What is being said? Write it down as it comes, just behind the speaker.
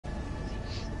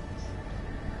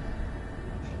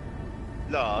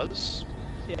Lars,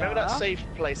 Yeah. remember that safe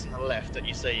place on the left that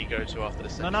you say you go to after the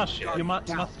second No, ship? you must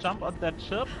jump on that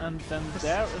ship, and then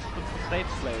there is the safe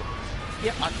place.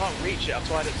 Yeah, I can't reach it. I've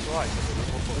tried it twice.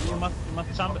 You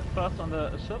must jump first on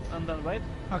the ship and then wait.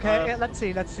 Okay, yeah, let's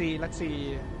see. The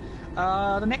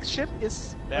next ship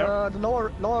is There. the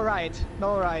lower right.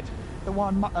 The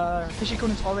one Kishikun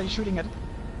is already shooting at.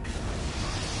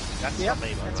 That's Yeah, not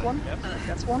me, by that's the way. one. Yep.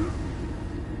 That's one.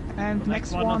 And The the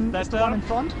next next one one is is the that one in there.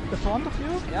 front. The front of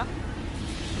you. Yeah.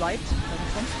 Right. Right in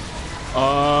front.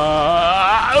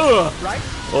 Right.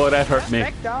 Oh, that hurt me.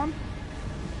 Back down.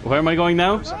 Where am I going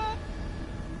now?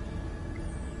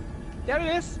 There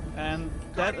it is. And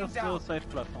that is the safe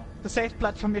platform. The safe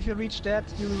platform. If you reach that,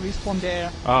 you will respawn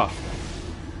there. Ah,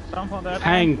 Jump on that.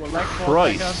 Thank and like for a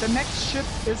Christ. second. The next ship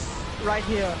is right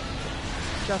here.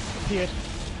 Just appeared.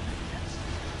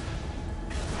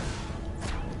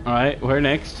 alright, where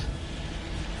next?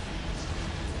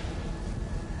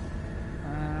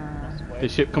 The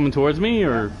ship coming towards me,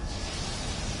 or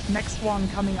Next one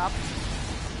coming up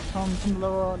from the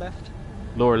lower left.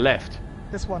 lower left?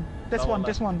 This one. This Lower one. left.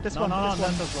 This one. This No, one. no, This not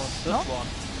one. this one. This No? one.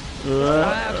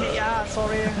 Okay, yeah,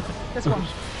 sorry. This one.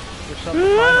 You shot the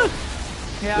final.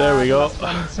 Yeah, There we the go. last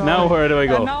one, sorry. Now where do I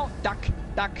go? Now duck.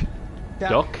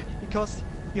 Duck? Because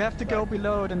you have to go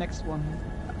below the next one.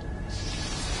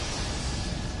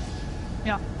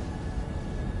 Yeah,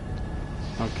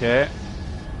 Okay.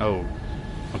 Oh.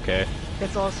 Okay.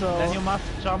 it's also. Then you must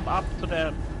jump up to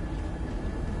the.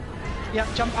 Yeah,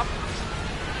 jump up.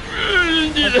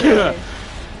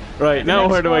 Right, now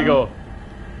next where do I one- go?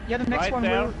 Yeah, the next Right one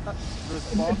there.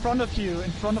 will in front of you,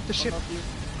 in front of the ship.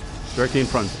 Directly in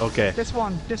front. Okay. This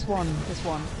one.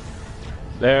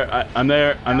 There. I'm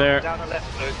there. I'm there. Down the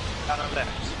left, Luke. Down the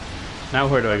left. Now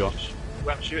where do I go?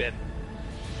 Where I'm shooting.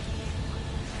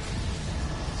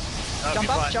 No, Jump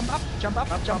you're up, fine. jump up, jump up,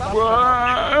 jump up.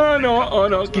 Oh no! Oh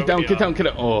no! Get down! Get down! Get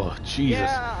down! Oh Jesus!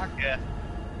 Yeah. Yeah.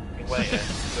 Wait,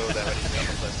 so they're ready to go on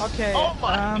the place. Okay. Oh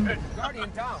my god!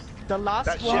 Guardian down. The last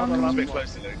That ship was a one bit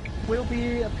close to Luke. will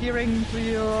be appearing to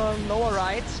your lower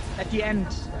right at the end.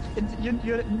 You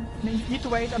need to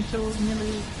wait until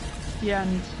nearly the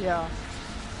end. Yeah.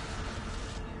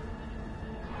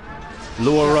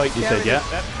 Lower right, you There said, it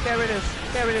yeah? is. There it is.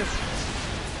 There it is.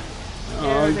 Oh,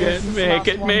 There it get, is. It's make last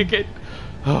it, one. make it.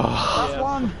 Oh. Last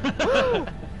one. Woo!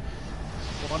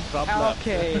 One drop left.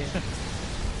 Okay.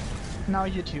 Now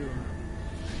you two.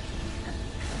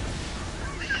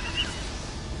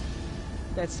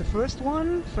 That's the first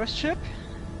one. First ship.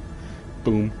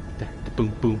 Boom. Da, da, boom,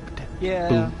 boom. Da, Yeah.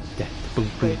 Boom. Da, da, boom,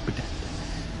 boom. Great. Da.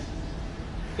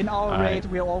 In our Alright. raid,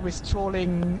 we are always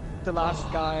trolling the last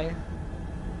guy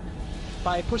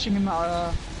by pushing him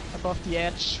above the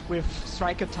edge with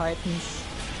striker titans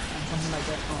and something like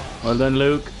that. Well done,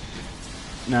 Luke.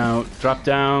 Now, drop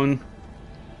down.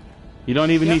 You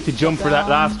don't even Yep, need to jump drop for that down.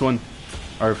 last one.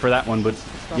 Or for that one, but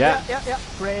yeah. Yeah.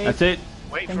 Great. That's it.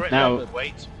 Wait for it. Now-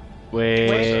 Wait.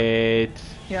 Wait.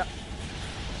 Yeah.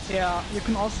 Yeah. You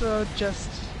can also just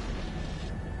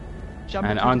jump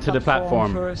And onto onto the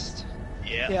platform. first.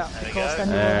 Yeah. Yeah, There we because go. then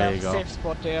you will There have you a go. safe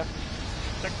spot there.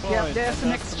 Checkpoint. Yeah, there's the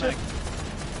and next that's ship.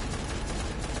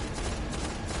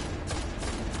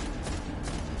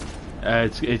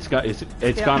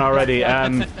 It's Yeah, gone already. yeah.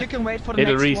 You can wait for the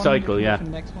it'll next one. You recycle, can wait yeah. for the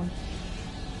next one.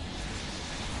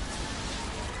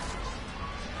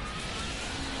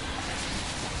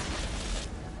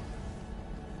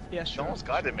 Yeah, sure. Someone's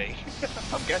guided me.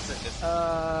 I'm guessing this is where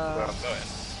I'm going.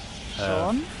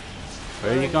 Sean,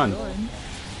 Where are you gone? going?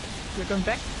 You're going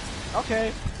back?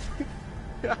 Okay.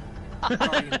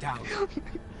 Guardian down.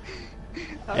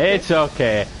 Okay. It's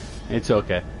okay. It's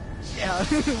okay. Yeah,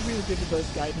 we'll give you those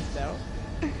guidance now.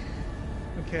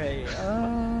 Okay,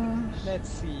 let's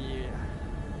see.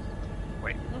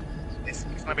 Wait. It's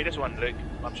gonna be this one, Luke.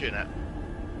 I'm shooting at.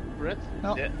 Red.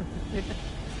 No, Yeah. it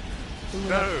will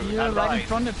No, appear that right in right.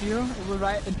 front of you. It will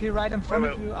appear right in front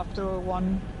Wait, of wait. you after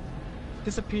one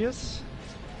disappears.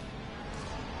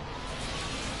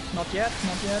 Not yet,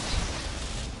 not yet.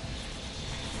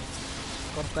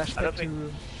 Got I don't flashback think-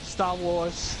 to Star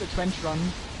Wars The Trench Run.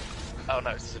 Oh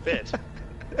no, it's a bit.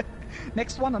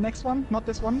 Next one, or next one? Not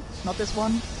this one, not this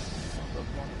one.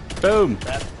 Boom.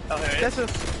 Oh, here it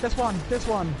is. This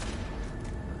one.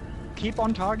 Keep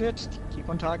on target, keep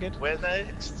on target. Where's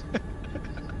next?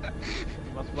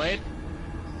 You must wait.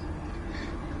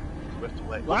 We have to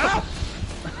wait. Wow!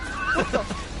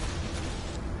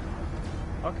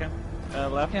 Okay.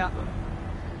 Left. Yeah.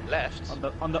 Left?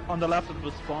 On the left it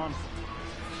will spawn.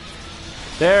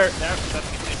 There. There.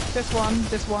 That's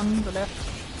This one, the left.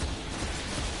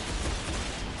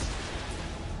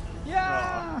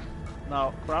 Yeah!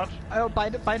 Now, crouch. Oh, by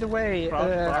the way,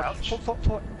 Crouch.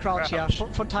 for crouch, yeah.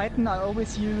 Crouch. For Titan, I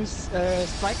always use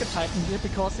Striker Titan here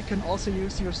because you can also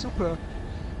use your super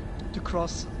to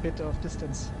cross a bit of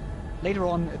distance. Later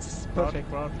on, it's perfect.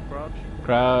 Crouch, crouch,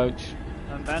 crouch. Crouch.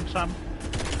 And then jump.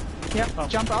 Yeah, Oh.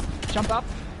 jump up, jump up.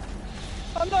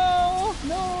 Oh no,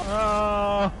 no.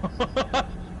 Oh!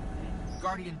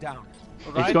 Guardian down.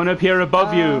 It's going to appear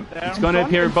above you. there. It's In going to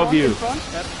appear in above front, you. In front.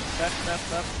 That.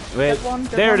 Wait, That one,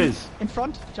 that there one. it is. In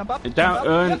front, jump up. Down. Jump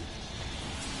up. Yeah.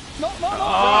 No.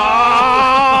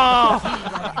 Oh!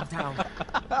 Guardian down.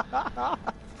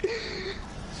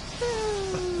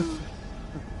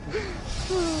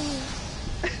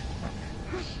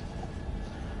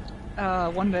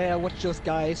 One day I watched those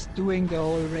guys doing the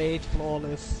whole raid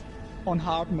flawless on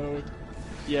hard mode.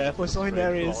 Yeah. It was so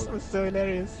hilarious. It was so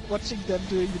hilarious watching them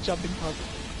doing the jumping puzzle.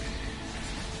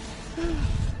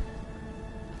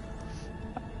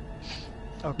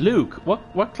 Okay. Luke,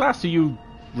 what class are you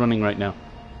running right now?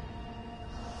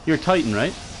 You're a Titan,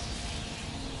 right?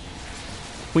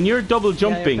 When you're double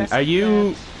jumping, best are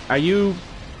you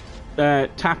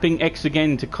tapping X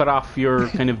again to cut off your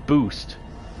kind of boost?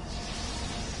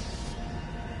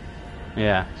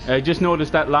 Yeah, I just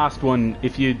noticed that last one.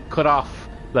 If you cut off,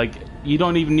 like, you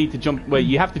don't even need to jump. Well,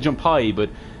 you have to jump high, but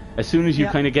as soon as you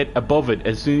kind of get above it,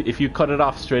 if you cut it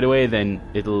off straight away, then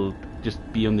it'll just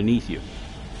be underneath you.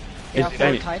 Yeah,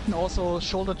 for Titan also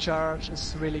shoulder charge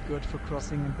is really good for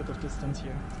crossing a bit of distance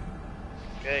here.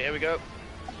 Okay, here we go.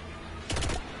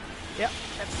 Yeah,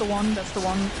 that's the one, that's the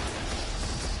one.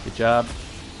 Good job.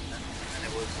 And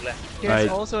it was left. There's Right.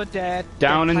 also that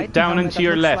Down that and- Titan down and helmet to that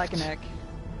your looks left. like an egg.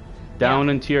 Down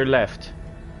and to your left.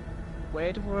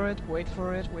 Wait for it, wait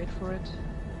for it, wait for it.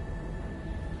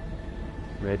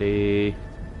 Ready.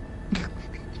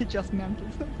 He just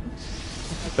mantled.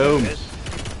 Boom. There it is.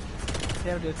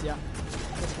 There it is, yeah.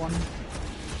 This one.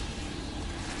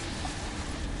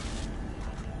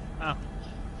 Ah.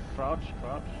 Crouch.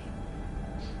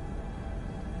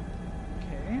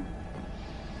 Okay.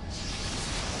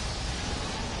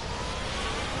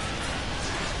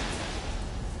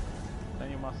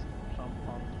 Then you must jump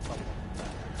on top.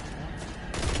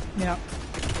 Yeah.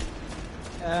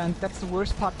 And that's the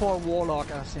worst part for a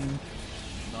warlock, I think.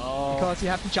 No. Because you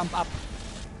have to jump up.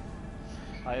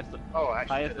 Highest, Oh,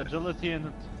 actually, highest agility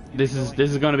and This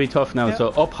is going to be tough now. Yeah. So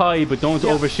up high, but don't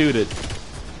Yeah. overshoot it.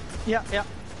 Yeah.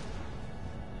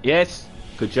 Yes.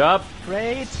 Good job.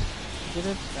 Great. Did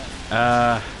it.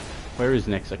 Where is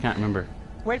next? I can't remember.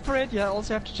 Wait for it, you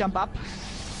also have to jump up.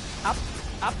 Up.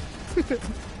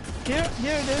 Here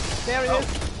it is. There it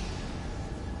is.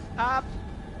 Up.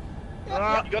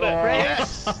 Ah, you got it. Great.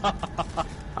 Yes.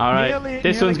 All right. Nearly-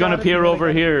 This nearly one's going to got it, appear nearly over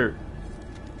got it. here.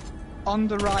 On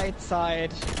the right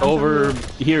side. Over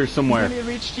Until here you somewhere. nearly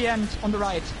reach the end. On the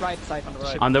right side of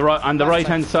the ship. On the right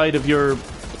hand side of your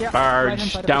Yeah, right-hand barge,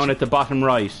 side of the down ship. at the bottom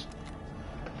right.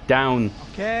 Down.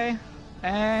 Okay.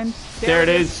 And There it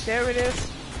is. There it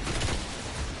is.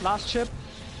 Last ship.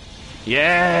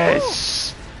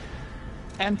 Yes.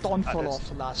 And don't fall is- off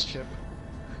the last ship.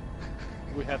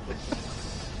 we have to.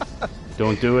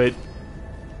 Don't do it.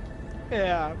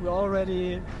 Yeah, we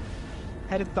already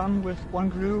had it done with one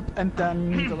group, and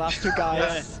then the last two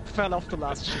guys fell off the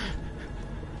last ship.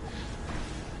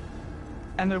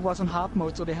 And it was on hard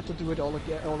mode, so they had to do it all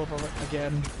over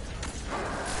again.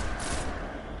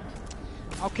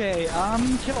 Okay,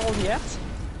 kill all the ads,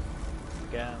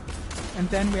 Again. and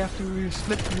then we have to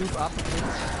split the group up a bit,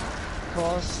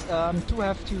 because two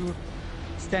have to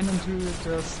stand into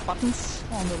the buttons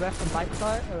on the left and right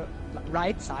side.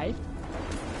 Right side.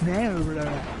 No.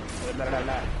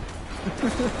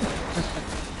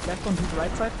 Left onto the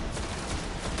right side.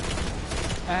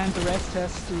 And the rest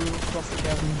has to cross the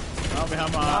chasm. Now we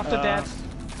have After that,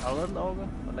 a little ogre,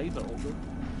 a laser ogre,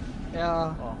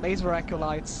 yeah, Oh. laser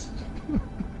acolytes.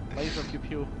 laser pew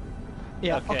pew.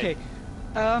 Yeah, Okay. okay.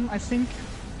 I think,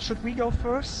 should we go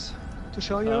first to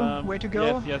show you where to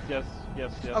go? Yes.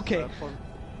 Okay.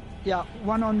 Yeah,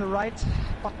 one on the right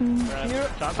button here.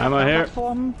 I'm on here.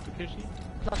 Platform, Takeshi,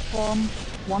 platform,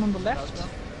 one on the left.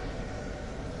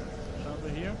 over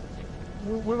here.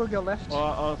 We will go left.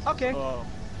 Okay.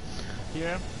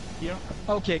 Here.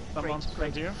 Okay, Someone's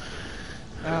great. here.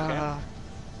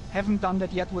 Haven't done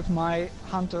that yet with my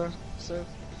hunter, so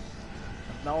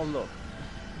Now look.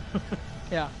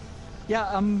 yeah.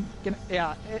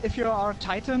 If you are a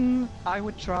Titan, I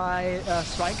would try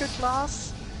Striker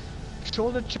class,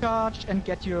 shoulder charge, and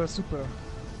get your super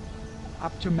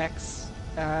up to max,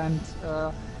 and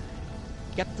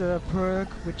get the perk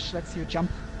which lets you jump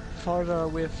further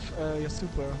with your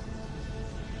super.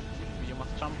 You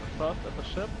must jump first at the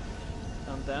ship,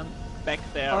 and then back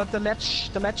there. The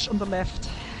ledge on the left.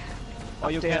 Or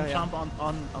Up you there, can yeah. jump on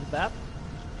that,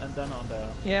 and then on there.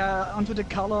 Yeah, onto the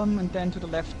column, and then to the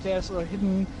left there's a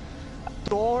hidden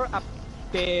door up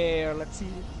there. Let's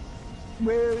see.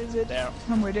 Where is it? There.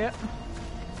 Somewhere there.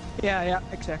 Yeah,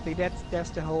 exactly. There's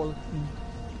the hole.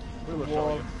 We will Wall.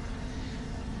 show you.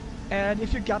 And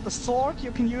if you got the sword,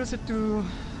 you can use it to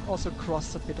also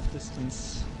cross a bit of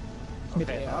distance. Okay,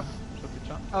 Mid-air. now should we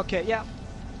jump? Okay, yeah.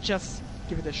 Just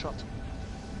give it a shot.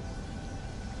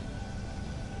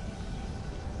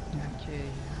 Okay.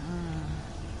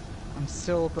 I'm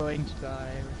so going to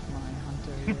die with my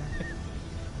hunter here.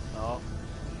 No.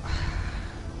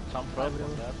 Jump first will.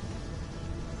 on that.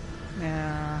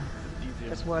 Yeah, Easier.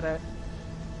 that's what I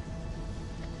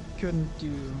couldn't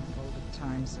do all the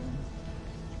time, so...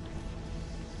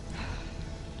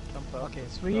 Jump first. Okay,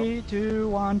 3, 2,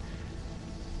 1...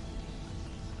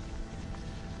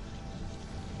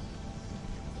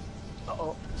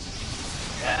 Uh-oh.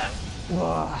 Yeah.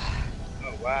 Whoa.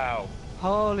 Oh wow.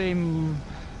 Holy...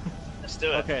 Let's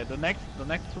do it. Okay, the next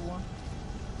one.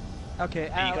 Okay,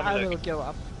 Yeah, you gotta I look. will go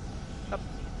up.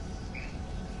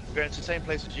 We're going to the same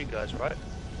place as you guys, right?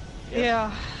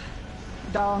 Yeah,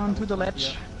 down onto the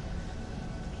ledge.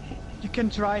 You can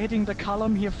try hitting the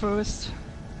column here first,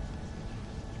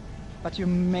 but you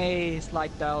may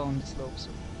slide down the slope.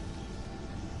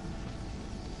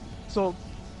 So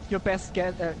your best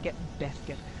get.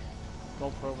 No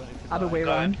problem if you Other die. way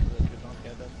around. If you don't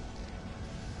get it.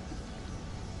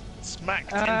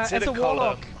 Smacked As into a the column.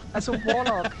 warlock,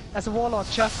 as a warlock,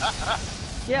 just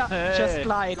Hey. just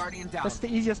glide. Guardian down. That's the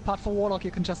easiest part for warlock.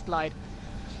 You can just glide,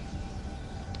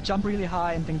 jump really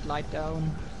high and then glide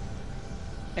down.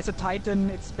 As a titan,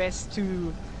 it's best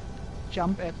to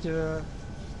jump at the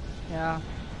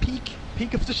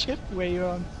peak of the ship where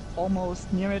you're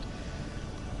almost near it,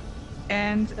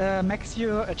 and max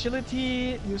your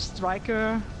agility, use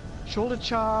striker, shoulder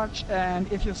charge,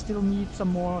 and if you still need some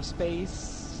more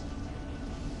space,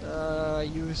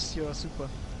 use your super.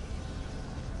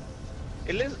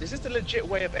 Is this the legit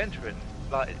way of entering?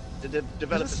 Like, did the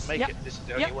developers This is- make yeah, it? This is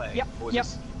the only way? Yeah, Or is yeah.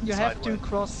 this You side have to way?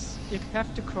 cross. You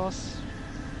have to cross.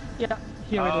 Yeah,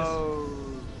 here it is. Oh.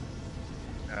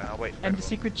 I'll wait for And the everyone.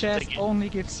 secret chest Dig in. only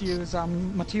gives you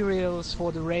some materials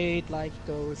for the raid, like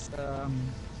those.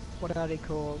 What are they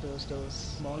called? Those.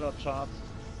 Smaller charts.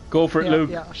 Go for it, Yeah, Luke.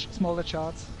 yeah, smaller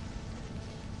charts.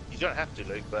 You don't have to,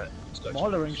 Luke, but it's got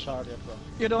Smoldering shard, yeah, bro.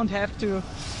 You don't have to,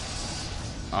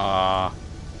 Ah,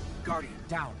 Guardian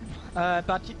down.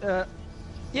 but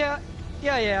yeah.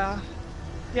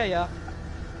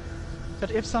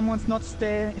 But if someone's not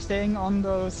staying on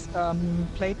those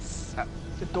plates,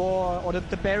 the door or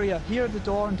the barrier here, the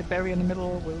door and the barrier in the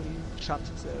middle will be shut.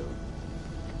 So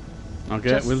okay,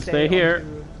 just we'll stay here.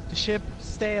 onto the ship,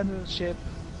 stay on the ship,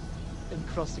 and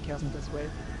cross the chasm this way.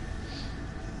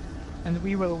 And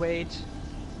we will wait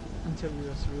until we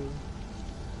are through.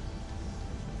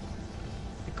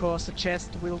 Because the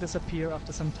chest will disappear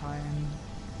after some time.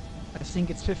 I think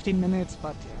it's 15 minutes,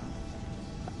 but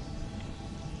yeah.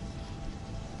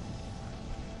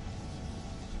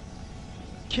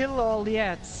 Kill all the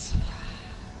ads.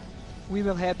 We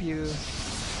will help you as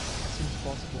soon as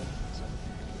possible. So.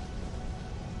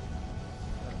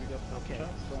 We got the Okay.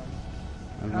 charts from...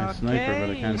 I have my sniper, but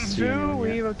I can't it's see true, anyone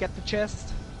we yet. will get the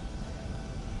chest.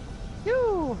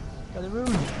 You got a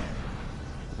rune.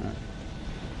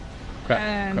 Crap,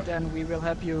 And crap. then we will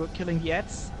help you killing the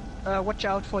ads. Watch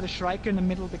out for the Shrike in the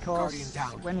middle because Guardian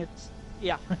down. when it's...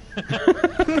 Yeah.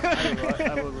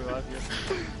 I will revive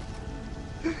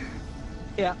you.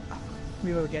 Yeah.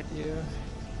 We will get you.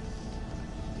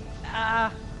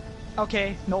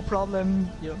 Okay, no problem.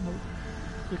 You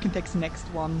can take the next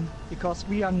one because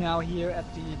we are now here at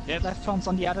the Yes. platforms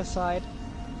on the other side.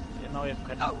 Yeah, now you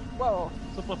can. Oh, whoa.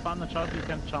 Super fun, and chart you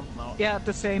can jump now. Yeah,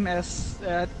 the same as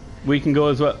We can go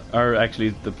as well. Or actually,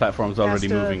 the platform's already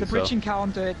the, moving. the So bridge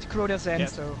encounter at Crota's End,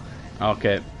 Yes. so...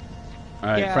 okay. All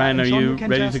right, yeah, Fran, and are John, you can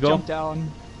ready just to go? Jump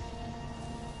down.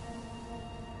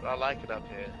 I like it up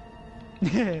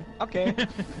here. Okay.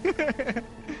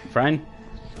 Fran,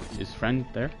 is Fran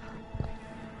there?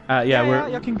 Yeah, we're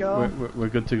you can go. We're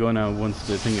good to go now once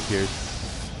the thing appears.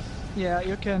 Yeah,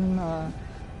 you can.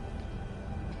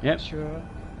 Yep. Sure.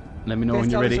 Let me know There's when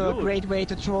you're ready. also a great way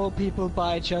to troll people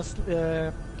by just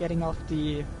getting off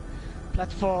the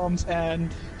platforms and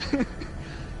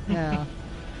yeah,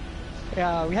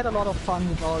 yeah. We had a lot of fun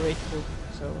with our raid group,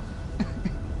 so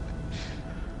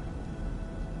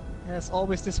there's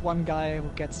always this one guy who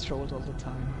gets trolled all the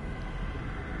time.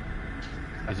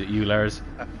 Is it you, Lars?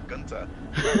 Gunter.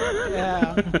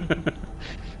 Yeah.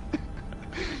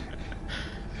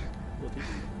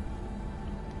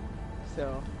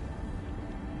 though.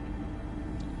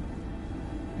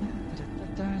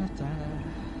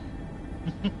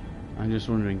 I'm just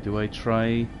wondering, do I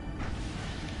try...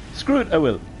 Screw it, I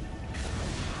will.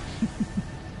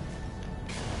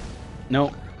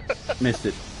 No, missed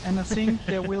it. And I think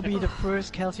there will be the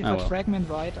first calcified Oh, well. fragment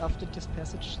right after this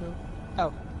passage, so...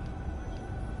 Oh.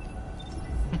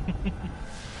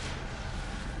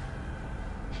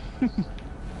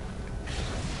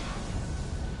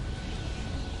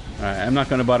 Alright, I'm not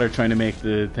going to bother trying to make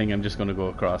the thing, I'm just going to go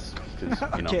across. 'Cause,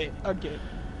 you know, Okay, okay.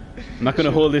 I'm not going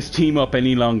to hold this team up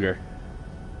any longer.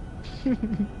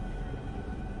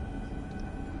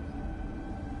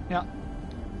 Yeah.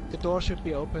 The door should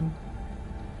be open.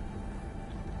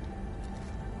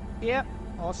 Yeah,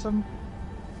 awesome.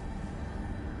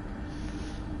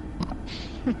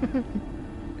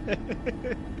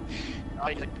 Oh,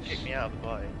 you kick me out of the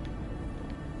body.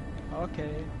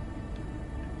 Okay.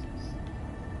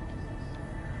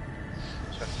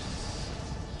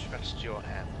 Trust your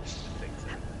hands to fix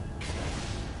it.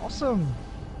 Awesome.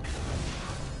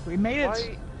 We made it.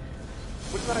 Why?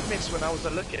 What did I miss when I was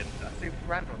looking? I think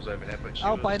Brandon was over there, but she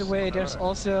Oh, was by the way, on her there's own.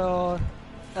 also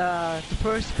the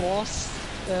first boss.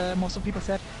 Most of people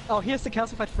said. Oh, here's the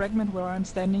calcified fragment where I'm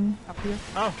standing up here.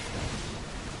 Oh,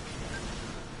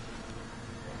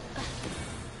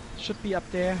 Should be up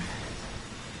there.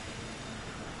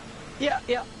 Yeah,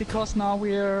 yeah, because now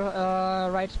we're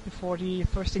right before the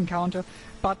first encounter.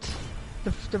 But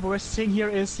the worst thing here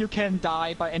is you can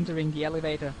die by entering the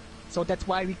elevator. So that's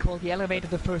why we call the elevator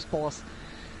the first boss.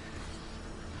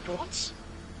 What?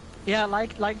 Yeah,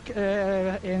 like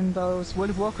in those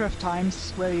World of Warcraft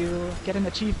times where you get an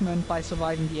achievement by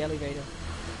surviving the elevator.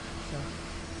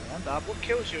 and up. What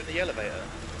kills you in the elevator?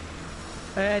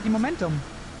 The momentum.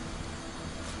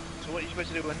 So what are you supposed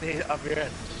to do when the other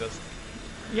end? Just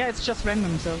Yeah, it's just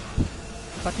random, so...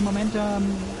 But the momentum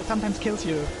sometimes kills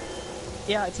you.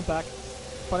 Yeah, it's a bug.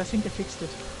 But I think they fixed it.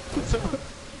 So,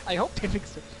 I hope they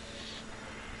fixed it.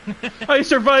 I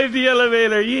survived the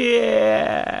elevator,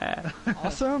 yeah!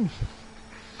 Awesome!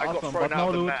 I got Awesome, thrown but out no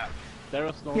of the loot. map. There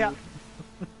is no Yeah. loot.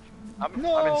 I'm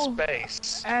No. in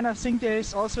space. And I think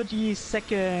there's also the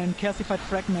second calcified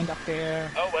fragment up there.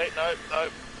 Oh wait, no.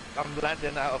 I'm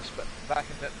landing out of back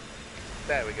in the.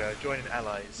 There we go. Joining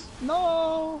allies.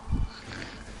 No!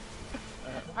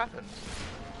 What happened?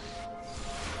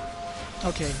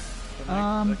 Okay.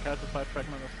 The next calcified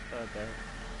fragment is there.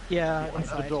 Yeah, At the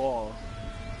inside. door.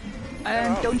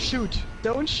 And Oh. don't shoot!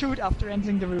 Don't shoot after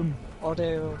entering the room, or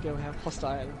they'll have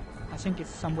hostile. I think it's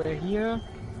somewhere here.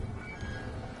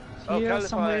 Here,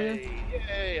 somewhere.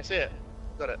 Yay, I see it.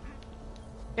 Got it.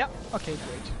 Yeah, okay,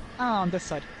 great. Ah, on this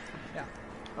side. Yeah.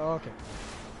 Okay.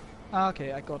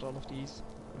 Okay, I got all of these.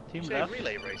 Team Say left.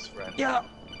 relay race, friend. Yeah!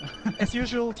 As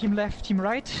usual, team left, team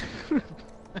right.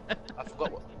 I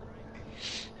forgot what.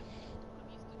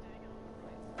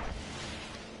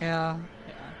 Yeah.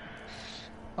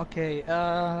 Okay,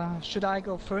 should I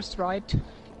go first, right?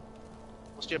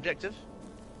 What's the objective?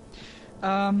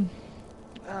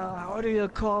 How do you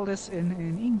call this in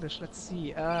English? Let's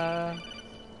see.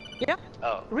 Yeah,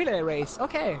 Oh. relay race.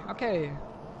 Okay, okay.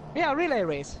 Yeah, relay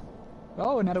race.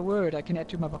 Oh, another word I can add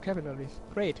to my vocabulary.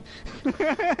 Great.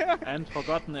 And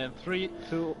forgotten in 3,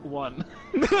 2, 1.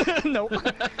 No.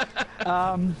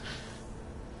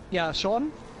 Yeah,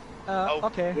 Sean. Oh,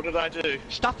 Okay. what did I do?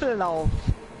 Staffellauf.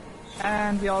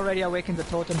 And we already awakened the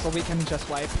totem, so we can just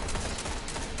wipe.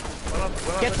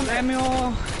 Get some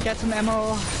ammo. Get some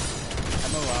ammo.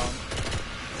 I'm around.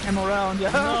 Ammo round.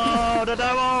 Yeah. No, the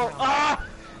devil! Ah!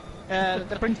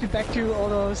 That brings me back to all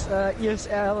those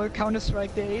ESL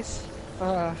Counter-Strike days.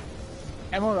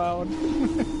 Ammo round.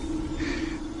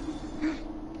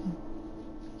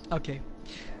 Okay.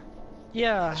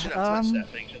 Yeah. I should have touched that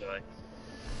thing, should I?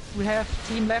 We have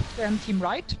team left and team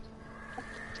right,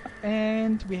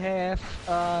 and we have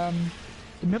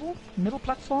the middle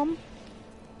platform.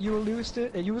 You will use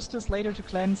this later to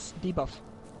cleanse debuff.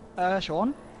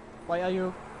 Sean, why are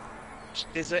you?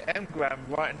 There's an engram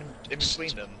right in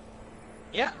between them.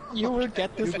 Yeah, you will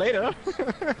get this later.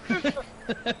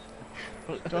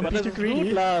 Don't But be this too is greedy.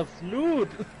 loot, Lars. Loot!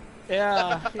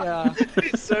 Yeah, yeah.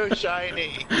 It's so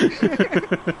shiny.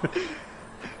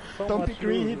 So Don't be much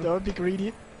greedy. loot. Don't be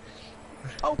greedy.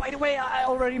 Oh, by the way, I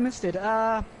already missed it.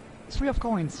 3 of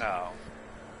coins. Oh.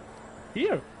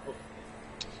 Here!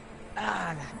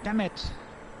 Ah, damn it.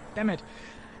 Damn it.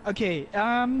 Okay,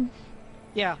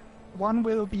 yeah. One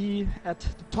will be at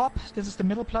the top. This is the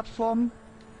middle platform.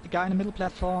 The guy in the middle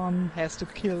platform has to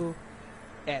kill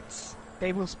ads.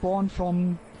 They will spawn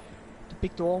from the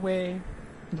big doorway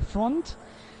in the front,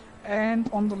 and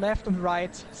on the left and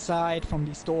right side from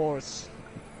these doors.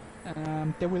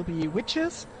 There will be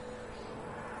witches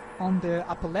on the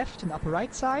upper left and upper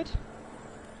right side,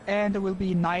 and there will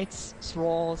be knights,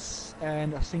 thralls,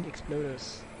 and I think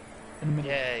exploders in the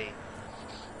middle. Yay.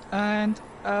 And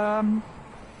I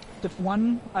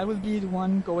will be the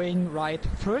one going right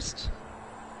first.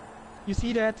 You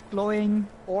see that glowing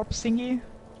orb thingy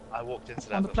I walked into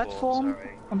that on the before, platform?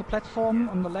 sorry. On the platform,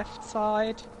 on the left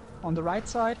side, on the right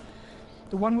side.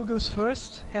 The one who goes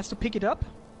first has to pick it up.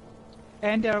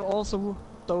 And there are also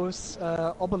those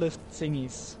obelisk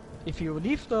thingies. If you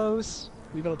leave those,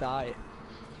 we will die.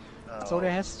 Oh. So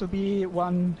there has to be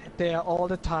one there all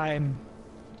the time.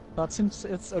 But since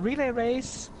it's a relay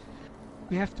race,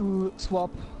 we have to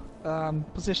swap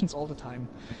positions all the time.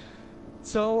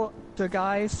 So the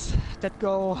guys that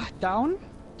go down,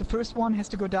 the first one has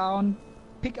to go down,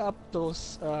 pick up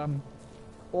those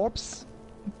orbs.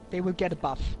 They will get a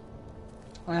buff.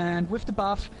 And with the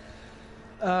buff,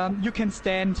 you can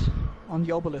stand on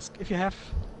the obelisk. If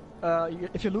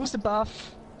you lose the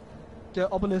buff, the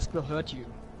obelisk will hurt you.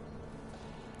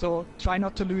 So try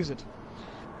not to lose it.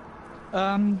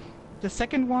 The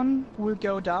second one will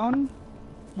go down,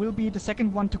 will be the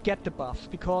second one to get the buff,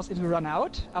 because it will run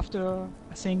out after,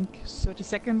 I think, 30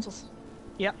 seconds.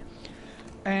 Yeah.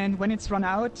 And when it's run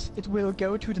out, it will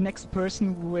go to the next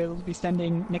person who will be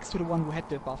standing next to the one who had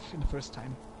the buff in the first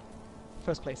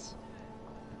place.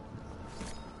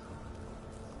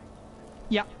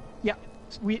 Yeah,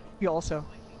 we also.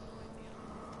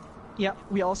 Yeah,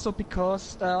 we also,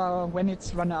 because when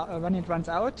it runs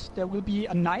out, there will be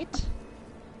a knight,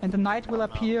 and the knight will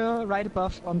appear right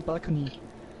above on the balcony,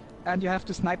 and you have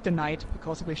to snipe the knight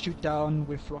because it will shoot down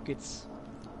with rockets.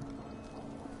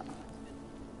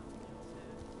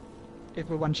 It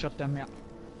will one-shot them, yeah.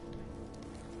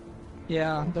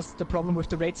 Yeah, that's the problem with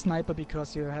the raid sniper,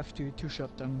 because you have to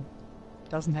two-shot them.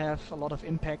 Doesn't have a lot of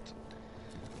impact.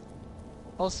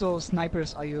 Also,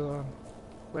 snipers are your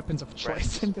weapons of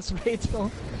choice in this raid, so...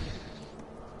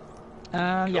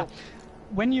 Yeah.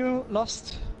 When you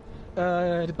lost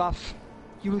the buff,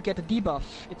 you will get a debuff.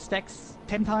 It stacks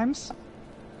 10 times.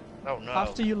 Oh no.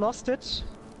 After you lost it,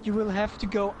 you will have to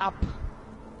go up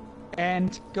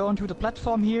and go onto the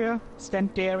platform here, stand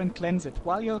there and cleanse it.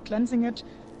 While you're cleansing it,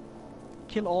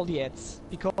 kill all the ads,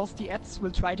 because the ads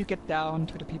will try to get down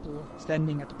to the people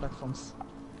standing at the platforms.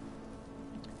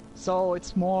 So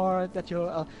it's more that you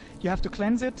have to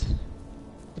cleanse it,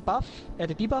 the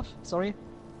debuff, sorry,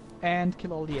 and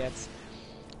kill all the ads.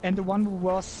 And the one who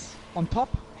was on top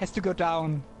has to go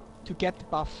down to get the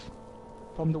buff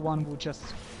from the one who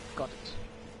just got it.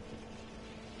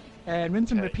 And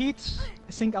rinse and repeat.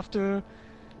 I think after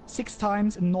 6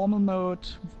 times in normal mode,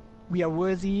 we are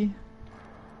worthy,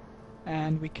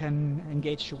 and we can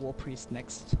engage the War Priest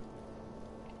next.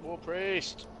 War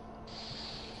Priest!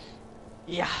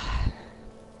 Yeah.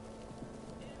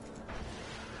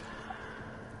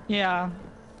 Yeah.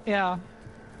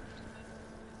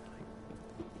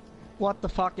 What the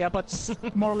fuck? Yeah, but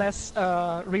more or less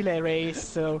relay race,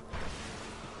 so...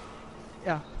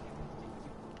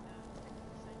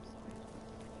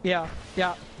 Yeah.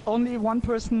 Only one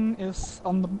person is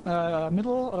on the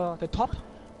middle, the top,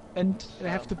 and there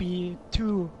have to be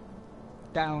 2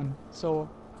 down. So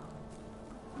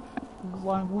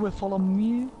one who will follow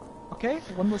me. Okay,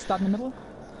 one will start in the middle.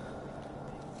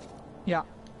 Yeah.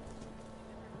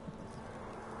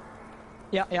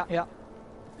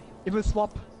 It will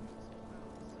swap.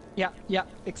 Yeah,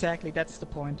 exactly, that's the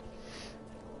point.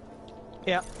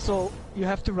 Yeah, so you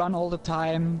have to run all the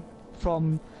time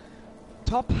from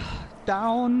top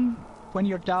down. When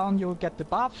you're down, you'll get the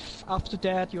buff. After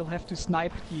that, you'll have to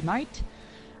snipe the knight.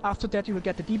 After that, you will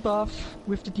get the debuff.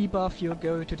 With the debuff, you'll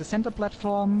go to the center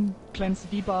platform, cleanse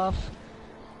the debuff.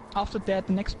 After that,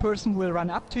 the next person will run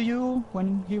up to you.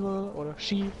 When he will, or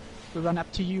she will run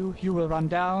up to you, you will run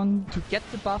down to get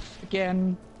the buff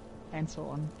again, and so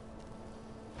on.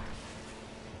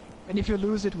 And if you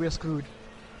lose it, we're screwed.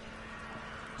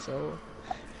 So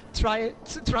try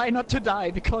not to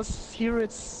die, because here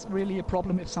it's really a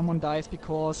problem if someone dies,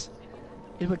 because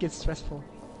it will get stressful.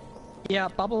 Yeah,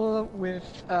 bubble with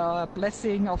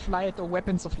blessing of light or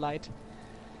weapons of light.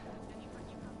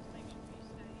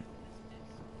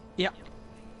 Yeah.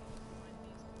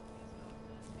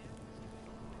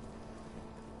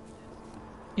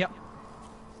 Yeah.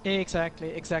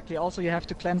 Exactly. Also, you have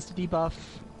to cleanse the debuff,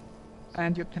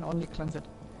 and you can only cleanse it.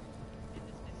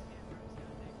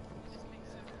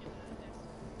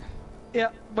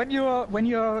 Yeah, when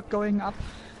you're going up.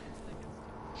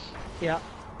 Yeah.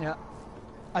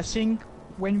 I think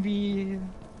when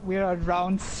we're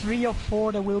around 3 or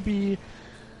 4, there will be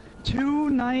 2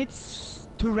 knights,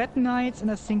 2 red knights and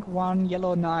I think 1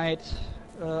 yellow knight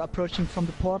approaching from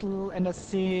the portal, and I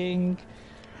think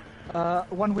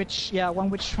 1 witch, yeah,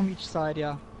 1 witch from each side,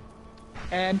 yeah.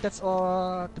 And that's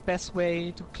all. The best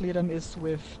way to clear them is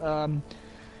with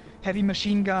heavy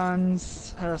machine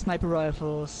guns, sniper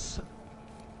rifles,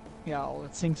 yeah, all the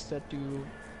things that do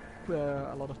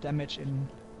a lot of damage in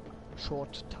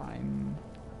short time.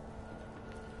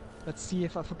 Let's see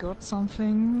if I forgot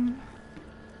something.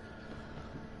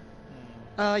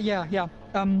 Yeah.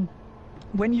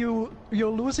 When you're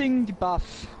losing the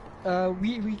buff,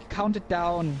 we count it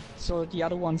down, so the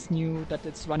other ones knew that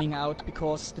it's running out,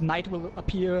 because the knight will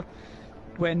appear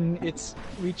when it's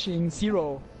reaching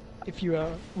 0. If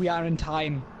we are in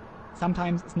time.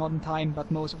 Sometimes it's not in time, but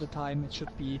most of the time it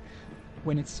should be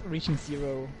when it's reaching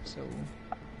 0. So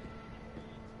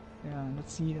yeah,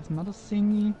 let's see. There's another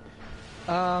thingy.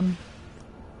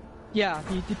 Yeah,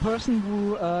 the person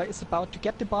who is about to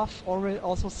get the buff already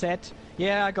also said,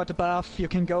 yeah, I got the buff, you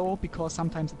can go, because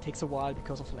sometimes it takes a while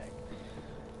because of lag.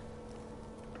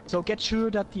 So get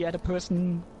sure that the other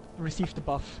person received the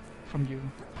buff from you.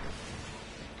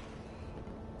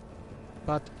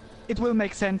 But it will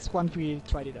make sense once we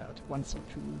tried it out, 1 or 2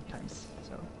 times.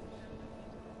 So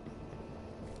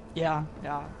yeah,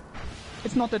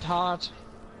 it's not that hard.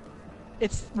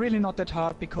 It's really not that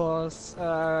hard, because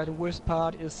the worst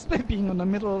part is being in the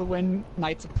middle when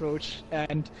knights approach,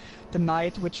 and the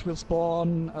knight which will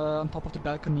spawn on top of the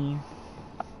balcony.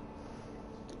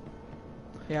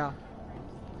 Yeah.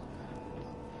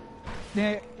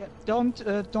 Don't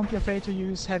be afraid to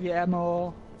use heavy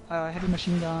ammo, heavy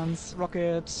machine guns,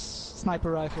 rockets,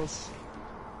 sniper rifles.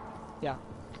 Yeah.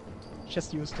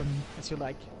 Just use them as you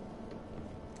like.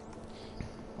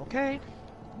 Okay.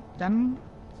 Then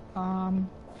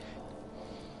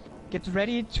get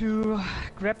ready to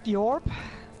grab the orb.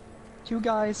 2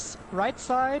 guys right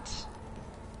side,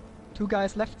 2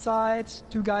 guys left side,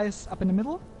 2 guys up in the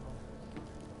middle.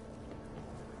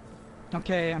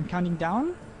 Okay, I'm counting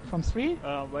down from 3.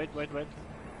 Wait.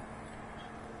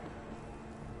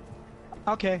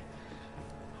 Okay.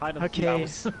 Hide and Okay.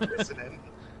 seek. Listening.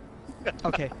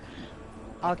 Okay.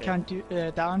 I'll count you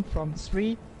down from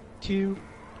 3, 2,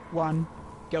 1,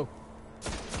 go.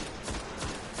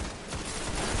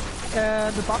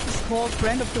 The buff is called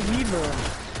Brand of the Weaver,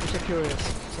 if you're curious.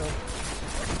 So.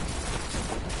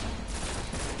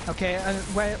 Okay,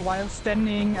 while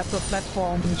standing at the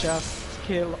platform, just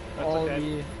kill all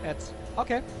the ads.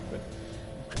 Okay.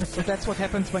 Good. So that's what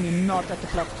happens when you're not at the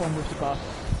platform with the buff.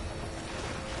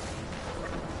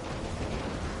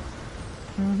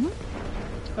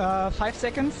 5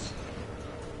 seconds.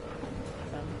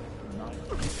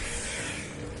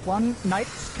 1 knight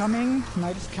is coming.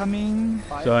 Knight is coming.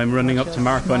 So I'm running up to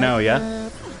Marco now, yeah?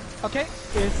 Okay,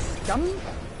 it's done.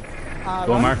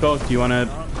 Go, run. Marco. Do you want to?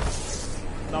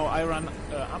 No, I run up.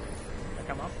 I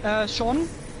come up. Sean.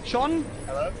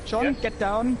 Hello? Sean, Yes. get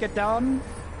down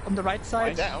on the right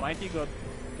side. down. Mighty, good.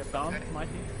 Get down, Okay.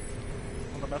 Mighty.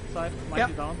 On the left side,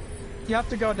 Mighty down. You have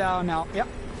to go down now. Yep.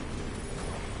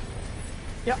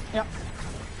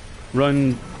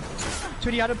 Run To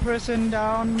the other person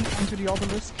down into the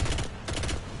obelisk.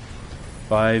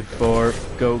 5, 4,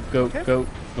 go.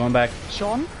 Going back.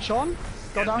 Sean,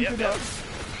 go down Yep, to yep.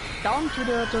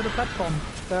 the platform,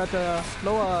 the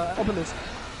lower obelisk.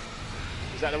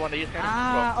 Is that the one that you're heading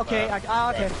Ah, from? okay,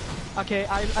 okay. Okay,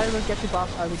 I will get the buff.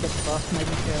 Maybe we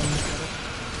can get it.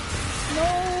 No,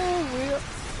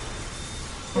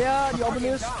 yeah, the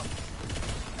obelisk.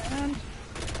 And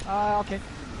okay.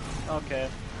 Okay.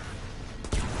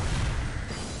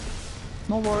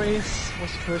 No worries. It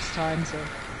was the first time, so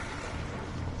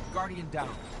Guardian down.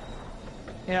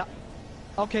 yeah.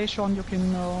 Okay, Sean, you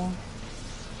can.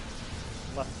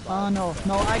 Left side. No,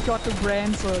 I got the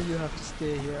brand, so you have to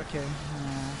stay here. Okay.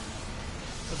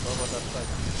 Just over that side.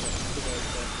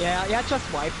 Yeah,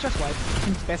 just wipe. I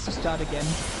think it's best to start again.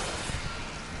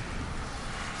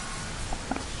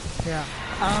 Yeah.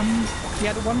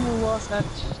 Yeah, the one who was at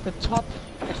the top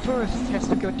at first has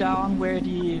to go down where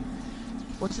the...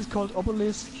 What's it called?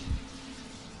 Obelisk?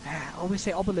 I always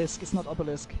say obelisk, it's not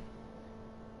obelisk.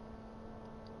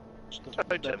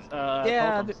 Totem.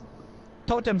 Yeah, Totems.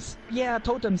 totems. Yeah,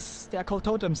 totems. They are called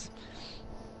totems.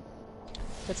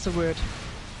 That's the word.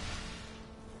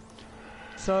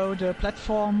 So the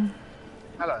platform...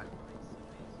 Hello.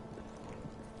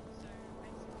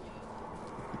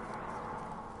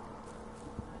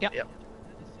 Yep. Yep.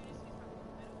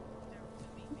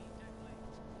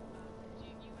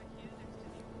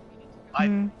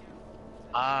 Okay.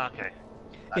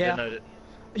 I Yeah. didn't know that.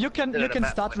 You can Did it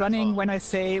start map when I running saw.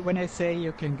 when I say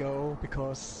you can go,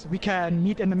 because we can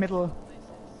meet in the middle.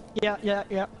 Yeah, yeah,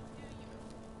 yeah.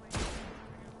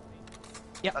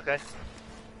 Yeah. Okay.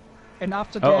 And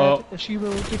after Uh-oh. that, she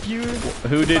will give you.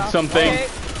 Who did buff. something? Okay.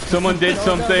 Someone did No,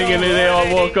 something no, and no. then they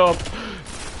all woke up.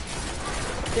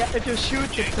 Yeah, if you shoot,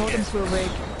 the totems will wake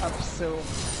up. So.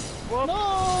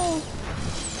 No.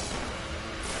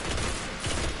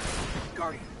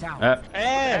 Guardian, down.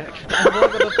 Eh! I'm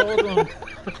over the totem.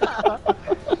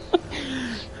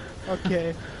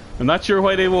 Okay. I'm not sure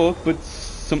why they woke, but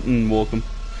something woke them.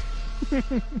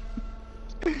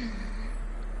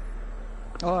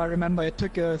 Oh, I remember it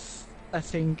took us, I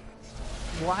think,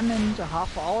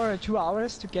 1.5 hour or 2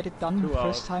 hours to get it done 2 the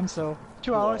hours. first time. So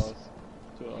 2 hours.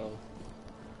 2 hours.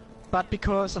 But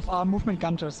because of our movement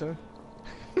counter, so.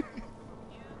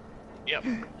 Yep.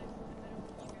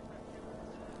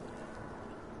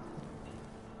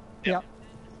 Yeah.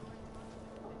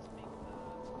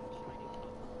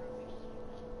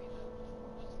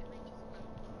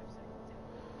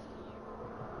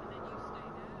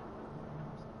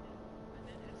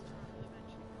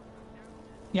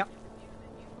 Yeah.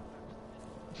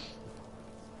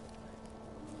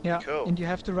 Yeah, Cool. and you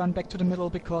have to run back to the middle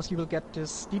because you will get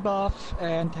this debuff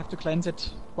and have to cleanse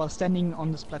it while standing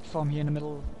on this platform here in the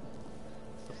middle.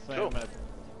 It's the same Cool. map.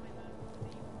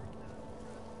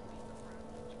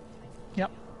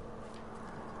 Yep.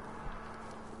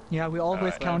 Yeah, we always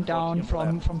Alright. count down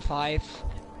from 5.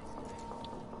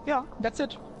 Yeah, that's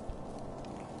it.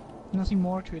 Nothing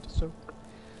more to it, so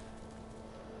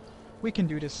we can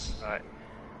do this. Right.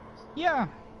 Yeah.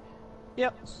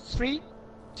 Yep. 3,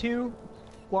 2,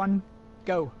 1,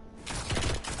 go.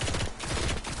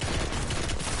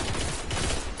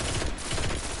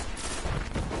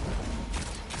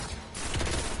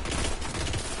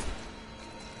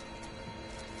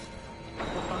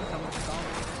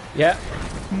 Yeah,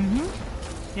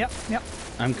 Yep, yep.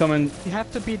 I'm coming. You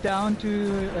have to be down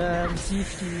to receive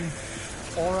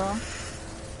the aura.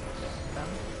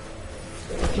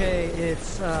 Okay,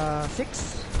 it's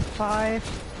 6, 5,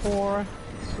 4,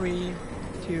 3,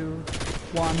 2,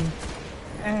 1,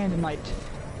 and night.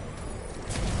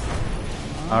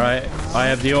 Alright, I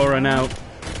have the aura now.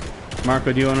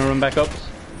 Marco, do you want to run back up?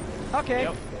 Okay.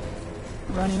 Yep.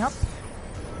 Running up.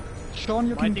 Sean,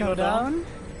 you can Mighty go go down. down.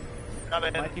 Come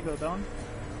in. Mighty go down.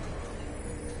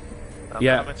 I'm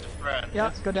Yeah. coming to Fran.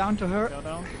 Yeah, go down to her. Go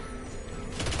down.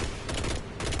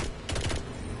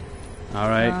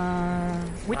 Alright.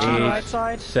 Which on the 8, right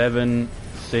side? 7,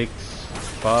 6,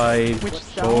 5, Which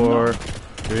is down? 4,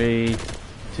 3,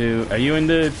 2. Are you in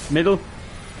the middle?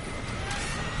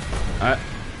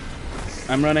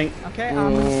 I'm running. Okay, Oh,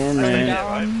 I'm going man.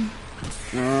 down.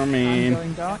 Oh I'm man.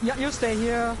 going down. Yeah, you stay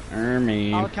here. Oh I'll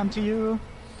man. come to you.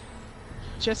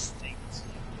 Just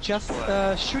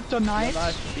shoot the knight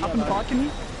alive, up in the alive. balcony.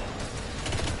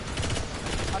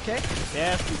 Okay.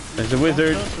 Yes. There's a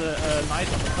wizard. There's a knight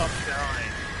on the top.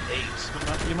 9,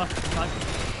 8, You must snipe.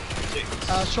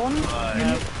 6, Sean, you 5,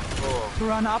 need 4. to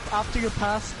run up after you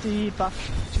pass the buff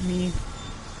to me.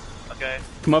 Okay.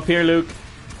 Come up here, Luke.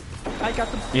 I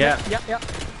got the. Yeah. Yeah.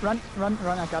 Run.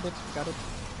 I got it.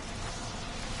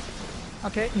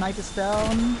 Okay, knight is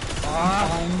down.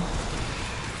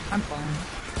 I'm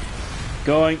fine.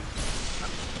 Going.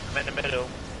 I'm in the middle.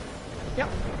 Yep.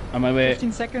 On my way.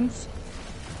 15 seconds.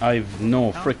 I've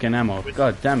no frickin' ammo.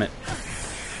 God damn it.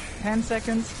 10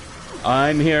 seconds.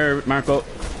 I'm here, Marco.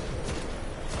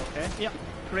 Okay. Yep.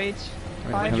 Great.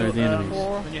 Where the 5, hell are the enemies?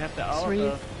 4, When you have the hour, 3,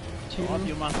 the 2, odd,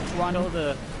 you must 1. kill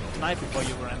the knight before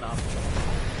you run up.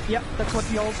 Yep, that's what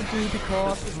we also do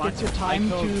because it gives you time I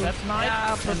killed to. that knight,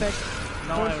 Yeah, and perfect.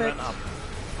 Now Perfect. I run up.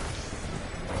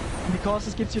 And because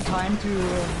it gives you time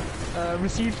to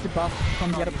receive the buff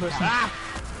from the other person. Ah!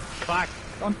 Fuck!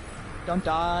 Don't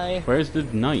die. Where's the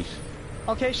knight?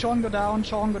 Okay, Sean, go down.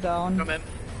 Sean, go down. Come in.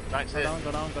 Knight's Go in. down,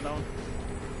 go down, go down.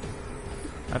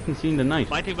 I haven't seen the knight.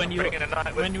 Mighty, when you Bringing a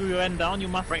knight with- ran down, you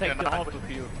must Bringing take a the knight orb with with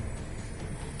me. you.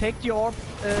 Take the orb.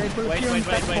 It will Wait, appear on wait,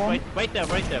 the wait, platform. wait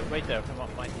there. Come on,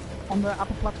 Mighty. On the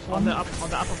upper platform. On the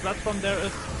upper platform there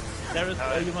is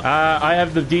you must I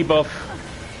have the debuff.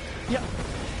 Yeah.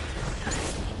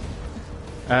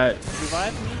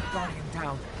 revive me. Guardian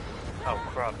down. Oh,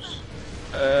 crumbs.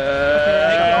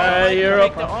 You're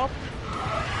Take up. the orb.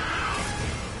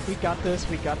 We got this.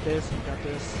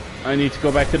 I need to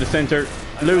go back to the center.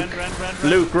 Luke, Run.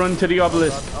 Luke, run to the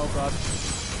obelisk. Oh god.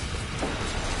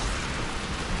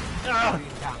 Guardian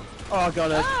down. Oh, I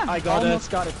got it. I got Almost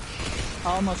it. got it.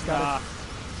 Almost got Ah, it.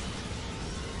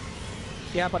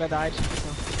 Yeah, but I died. So.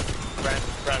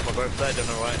 Fran, we're both dead on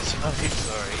the right side.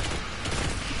 Sorry.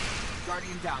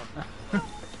 Guardian down.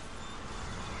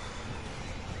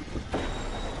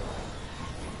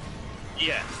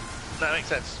 Yeah. That makes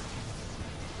sense.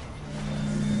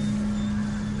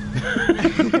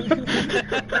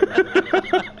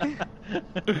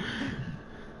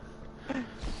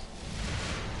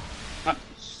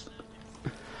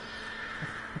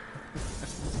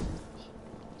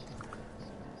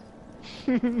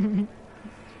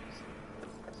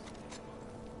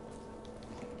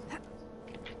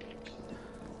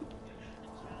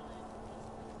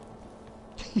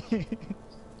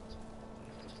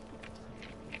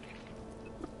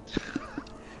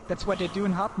 That's what they do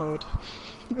in hard mode.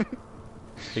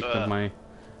 Picked up my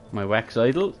wax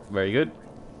idol. Very good.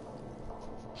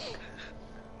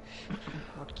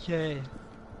 Okay.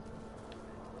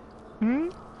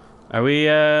 Are we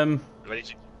Ready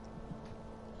to...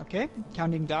 Okay,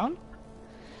 counting down.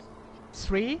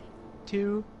 3,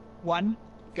 2, 1,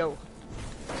 go.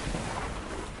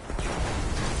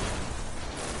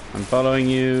 I'm following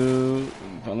you.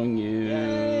 I'm following you.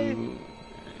 Yay.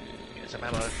 Get some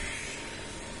ammo.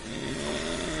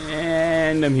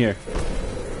 And I'm here.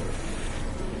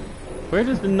 Where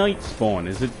does the knight spawn?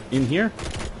 Is it in here?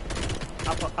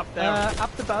 Up there.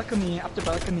 Up the balcony, up the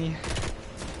balcony.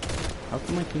 How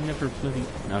come I can never bloody...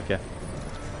 Okay.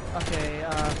 Okay,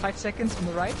 5 seconds on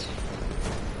the right.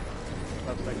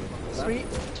 5 seconds on the left. 3,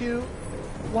 2,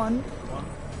 1.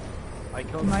 I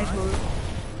killed Might the will. knight.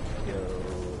 Okay,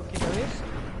 there is.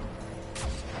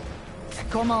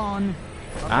 Come on.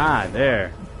 Ah,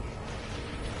 there.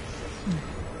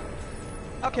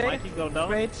 Okay. Mighty go down.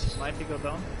 Great. Mighty go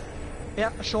down.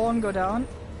 Yeah, Sean, go down.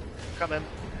 Come in.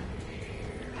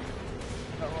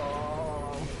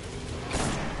 Oh.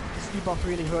 This debuff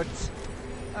really hurts.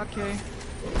 Okay.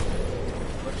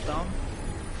 Push down.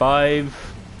 5,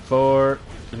 4,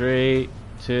 3,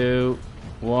 2,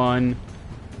 1.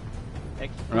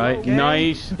 Right, Okay.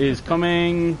 Knight is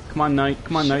coming. Come on, Knight.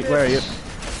 Come on, Knight. Where are you?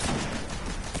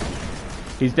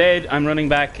 He's dead. I'm running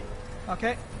back.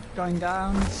 Okay, going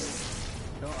down.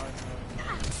 Go on.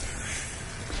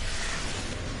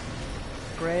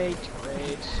 Great,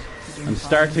 great. You're doing I'm fine.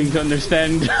 starting to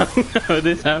understand how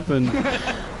this happened.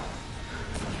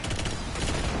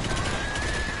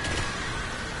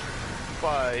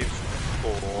 5,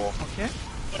 4, Okay.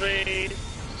 3,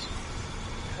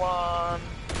 1.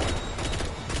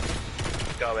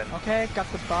 Going. Okay,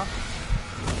 got the buff.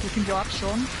 You can go up,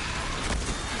 Sean.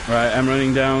 Right, I'm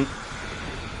running down.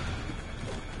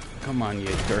 Come on, you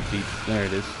dirty. There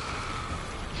it is.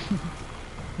 In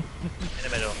the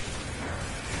middle.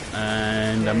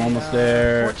 And I'm Okay, almost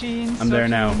there. 14, I'm there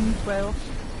now. 13, 12.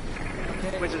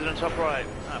 Okay. Wizard on top right.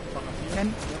 Ah, fuck off.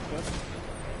 10.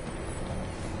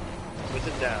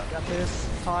 Wizard down. Got this.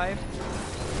 5.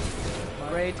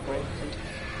 Great, great.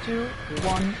 2,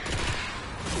 1.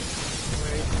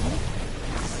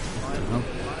 Oh.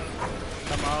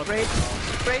 Come out. Great,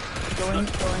 great. Going.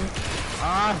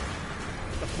 Ah!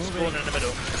 Spawn in the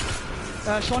middle.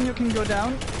 Sean, you can go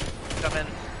down. Come in.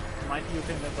 Mighty you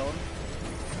can go down.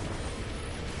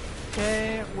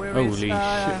 Okay, where is... Holy shit,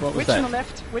 what was Witch that? on the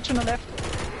left, Witch on the left.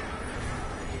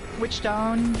 Witch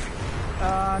down.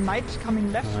 Knight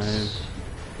coming left.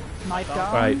 5. Knight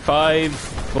down. Right, 5,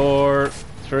 4,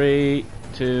 3,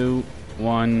 2,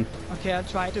 1. Okay, I'll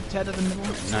try to tether the middle.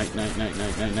 Knight.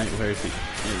 Where is he?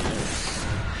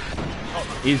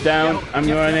 He's down. I'm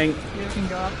running. You can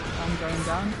go up. I'm going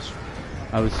down.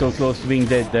 I was so close to being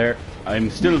dead there. I'm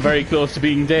still very close to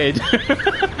being dead.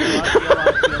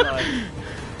 You're alive.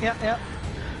 Yeah.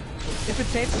 If it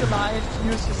saves your life,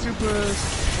 use the supers,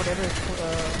 whatever it's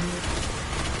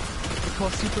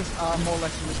because supers are more or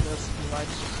less useless, right?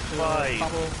 The 5,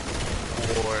 bubble.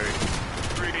 4,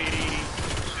 3, 2,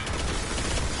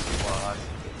 1.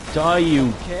 Die, you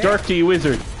Okay. dirty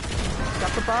wizard.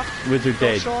 Got the buff. Wizard Go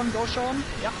dead. Sean.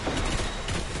 Yeah.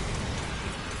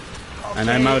 And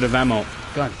I'm out of ammo.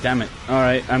 God damn it.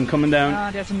 Alright, I'm coming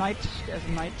down. There's a knight.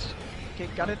 Okay,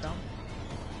 got it.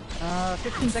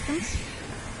 15 seconds.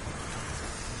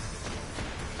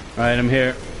 Alright, I'm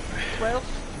here. 12.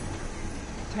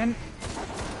 10.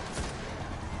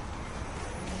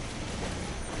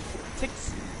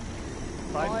 6.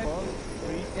 5, 4,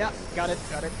 3. Yeah, got it.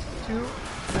 2,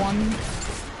 1.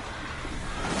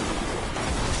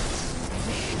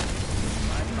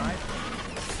 Nice.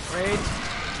 Great.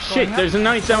 Shit, Going up. there's a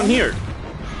knight down here. You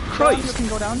Christ. can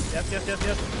go down. Yes.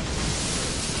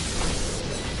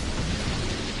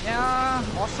 Yeah,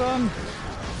 awesome.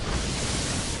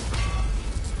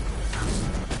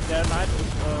 Der Knight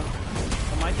is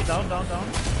the Mighty down.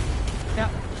 Yeah,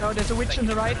 so there's a witch on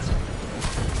the right.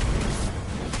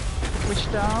 Witch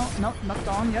down. No, not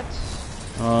down yet.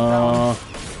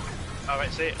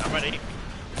 Alright, see, I'm ready.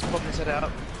 Pop his head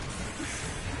out.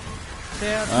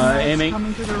 There, two knights aiming.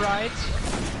 coming to the right.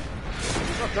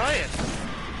 He's not dying.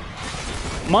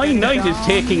 My Getting knight is down.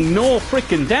 taking no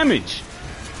freaking damage.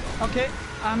 Okay,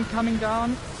 I'm coming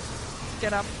down.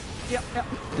 Get up. Yep, yep.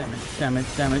 Damn it, damn it,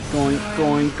 damn it. Going,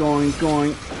 going, going,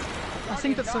 going. I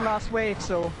think that's the last wave,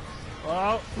 so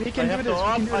Wow. we can I do have this. to We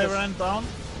can up. do I this. ran down.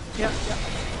 Yeah, yeah.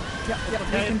 Yeah, yeah,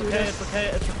 Okay, we can it's do okay, this. it's okay,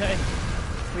 it's okay.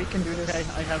 We can do this. Okay,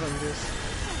 I have it.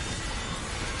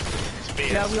 It's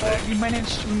me. Yeah, we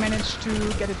managed to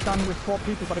get it done with 4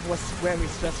 people, but it was very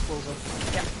stressful. So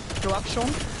yeah, go up, Sean.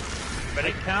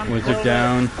 Ready? Can't Wizard kill the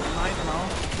down. knight now.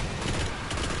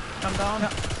 Come down.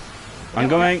 Yeah. I'm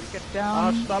going. Get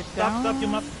down. Stop, get stop, down.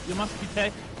 stop. You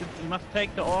must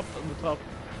take the orb on the top.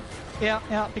 Yeah,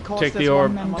 yeah, because Take there's the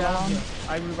orb. one man I'm alone down. here.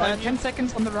 I revive you. 10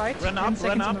 seconds on the right. Run 10 up, seconds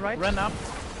run on up, the right. run up.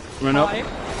 Run up. 5.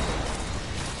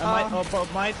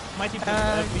 Mighty be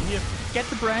here. Get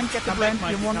the brand, get the Come brand.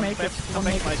 back, You Mighty, won't come make back, it. come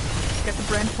back, Mighty. Get the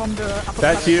brand from the upper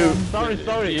That's you. platform.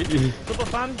 Sorry. Super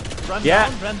fun. Run Yeah.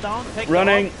 down, run down. Take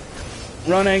Running. the orb.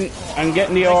 Running. I'm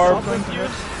getting the Orb orb. with you.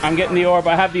 I'm getting the orb.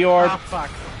 I have the orb. Ah, fuck.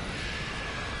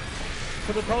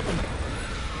 To the totem.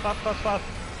 Fast.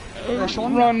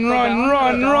 Sean, Run, go run, down,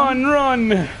 run, go down. run,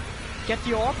 run. Get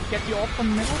the orb from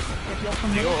the middle. Get the orb from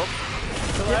the The middle. orb.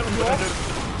 So Yeah, I the orb.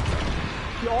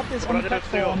 The orb is on the What do I do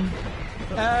with the orb? platform.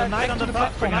 The knight Back on to the the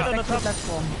top, platform. the knight on Back the to the top.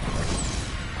 platform.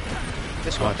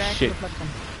 This Oh one. Back to shit. the platform.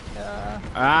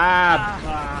 Ah,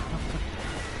 Ah,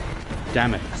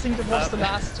 damn it. I think that was the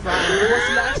last round. It was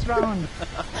the last round.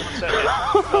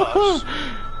 Lars,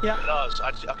 Yeah. Lars,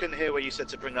 I couldn't hear where you said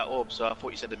to bring that orb, so I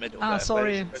thought you said the middle. Ah, there.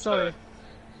 sorry, Where's sorry.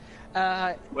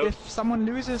 Well- If someone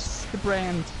loses the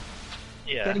brand,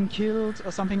 Yeah. getting killed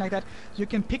or something like that, you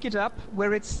can pick it up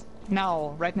where it's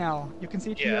now, right now. You can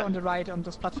see it here Yeah. on the right on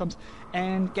those platforms,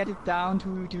 and get it down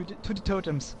to the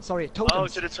totems. Sorry, Oh,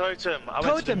 totems. to the totem. I went to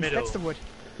the Totems. middle. That's the word.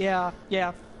 Yeah,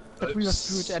 yeah. But we were Oops.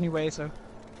 screwed anyway, so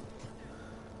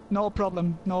no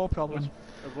problem, no problem.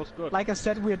 it was good. Like I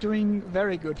said, we're doing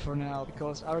very good for now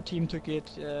because our team took it.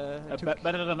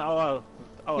 Better than our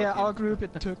Yeah, team. our group,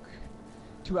 it took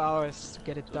 2 hours to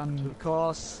get it done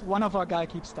because one of our guy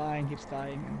keeps dying. And,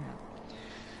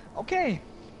 yeah. Okay,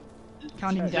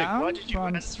 counting Luke, down why did you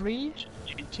from run- 3,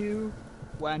 2,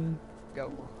 1,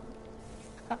 go.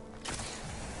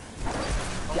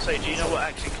 I'll say, do you know what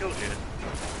actually killed you?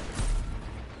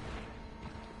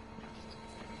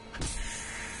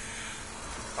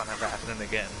 Can't have that happening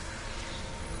again.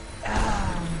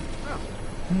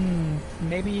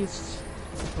 Maybe it's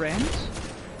brand,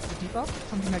 the debuff,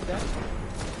 something like that.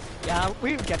 Yeah,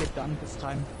 we'll get it done this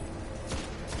time.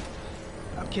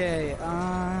 Okay,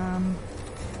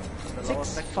 The 6, lower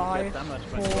section 5, get damage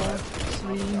 4,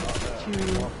 when you 3, 2,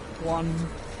 1.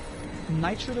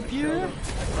 Knight should appear.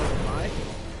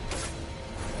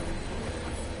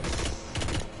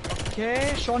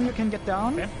 Okay, Sean, you can get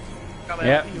down. Okay. Come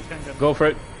Yeah, You can get go for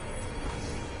it.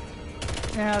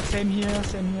 Yeah, same here,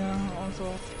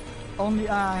 also. Only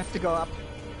I have to go up.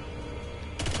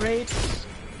 Great,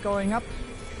 going up.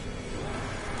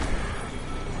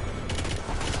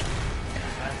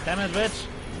 Damn it, bitch.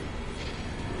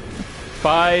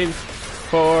 5,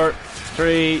 4,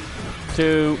 3,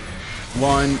 2,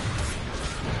 1.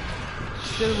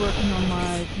 Still working on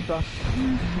my debuff.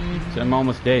 So I'm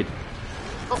almost dead.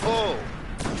 Oh,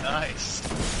 nice.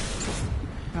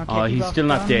 Okay, Oh, he's debuff still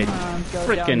not done, dead. and go down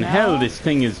Frickin' now. hell, this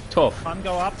thing is tough. Fun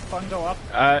go up.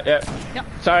 Yep.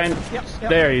 Sorry, Yep.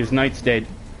 there he is, Knight's dead.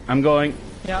 I'm going.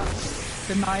 Yeah,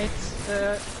 the knight.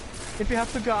 If you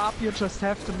have to go up, you just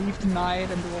have to leave the knight,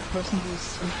 and the person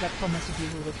who's on the platform has to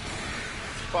deal with it.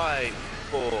 5,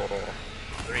 4,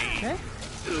 3, Okay,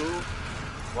 2,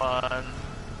 1.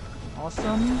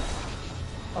 awesome.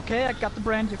 Okay, I got the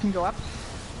brand. You can go up.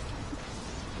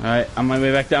 Alright, on my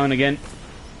way back down again.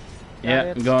 Got Yeah,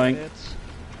 it, I'm going. got it.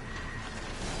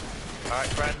 Alright,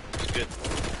 friend. It's good.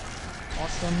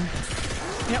 Awesome.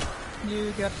 Yep,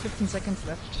 you got 15 seconds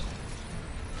left.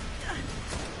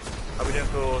 Are we doing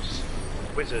for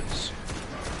wizards?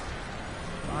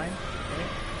 Fine. Okay.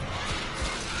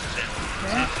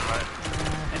 Right.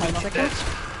 5 seconds.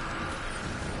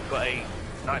 Got a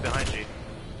knight behind you.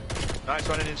 Knight's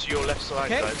running into your left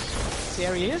side, Okay. guys.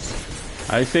 There he is.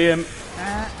 I see him.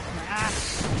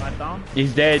 Right down.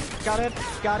 He's dead. Got it.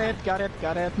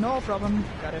 No problem.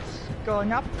 Got it.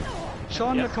 Going up.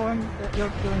 Sean, Yep.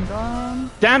 you're going down.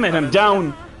 Damn it, I'm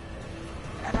down.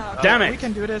 Damn it. We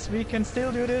can do this. We can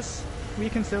still do this.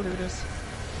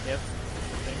 Yep.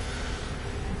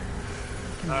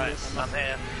 Alright, I'm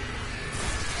here.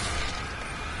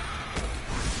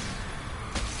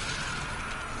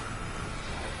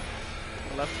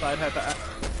 The left side had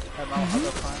our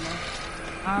other timer.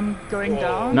 I'm going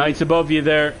down. Knight's above you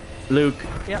there, Luke.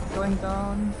 Yeah, going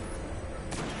down.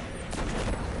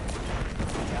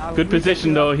 Yeah, Good we position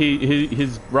can go though. up.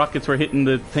 His rockets were hitting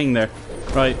the thing there.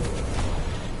 Right.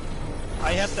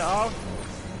 I have the R.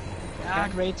 Yeah,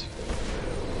 great.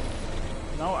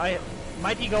 No,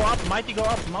 mighty go up, mighty go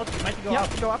up, mighty go Yeah,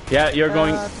 up. go up. Yeah, you're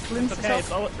going. The glimpse It's okay,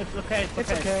 is up. it's okay,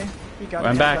 It's okay. We got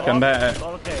I'm it. back. I'm back. It's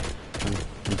all okay.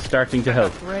 I'm starting to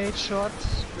help. Great shot.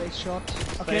 Great shot.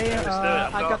 Okay, let's do it.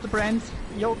 I've I got- got the brand.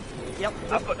 Yo. Yep.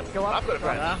 I've got Go up. I've got a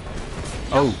brand. Yeah.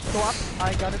 Oh, Go up.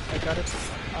 I got it. I got it.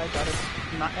 I got it.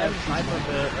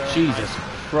 Sniper, Jesus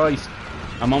Christ!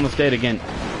 I'm almost dead again.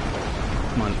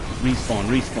 Come on,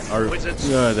 respawn. Or Wizards.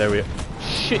 there we go.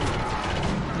 Shit.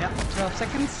 Yeah. 12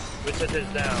 seconds. Wizard is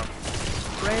down.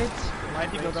 Great.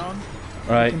 mighty go down.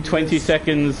 All right, can do 20 this.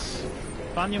 seconds.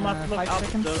 Fun, you must look 5 up.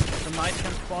 seconds. The might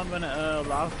can spawn when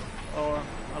last or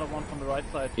other one from the right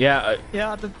side. Yeah.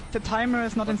 Yeah, the timer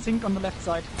is not in sync on the left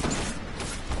side.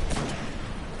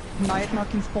 Night now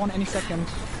can spawn any second.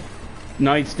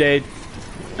 Knight's dead.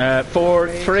 4,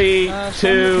 Great. 3, Sean, 2,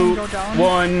 you can go down.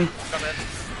 1. Come in.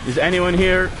 Is anyone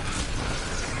here?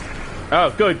 Oh,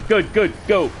 good.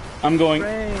 Go. I'm going.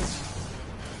 Great.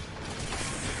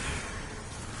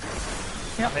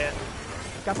 I'm here.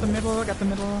 Got the middle. Got the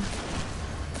middle.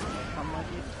 Come,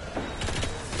 mighty.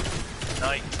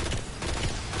 Night.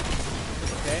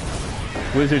 Okay.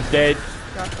 Wizard's dead.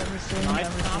 Got everything. Night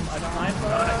come, a sniper.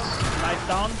 Night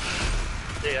down.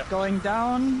 See ya. Going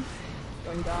down.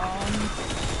 Going down.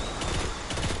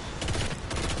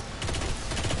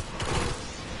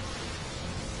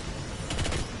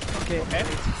 Okay. Okay.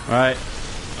 Right.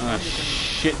 Ah,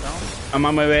 shit. I'm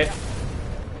on my way.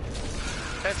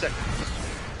 10 seconds.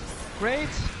 Great.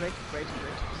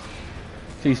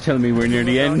 Please tell me we're near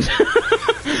the end.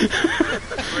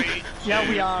 3. Yeah,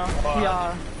 we are. We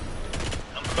are.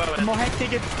 I'm The going. more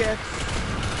hectic it gets,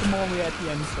 the more we're at the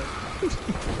end. So.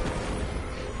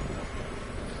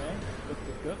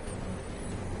 Okay.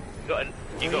 Good.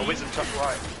 You got a wizard top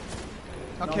right.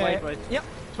 Okay. wait. Yep.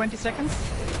 20 seconds.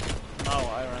 Now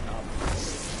I ran out.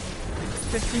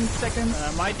 15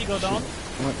 seconds. Mighty go down.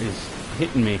 What is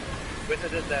hitting me?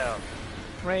 Wizard is down.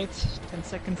 Great. 10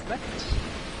 seconds left.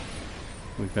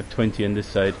 We've got 20 on this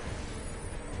side.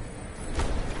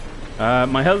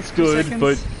 My health's 2 good, seconds.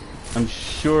 but I'm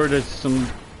sure there's some...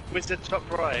 Wizard top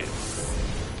right.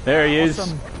 There he is.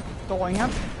 Awesome. Going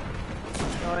up.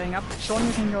 Going up. Sean,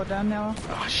 you can go down now.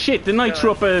 Oh, shit, the knight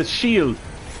threw up a shield.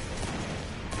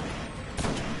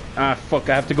 Ah, fuck,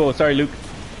 I have to go. Sorry, Luke.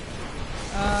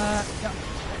 Yeah.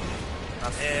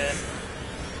 I'm here.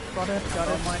 Got it.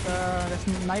 There's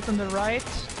a knight on the right.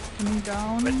 Coming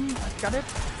down. Got it.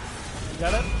 You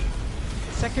got it?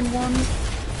 Second one.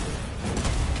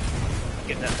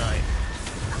 Get that knight.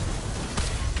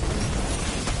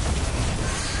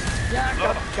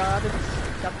 Yeah, got it.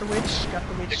 Got the witch.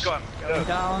 You're gone. Going Go.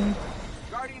 down.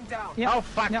 Guardian down. Yeah. Oh,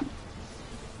 fuck. Yeah.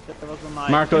 That was a knife.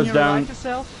 Can Marco's you down. revive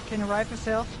yourself? Can you revive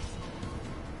yourself?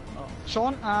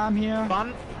 Sean, I'm here.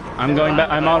 Fun. I'm going back.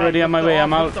 I'm already on my way.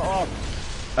 I'm out. The orb.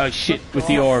 Oh, shit, with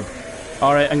the orb.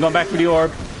 Alright, I'm going back for the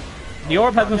orb. The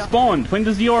orb hasn't spawned. When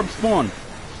does the orb spawn?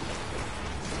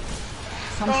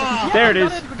 Some seconds. Yeah, There it we is.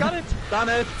 got it. We got it. Done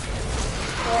it.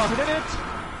 We did it.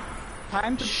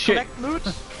 Time to Shit. collect loot.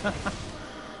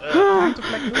 Time to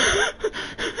collect loot.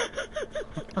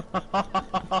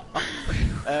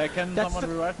 Can That's someone the-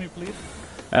 revive me, please?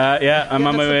 Yeah, I'm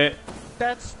on my way.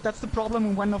 That's the problem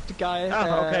when one of the guys.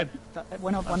 Okay.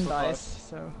 One of one so dies.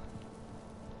 So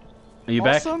Are you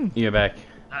Awesome. back? You're back.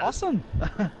 awesome.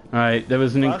 Alright, there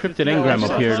was an Well, encrypted it's engram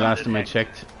awesome. up here last time I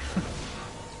checked.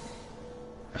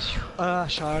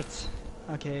 Shards.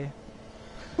 Okay.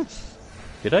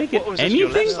 Did I get What was this, your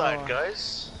anything? left side,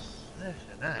 guys?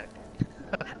 Neck.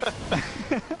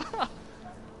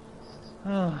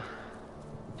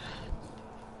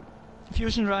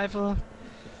 Fusion rifle.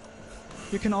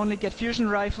 You can only get fusion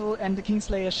rifle and the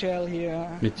Kingslayer shell here.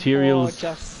 Materials Or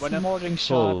just When smoldering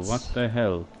full. shards. What the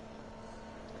hell?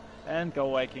 And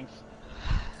go Vikings.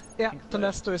 Yeah,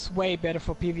 Telesto is way better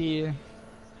for PvE.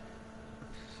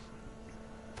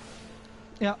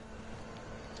 Yeah.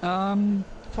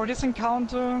 For this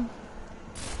encounter,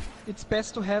 it's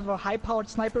best to have a high-powered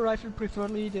sniper rifle,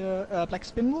 preferably the Black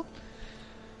Spindle,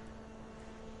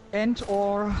 and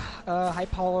or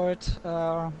high-powered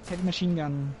heavy machine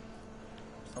gun.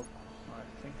 I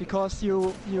think Because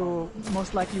you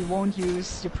most likely won't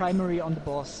use your primary on the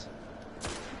boss,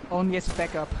 only as a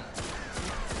backup.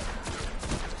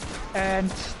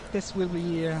 And this will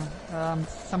be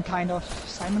some kind of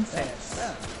Simon Says.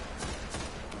 Yeah.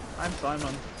 I'm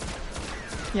Simon.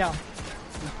 Yeah.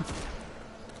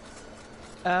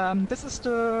 This is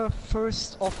the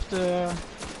first of the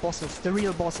bosses, the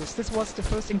real bosses. This was the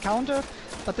first encounter,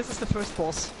 but this is the first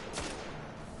boss.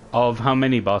 Of how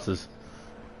many bosses?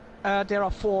 There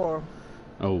are 4.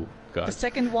 Oh god. The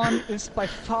second one is by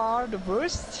far the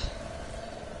worst.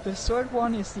 The third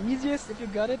one is the easiest if you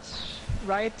got it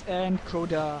right, and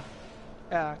Crota.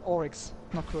 Oryx,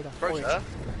 not Crota. Oryx. Rosa,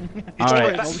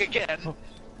 Alright. back again.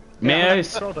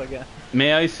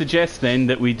 May I suggest then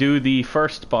that we do the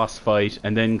first boss fight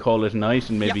and then call it a night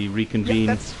and maybe reconvene?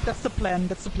 Yeah, that's the plan.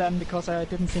 That's the plan, because I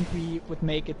didn't think we would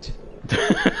make it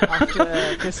after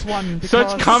this one. Because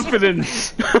Such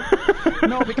confidence!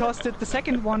 No, because the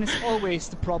second one is always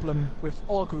the problem with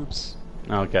all groups.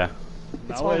 Okay.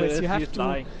 It's Now always it you is, have he's to.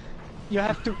 lying. You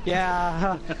have to,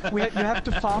 yeah. You have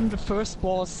to farm the first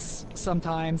boss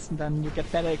sometimes, and then you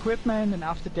get better equipment, and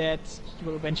after that you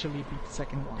will eventually beat the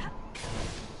second one.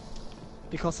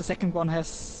 Because the second one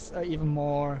has even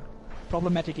more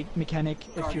problematic mechanic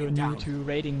if you're new to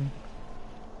raiding.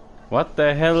 What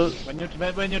the hell?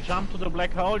 When you jump to the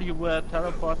black hole, you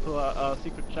teleport to a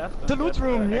secret chest. The and loot get,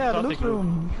 room, yeah, the exotic loot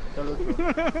room. The loot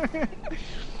room.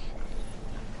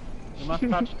 You must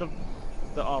touch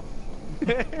the off.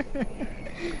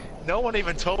 No one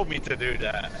even told me to do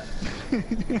that.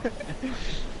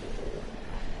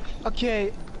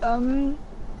 Okay,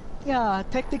 yeah,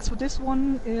 tactics for this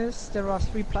one is there are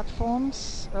 3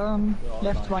 platforms,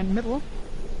 left, right, middle.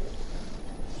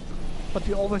 But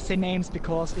we always say names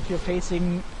because if you're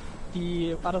facing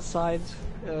the other side,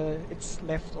 it's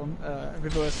left on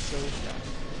reverse. So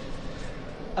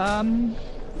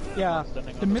yeah,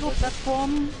 the middle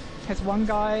platform has one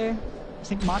guy. I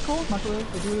think Marco. Marco, are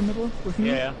you in the middle with me?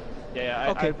 Yeah.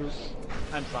 Okay.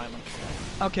 I'm Simon.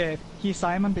 Okay, he's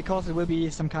Simon because it will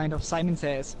be some kind of Simon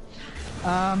Says.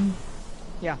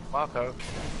 Yeah. Marco.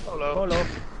 Hello.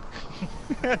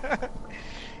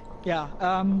 Yeah.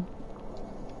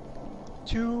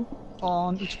 2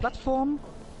 on each platform.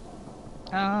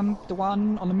 The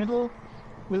one on the middle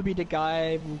will be the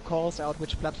guy who calls out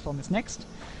which platform is next.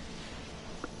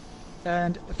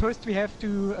 And first we have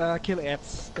to kill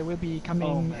ads. There will be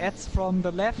coming ads from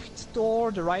the left door,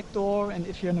 the right door, and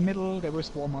if you're in the middle, there will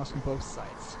swarmers on both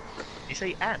sides. You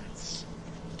say ants?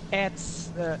 Ads,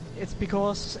 it's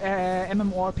because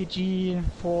MMORPG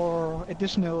for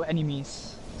additional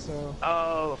enemies. So.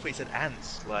 Oh, I thought you said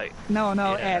ants. Like. No,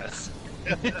 yeah. ads.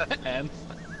 Ants.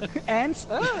 Ants?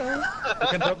 Oh.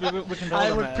 We can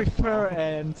I would prefer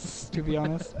ants, to be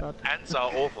honest. But Ants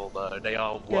are awful though. They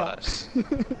are worse.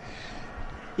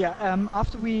 yeah.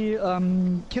 After we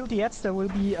kill the ads, there will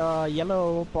be a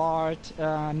yellow barred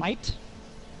knight,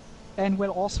 and when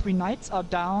all 3 knights are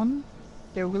down,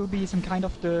 there will be some kind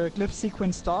of the glyph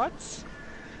sequence starts.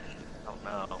 Oh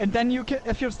no. And then you can,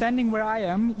 if you're standing where I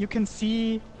am, you can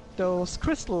see those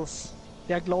crystals.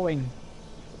 They're glowing.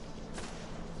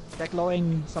 They're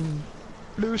glowing some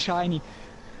blue shiny.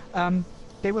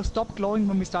 They will stop glowing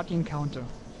when we start the encounter.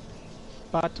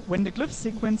 But when the glyph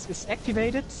sequence is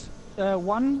activated,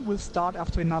 one will start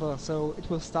after another. So it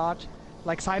will start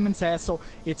like Simon says. So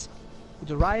it's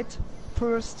the right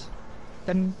first,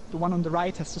 then the one on the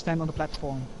right has to stand on the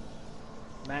platform.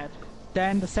 Mad.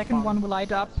 Then the second one will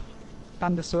light up,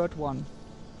 then the third one.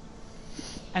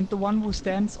 And the one who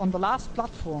stands on the last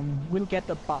platform will get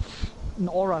a buff, an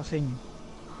aura thing.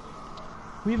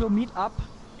 We will meet up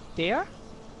there.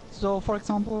 So for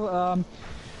example,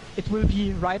 it will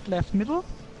be right, left, middle.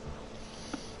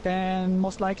 Then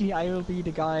most likely I will be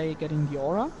the guy getting the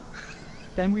aura.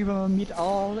 Then we will meet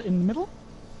all in the middle.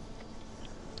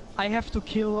 I have to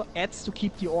kill ads to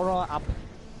keep the aura up.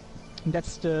 And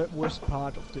that's the worst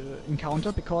part of the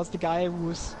encounter, because the guy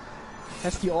who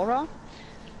has the aura,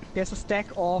 there's a stack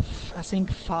of, I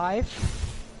think, five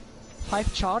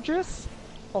charges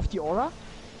of the aura.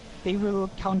 They will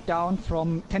count down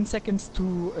from 10 seconds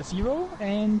to 0,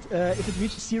 and if it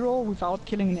reaches 0 without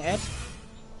killing an ad,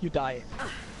 you die.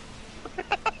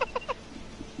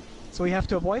 So you have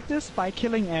to avoid this by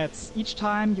killing ads. Each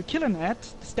time you kill an ad,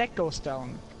 the stack goes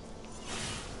down.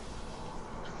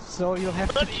 So you'll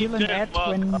have to kill an ad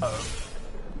when...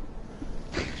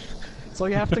 So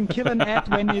you have to kill an ad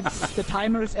when the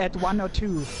timer is at 1 or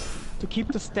 2 to keep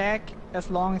the stack as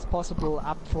long as possible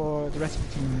up for the rest of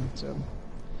the team. So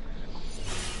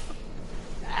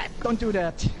don't do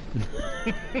that.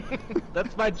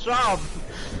 That's my job.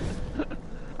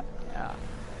 Yeah.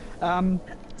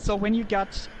 So when you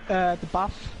got the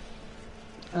buff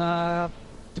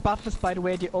is, by the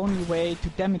way, the only way to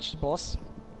damage the boss.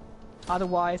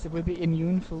 Otherwise, it will be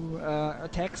immune for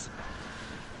attacks.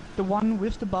 The one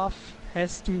with the buff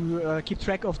has to keep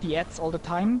track of the ads all the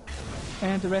time,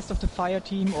 and the rest of the fire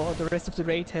team or the rest of the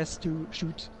raid has to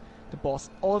shoot the boss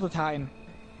all the time.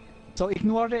 So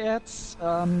ignore the ads,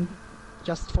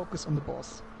 just focus on the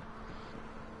boss.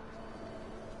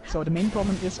 So the main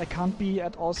problem is I can't be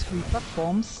at all 3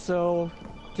 platforms, so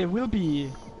there will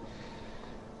be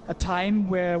a time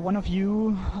where one of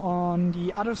you on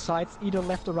the other sides, either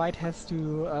left or right, has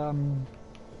to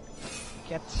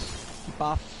get the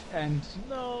buff. And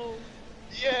No.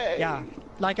 Yay! yeah,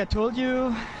 like I told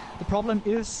you, the problem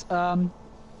is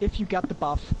if you get the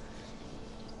buff,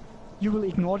 you will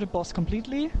ignore the boss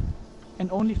completely and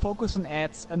only focus on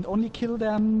ads and only kill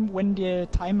them when the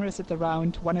timer is at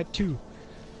around 1 or 2.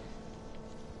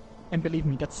 And believe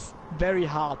me, that's very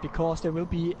hard because there will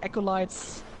be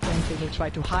acolytes and they will try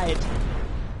to hide.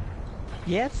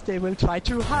 Yes, they will try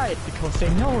to hide because they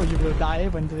know you will die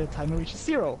when the timer reaches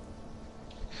 0.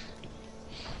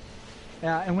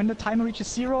 Yeah, and when the timer reaches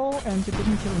 0 and you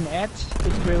didn't kill an ad,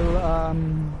 it will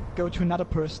go to another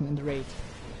person in the raid.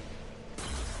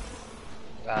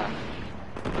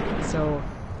 So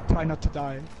try not to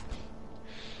die.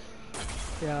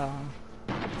 Yeah.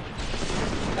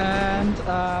 And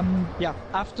yeah,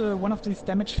 after one of these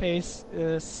damage phase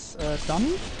is done,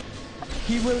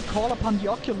 he will call upon the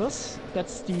Oculus.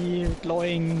 That's the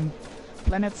glowing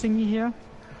planet thingy here.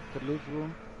 The loot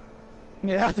room.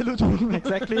 Yeah, the loot room,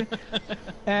 exactly.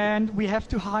 And we have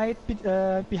to hide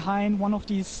behind one of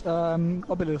these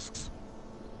obelisks.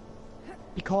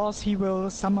 Because he will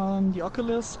summon the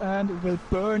Oculus and it will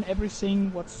burn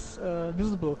everything what's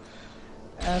visible.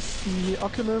 As the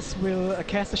Oculus will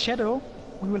cast a shadow,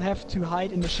 we will have to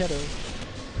hide in the shadow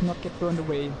to not get burned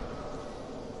away.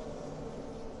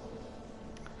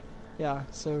 Yeah,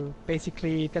 so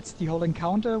basically that's the whole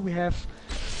encounter. We have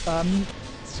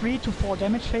 3 to 4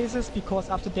 damage phases, because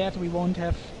after that we won't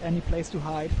have any place to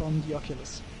hide from the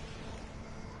Oculus.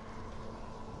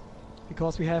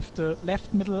 Because we have the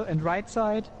left, middle and right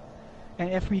side, and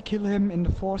if we kill him in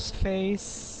the 4th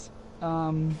phase,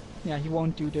 yeah, he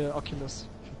won't do the Oculus.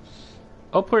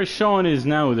 Up where Sean is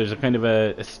now, there's a kind of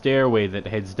a stairway that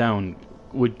heads down.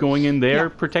 Would going in there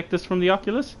protect us from the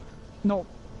Oculus? No,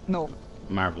 no.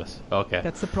 Marvelous. Okay.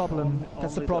 That's the problem.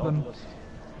 That's the Only problem.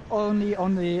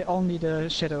 Oculus. Only the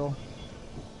shadow.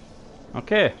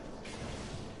 Okay.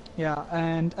 Yeah,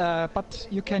 and but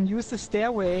you can use the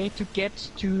stairway to get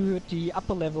to the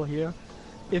upper level here,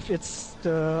 if it's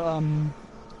the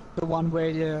one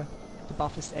where the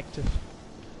buff is active.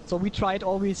 So we tried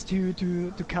always to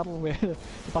cuddle where the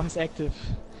buff is active.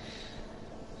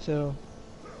 So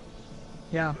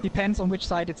yeah, depends on which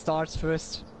side it starts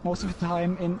first. Most of the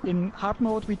time in hard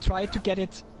mode we try to get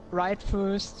it right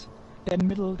first, then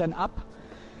middle, then up.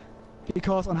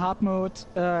 Because on hard mode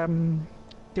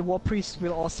the War Priest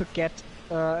will also get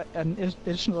an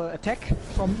additional attack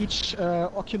from each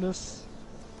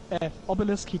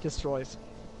obelisk he destroys.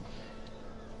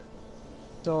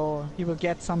 So he will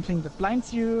get something that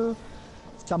blinds you,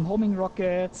 some homing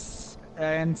rockets,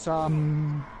 and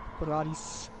some what are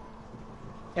these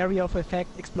area of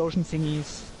effect explosion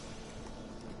thingies.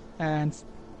 And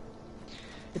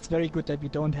it's very good that we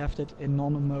don't have that in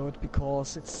normal mode,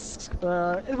 because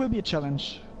it will be a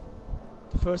challenge.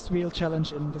 The first real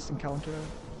challenge in this encounter,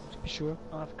 to be sure.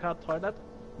 I've cut toilet.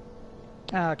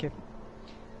 Ah, okay.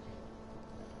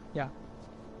 Yeah.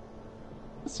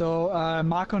 So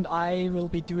Marco and I will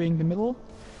be doing the middle,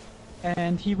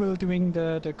 and he will doing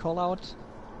the call out.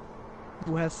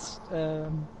 Who has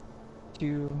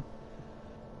to?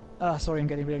 Sorry, I'm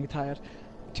getting really tired.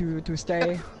 To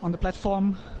stay on the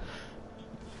platform.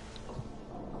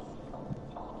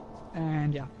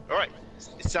 And yeah. Alright,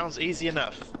 it sounds easy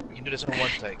enough. You can do this in one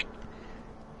take.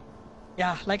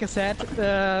 Yeah, like I said,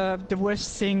 the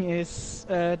worst thing is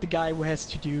the guy who has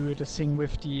to do the thing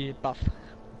with the buff.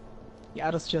 The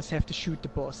others just have to shoot the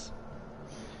boss.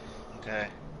 Okay.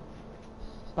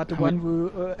 But the one who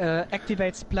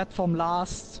activates the platform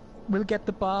last will get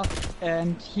the buff,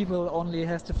 and he will only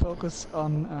has to focus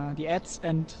on the ads.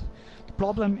 And the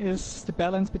problem is the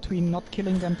balance between not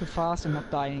killing them too fast and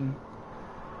not dying.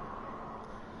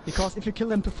 Because if you kill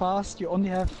them too fast, you only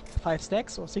have 5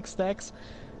 stacks or 6 stacks.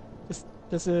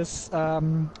 This is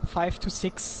 5 to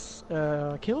 6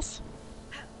 kills.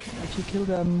 If you kill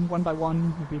them one by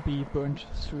one, you will be burned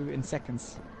through in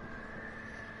seconds.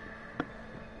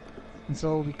 And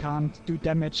so we can't do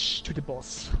damage to the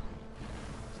boss.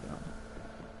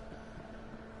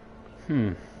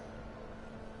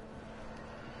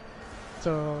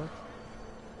 So,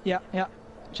 yeah,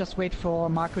 just wait for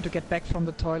Marco to get back from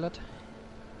the toilet.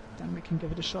 Then we can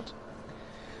give it a shot.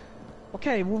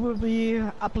 Okay, we will be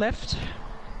up left.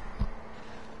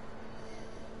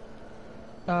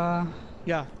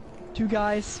 Yeah. 2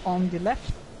 guys on the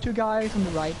left, 2 guys on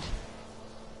the right.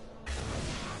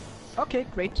 Okay,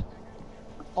 great.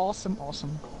 Awesome,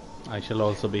 awesome. I shall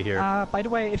also be here. By the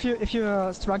way, if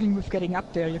you're struggling with getting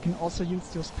up there, you can also use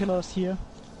those pillars here,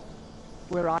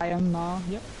 where I am now.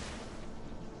 Yep.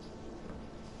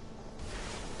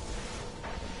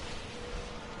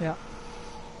 Yeah,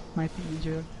 might be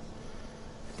easier.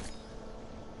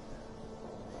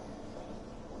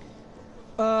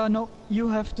 No, you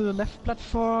have the left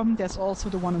platform. There's also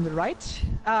the one on the right.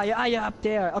 Yeah, up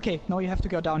there. Okay, no, you have to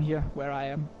go down here, where I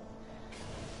am.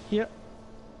 Here.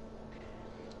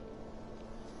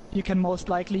 You can most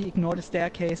likely ignore the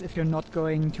staircase if you're not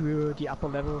going to the upper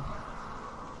level.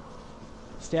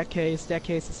 Staircase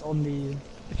is only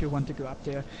if you want to go up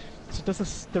there. So this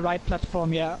is the right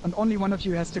platform, yeah, and only one of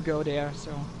you has to go there,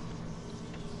 so...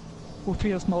 Who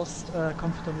feels most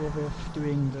comfortable with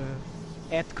doing the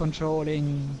ad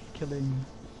controlling, killing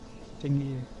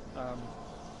thingy?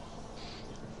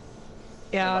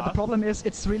 Yeah, the problem is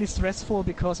it's really stressful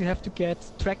because you have to get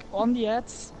track on the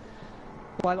ads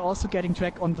while also getting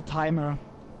track on the timer.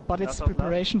 But it's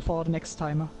preparation for the next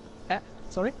timer.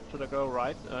 Sorry? Should I go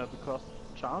right because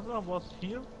Charger was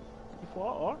here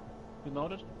before, or? You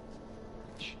noticed?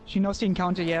 She knows the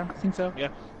encounter, yeah, I think so. Yeah.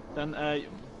 Then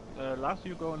last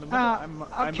you go in the middle.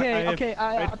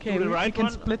 Okay, we can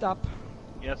split up.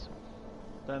 Yes.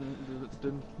 Then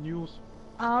the news.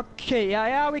 Okay,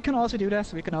 yeah, we can also do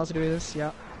this.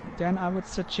 Yeah. Then I would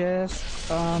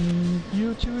suggest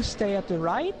you two stay at the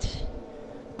right.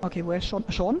 Okay, where's Sean?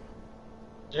 Sean?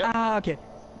 Yeah. Okay.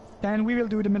 Then we will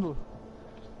do the middle.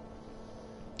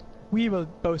 We will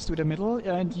both do the middle,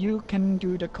 and you can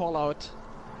do the call out.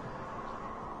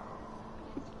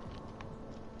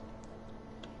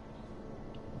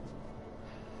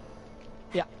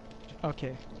 Yeah.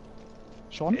 Okay.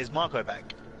 Sean? Is Marco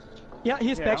back? Yeah,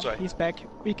 he's Yeah. back. Sorry. He's back.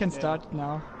 We can start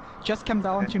now. Just come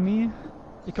down to me,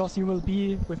 because you will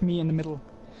be with me in the middle.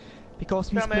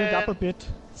 Because we split up a bit,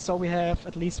 so we have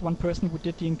at least one person who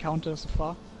did the encounter so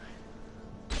far.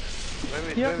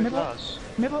 Here, middle.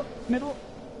 Middle.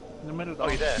 In the middle. Oh,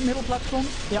 you there? Middle platform.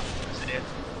 Yeah. See it.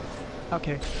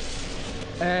 Okay.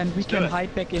 And we do can it.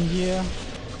 hide back in here.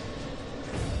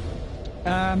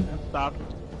 And start.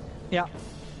 Yeah.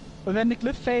 When the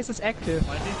cliff phase is active,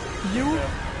 you,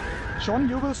 Sean,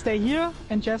 you will stay here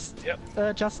and just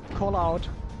call out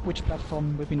which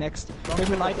platform will be next. They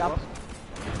will light up.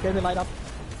 They will light up.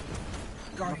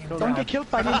 Don't get killed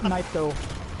by the ignite though.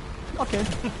 Okay.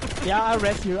 Yeah, I'll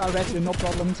res you, no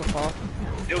problem so far.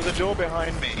 There was a door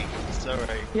behind me.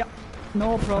 Sorry. Yeah.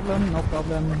 No problem.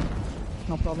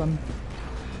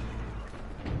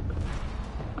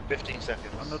 15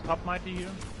 seconds. On the top mighty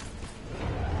here.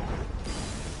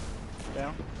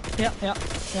 There. Yeah.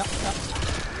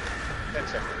 10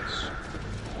 seconds.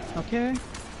 Okay.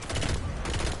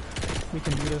 We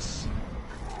can do this.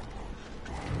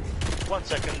 1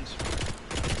 second.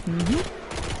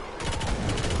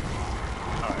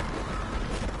 Alright.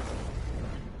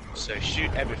 So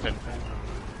shoot everything.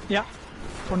 Yeah.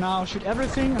 For now, shoot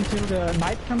everything until the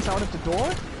knight comes out of the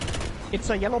door. It's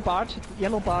a yellow barred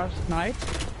knight.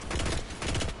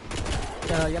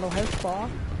 Yellow health bar.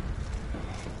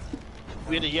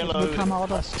 With a yellow. It will come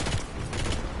out of.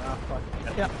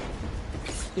 Yeah.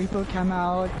 It will come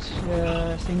out,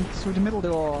 I think, through the middle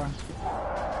door.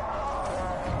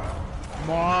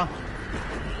 More.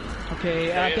 Okay,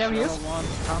 there he is. One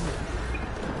coming.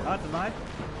 The knight.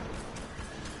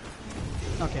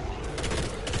 Okay.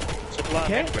 Sublime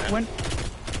Okay. Engram.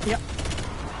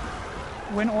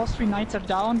 When all 3 knights are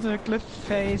down, the cliff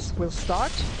phase will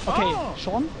start. Okay, Oh.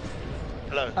 Sean.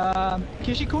 Hello.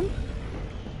 Kishikun.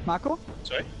 Marco.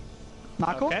 Sorry.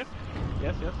 Marco. Okay.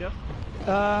 Yes.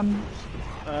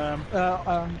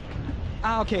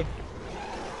 Okay.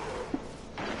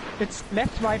 It's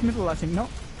left, right, middle, I think, no?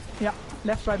 Yeah,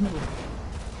 left, right, middle.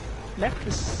 Left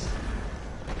is...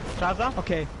 Chaza.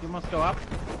 Okay. You must go up.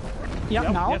 Yeah,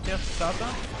 Yep, now. Yes, Chaza.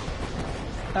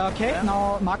 Okay, Yeah.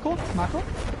 now Marco.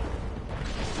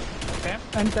 Okay.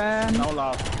 And then Now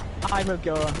last. I will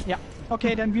go. Yeah.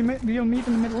 Okay, then we will meet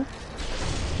in the middle.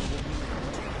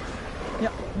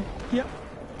 Yeah. Here.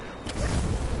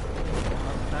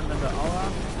 Stand in the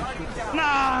aura.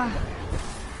 Nah!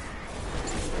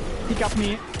 He got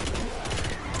me.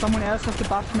 Someone else has the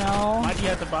buff now. Mighty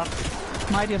has the buff.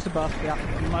 Mighty has the buff, yeah.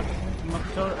 You must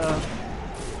kill.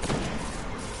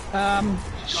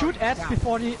 Shoot ads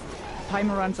before the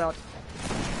timer runs out.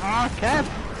 Cap!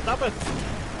 Stop it!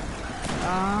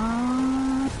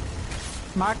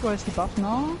 Marco has the buff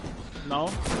now. No.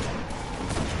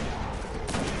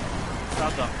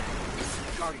 Chaza.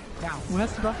 Guardian, down. Who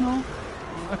has the buff now?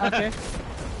 Okay.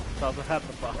 Doesn't have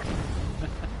the buff.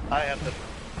 I have the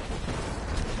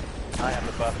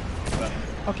buff.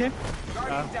 Okay.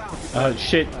 Guardian down. Oh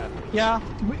shit. Yeah,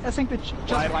 I think we just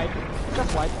wipe.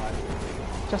 Just wipe.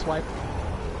 Just wipe.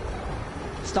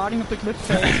 Starting of the cliff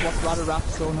phase was rather rough,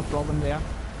 so no problem there.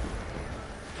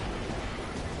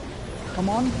 Come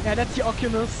on. Yeah, that's the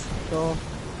Oculus. So.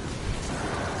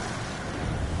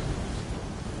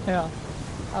 Yeah.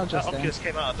 I'll just That Oculus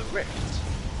came out of the rift.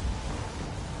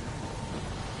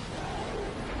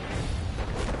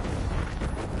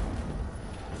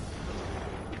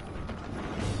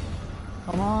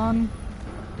 Come on.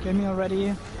 Kill me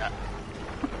already. Yeah.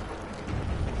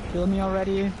 Kill me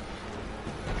already.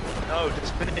 No,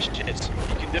 just finish it.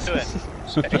 You can do it.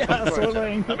 Yeah,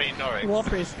 soloing. I mean, Oryx. War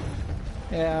priest.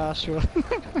 Yeah, sure.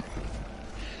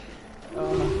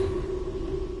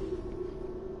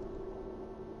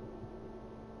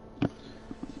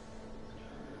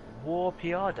 War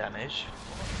PR damage?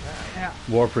 What's that? Yeah.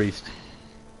 War priest.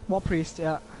 War priest,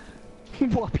 yeah.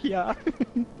 War PR.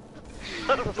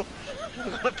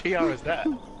 What PR is that?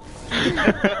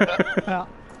 Yeah.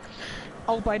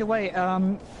 Oh, by the way,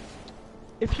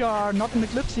 if you are not in the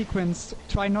clip sequence,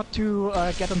 try not to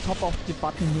get on top of the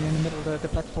button here in the middle of the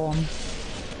platform.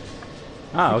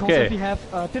 Ah, Because okay. if you have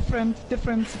a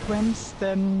different sequence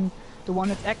than the one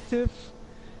that's active,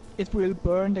 it will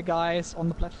burn the guys on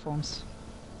the platforms.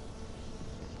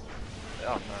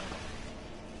 Oh no.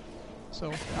 So,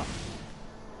 yeah.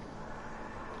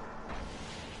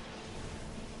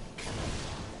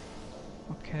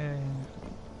 Okay.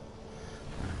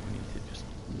 We need to just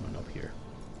run up here.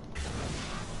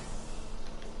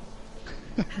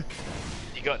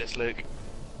 You got this, Luke.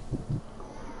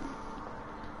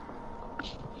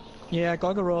 Yeah,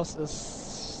 Gorgoros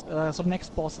is... so the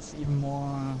next boss is even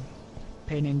more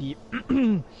pain in the...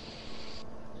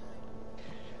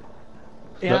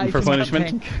 Glutton if for you're not a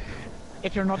punishment? tank.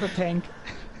 If you're not a tank.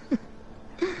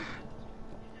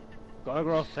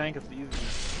 Gorgoroth tank is easy.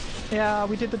 Yeah,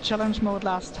 we did the challenge mode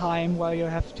last time where you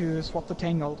have to swap the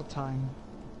tank all the time.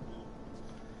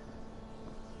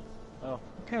 Oh.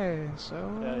 Okay, so...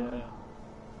 Yeah.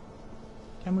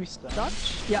 Can we start?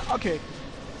 Yeah, okay.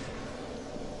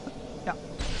 Yeah.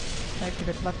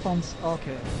 Activate platforms.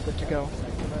 Okay, good to go.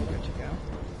 Good to go.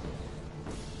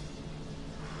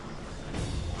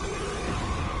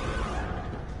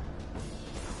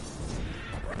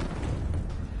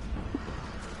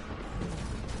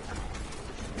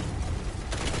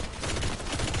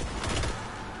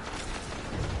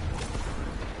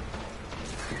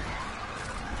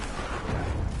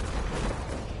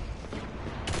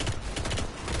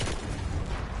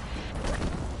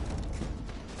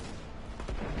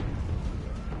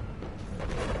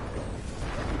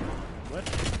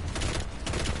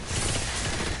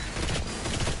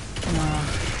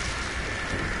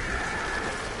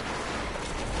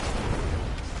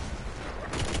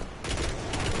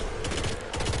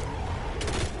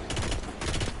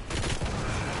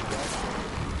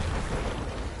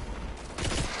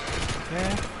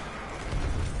 Okay.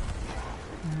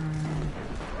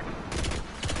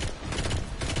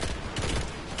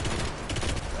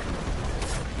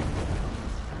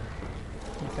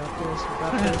 We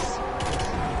got this.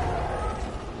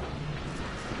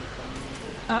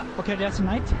 Ah, okay, there's a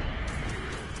knight.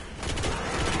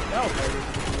 Yeah, okay.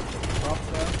 Drop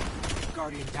there.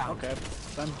 Guardian down. Okay,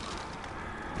 then.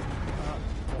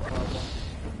 No problem.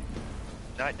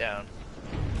 Knight down.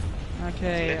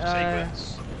 Okay,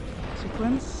 Sequence.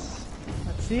 sequence.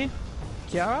 Let's see.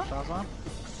 Kiara? Shaza?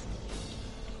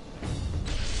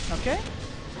 Okay.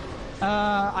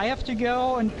 I have to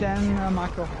go and then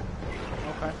Marco.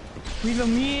 Okay. We will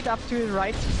meet up to the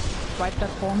right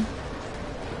platform.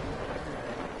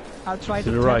 I'll try To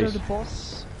to the tether right. the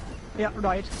boss. Yeah,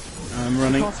 right. I'm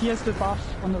running. Because here's the buff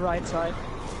on the right side.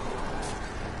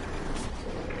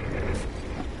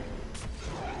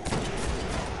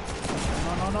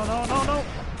 No.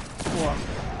 What?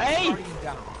 Hey! Guardian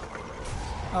down.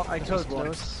 Oh, I killed killed one.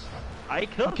 those. I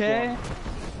killed Okay. one.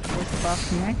 Where's the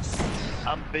buff next?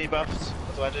 I'm B-buffed.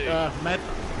 What do I do? Matt.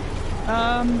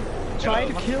 Try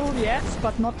to Hello. kill the axe,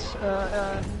 but not,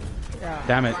 yeah.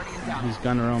 Damn it. He's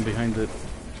gone around behind it.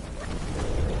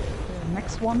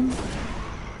 Next one.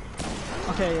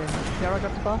 Okay, Kiara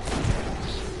got the buff.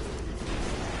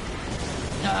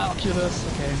 Ah, Oculus,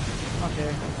 okay.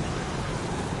 Okay.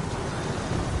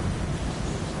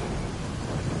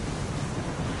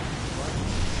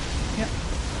 Yep,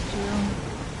 two.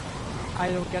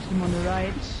 I'll get him on the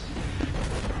right.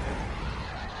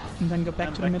 And then go back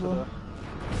And to the middle.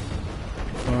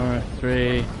 4,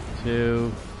 3,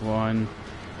 2, 1.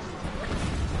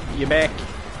 You back.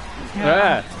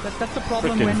 Ah. That's the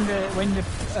problem Frickin'.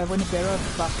 when the bearer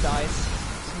buff dies.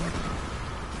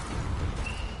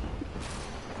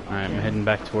 Alright, I'm heading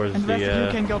back towards And the rest of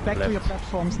you can go back left. to your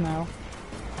platforms now.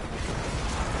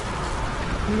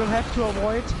 We will have to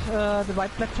avoid the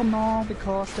right platform now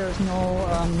because there is no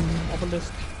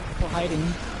obelisk for hiding.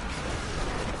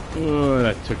 Oh,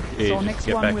 that took ages So to next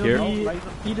get one back will here.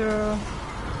 be either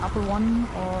upper one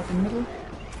or the middle.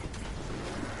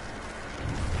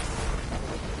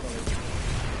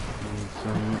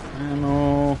 Some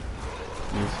ammo.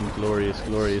 Need some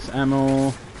glorious ammo.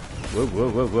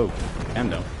 Whoa. Calm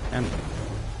down.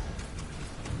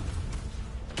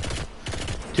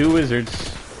 Two wizards.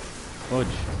 Fudge.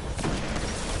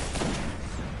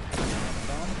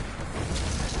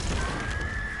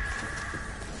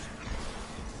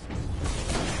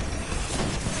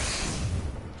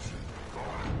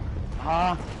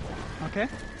 Ah, Okay.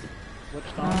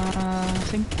 which down? I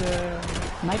think the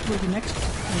knight will be next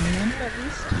in the end at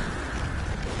least.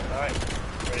 Alright,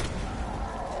 ready.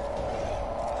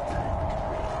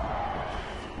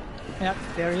 Yeah,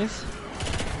 there he is.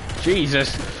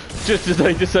 Jesus! Just as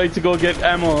I decide to go get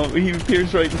ammo, he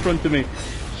appears right in front of me.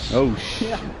 Oh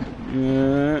shit.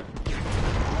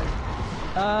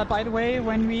 By the way,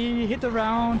 when we hit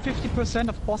around 50%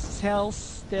 of boss's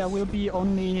health, there will be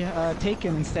only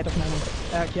Taken instead of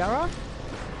Kiara.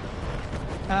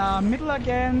 Middle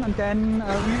again, and then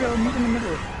we will meet in the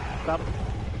middle. Stop.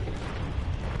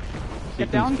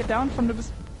 Get down from the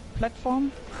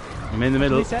platform. I'm in the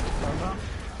middle. Reset.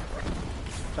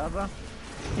 Charger.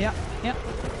 Yeah.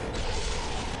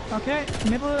 Okay,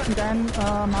 middle, and then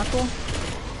Marco.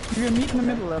 We will meet in the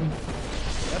middle then.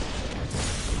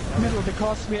 Middle,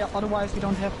 because otherwise we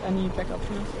don't have any backup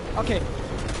here. Okay,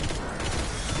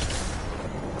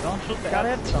 Don't shoot the Got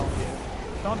ass it. down here.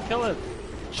 Don't kill it.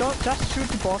 just shoot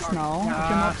the boss now. If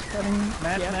you're not having...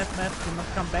 Matt, yeah. you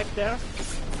must come back there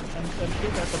and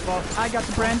shoot at the boss. I got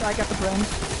the brand. Just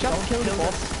Don't kill the kill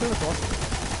boss. Kill the boss.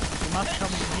 You must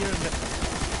come here in the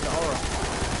aura.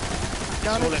 It's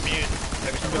Got all it. immune.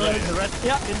 Everything below In the you. red,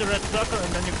 Yeah. in the red circle,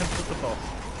 and then you can shoot the boss.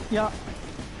 Yeah,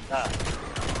 Ah,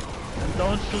 And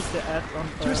don't shoot the ass on.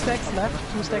 two stacks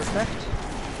left.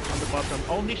 On the bottom.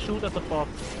 Only shoot at the boss.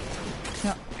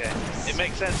 Yeah. okay. It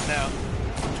makes sense now.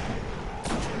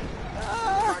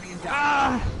 Guardian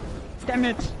down. Damn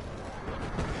it.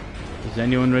 Is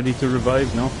anyone ready to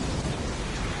revive? No?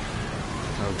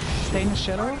 Oh Stay in the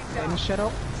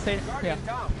shadow. Stay... Yeah.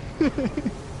 Down.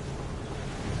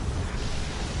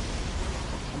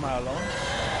 Am I alone?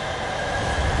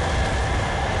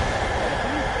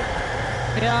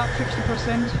 Yeah,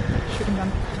 50%. Shooting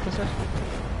gun,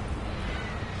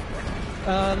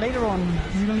 50%. Later on,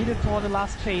 we will need it for the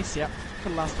last phase. Yeah, for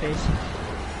the last phase.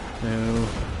 2,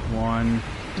 1.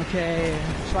 Okay,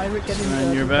 try getting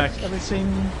And you're back. everything.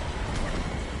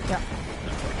 Yeah.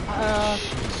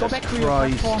 Go back to your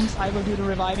Christ. platforms. I will do the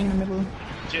reviving in the middle.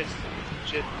 Shit.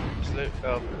 Salute.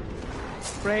 Oh,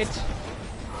 Great.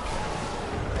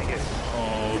 thank you.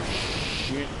 Oh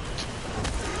shit.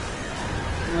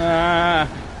 Ah!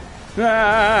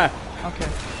 Okay.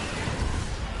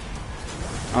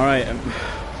 Alright.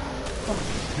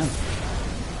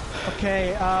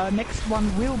 Okay, next one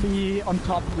will be on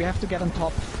top. We have to get on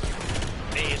top.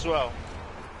 Me as well.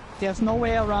 There's no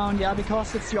way around, yeah,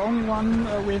 because it's the only one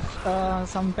with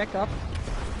some backup.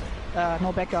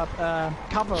 No backup,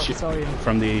 cover, Shit. sorry.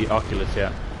 From the Oculus,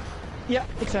 yeah. Yeah,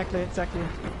 exactly.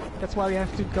 That's why we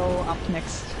have to go up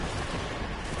next.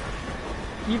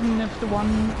 Even if the one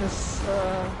is,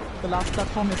 the last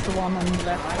platform is the one on the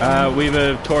left. We've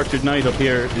a tortured knight up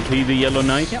here. Is he the yellow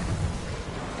knight? Yep.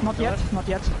 Not yet.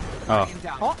 Oh. Guardian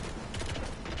down. Oh!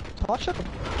 Tortured?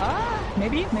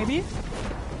 Maybe.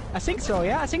 I think so,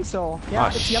 yeah, Yeah, Ah,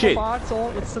 it's shit. yellow bar, so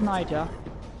it's the knight, yeah.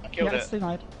 I killed Yeah, it. it's the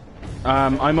knight.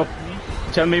 I'm up.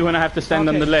 Tell me when I have to stand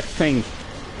on Okay. the left thing.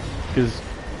 Because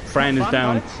Fran is Fun,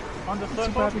 down. right? On the Super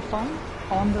circle. happy fun.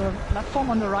 On the platform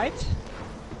on the right.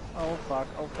 Oh fuck.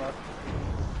 Okay.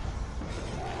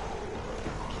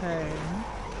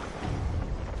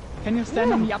 Can you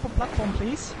stand on the upper platform,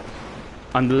 please?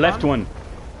 On the left one.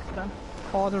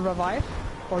 Or the revive?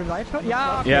 Or revive her?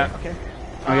 Yeah, okay, Yeah. okay.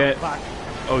 Okay. Fuck.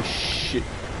 Oh shit.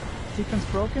 Sequence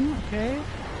broken, okay.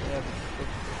 Yes.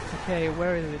 Okay,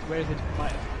 where is it?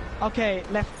 My, Okay,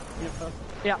 left. here first.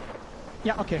 Yeah.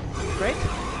 Yeah, okay. Great.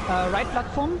 Right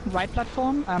platform,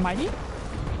 Mighty.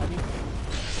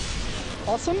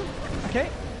 Awesome. Okay.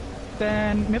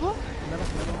 Then middle.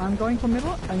 I'm going for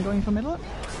middle.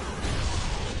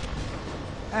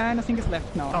 And I think it's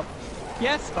left now. Top.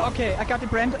 Yes, okay, I got the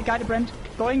brand.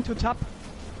 Going to top.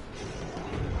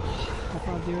 How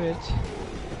can I do it?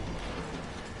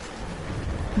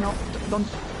 No, don't.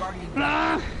 Guardian down.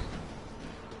 Ah!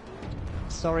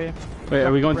 Sorry. Wait,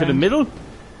 are we going to the middle?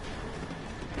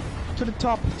 To the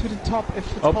top, if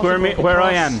it's Up possible. where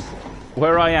I am.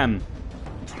 Where I am.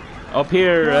 Up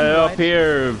here, You're on the up right.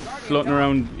 here, floating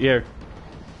around here.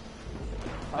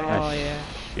 Oh Ah, yeah.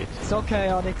 Shit. It's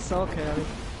okay, Oryx. It's okay, Oryx.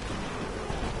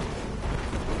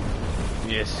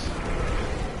 Yes.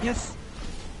 Yes.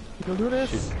 We'll do this.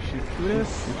 Shoot. Do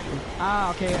this.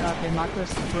 Ah, okay.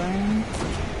 Marcus, brain.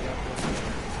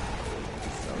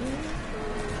 Sorry.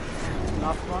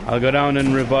 Last one. I'll go down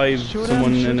and revive Shoot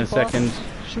someone him, shoot in the a boss. second.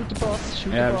 Shoot the boss.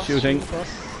 Shoot Yeah, the boss. shooting. Shoot the boss.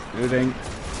 Shooting.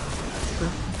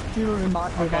 He will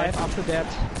revive after that.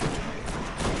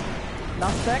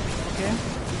 Last stack. Okay.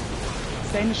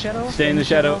 Stay in the shadow. Stay in the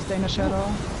shadow. Stay in the shadow.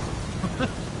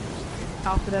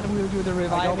 After that, we'll do the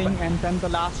reviving, and then the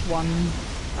last one.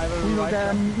 I will We will revive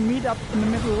then meet up in the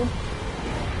middle.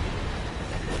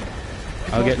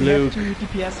 I'll get We Luke. have to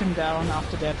DPS him down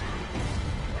after that.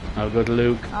 I'll go to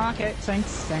Luke. Ah, okay,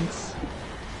 thanks.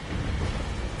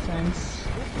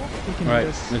 We can do Right,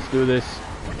 this. let's do this.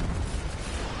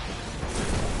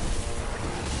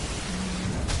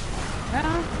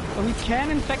 Yeah, but we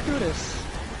can in fact do this.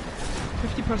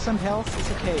 50% health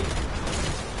is okay.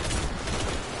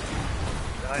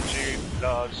 Behind you,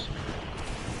 Lars.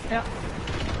 Yeah,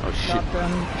 Oh shit. got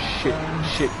them.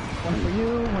 Shit. One for you,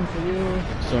 one for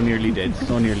you. So nearly dead.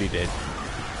 So nearly dead.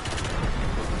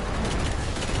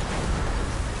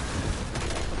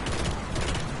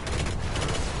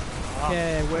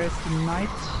 Okay, where's the knight?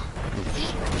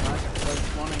 There's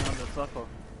spawning on the circle.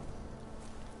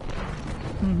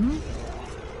 Mm-hmm.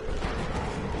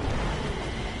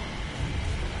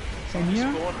 Same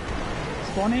here. Spawn.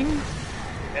 Spawning.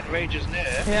 Enrage is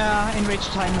near. Yeah, enrage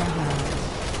timer.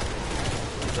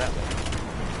 That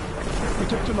one. We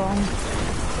took too long.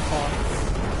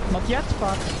 Not yet,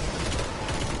 but...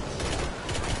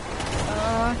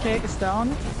 okay, it's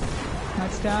down.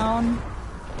 Knight's down.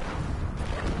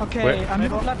 Okay,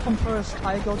 middle platform first.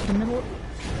 I go to the middle.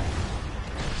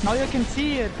 Now you can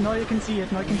see it.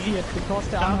 Because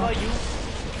the armor... Java, you.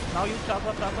 Now you,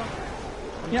 Java.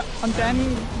 Yeah, and then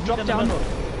drop Into the down. middle.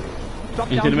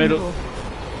 Drop Into down the to middle.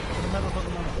 To the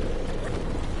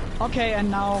middle. Okay,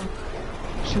 and now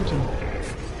shoot him.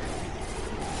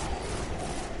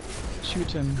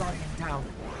 Shoot him. Guardian down.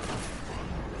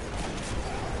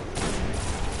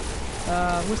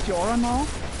 Who's the aura now?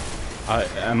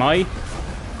 Am I?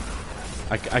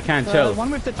 I can't tell. One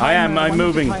with the timer. I am. I'm one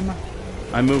with the moving. timer.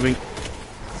 I'm moving.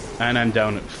 And I'm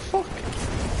down. Fuck.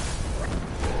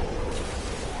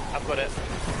 I've got it.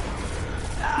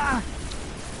 Ah!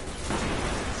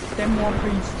 Damn War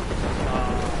Priest.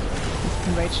 He's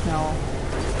enraged now.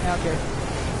 Yeah, okay.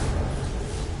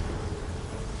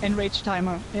 Enrage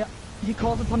timer. Yeah. He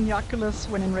calls upon the Oculus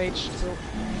when enraged, so...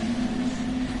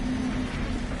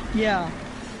 Yeah.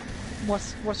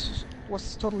 Was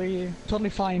totally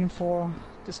fine for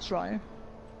this try.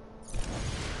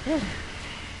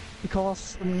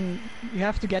 Because you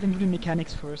have to get into the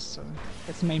mechanics first, so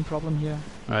that's the main problem here.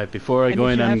 Alright, before I And go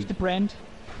if in you and... have the brand,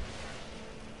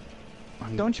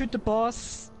 don't shoot the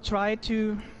boss, try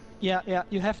to... Yeah,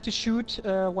 you have to shoot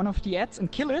one of the ads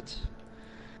and kill it,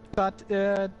 but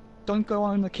don't go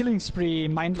on a killing spree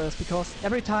mindless, because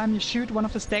every time you shoot one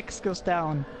of the stacks goes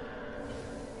down.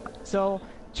 So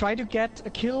try to get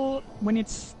a kill when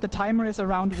the timer is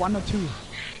around 1 or 2.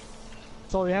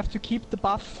 So you have to keep the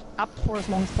buff up for as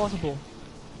long as possible.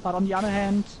 But on the other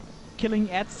hand, killing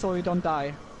ads so you don't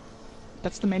die.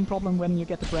 That's the main problem when you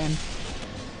get the brand.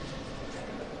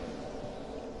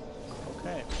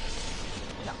 Okay.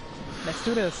 Yeah. Let's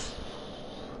do this.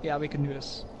 Yeah, we can do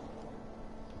this.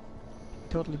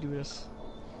 Totally do this.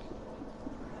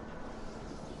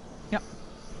 Yeah.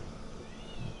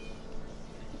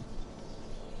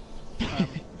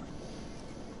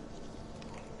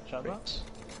 Java?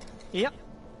 Yep.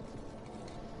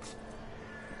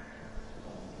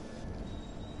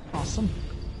 Awesome.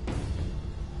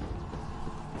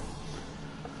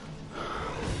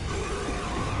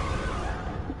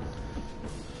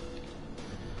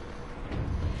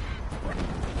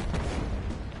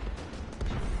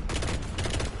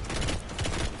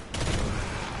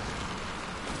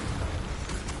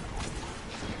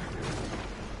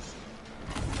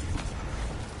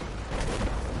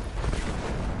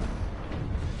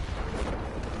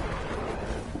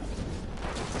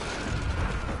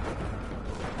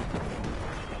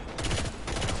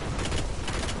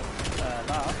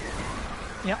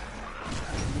 Yeah.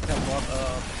 You can walk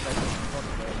like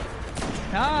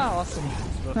Ah, awesome.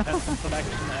 the test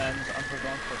selection and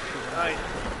underground for Right.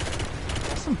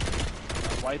 Awesome.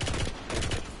 white.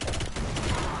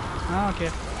 Ah,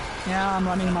 okay. Yeah, I'm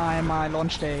running my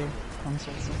launch day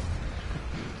console. So.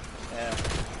 Yeah.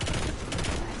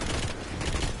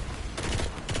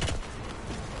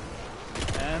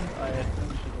 And I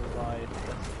finished it right.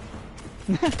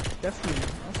 Definitely.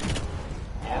 Awesome.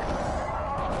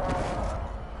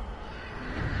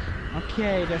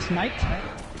 Okay, there's night.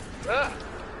 Ah!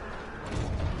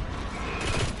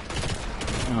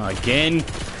 Oh, again.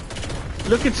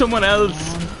 Look at someone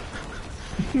else.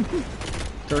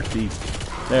 Dirty.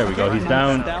 There we go. He's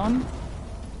down. Down.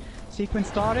 Sequence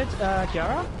started.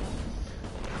 Kiara?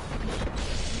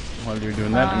 While you're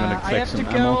doing that, I'm gonna I collect have to some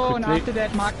go, ammo and quickly. after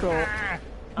that, Marco.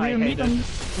 I We'll meet hate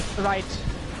it. on right.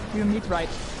 We'll meet right.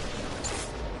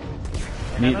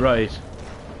 Meet right.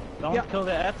 Don't Yeah. kill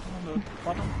the ad on the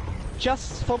bottom.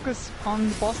 Just focus on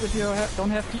the boss if you don't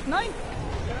have P9.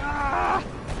 Ah,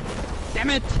 damn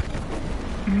it!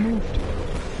 Moved.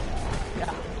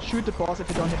 Yeah, shoot the boss if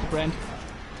you don't have the brand.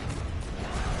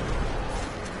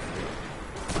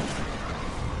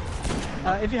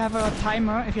 If you have a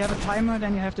timer,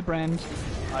 then you have the brand.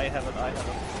 I have it.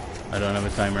 I don't have a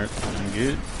timer. I'm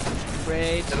good.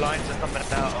 Great. The lines are coming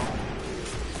out.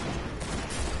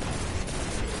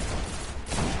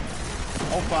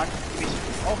 Oh fuck.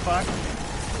 Oh fuck.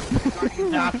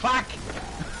 Ah fuck!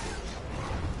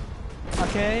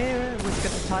 Okay, let's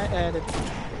get the time.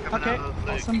 Okay, out of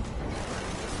the awesome.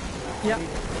 Yeah.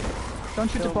 Don't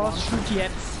shoot the Kill boss, shoot the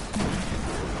ads.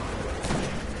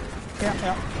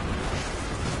 Yeah.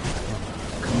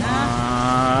 Come was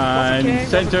on. okay, was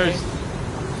Centers. okay.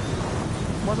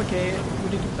 Was okay. We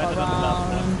did Better than the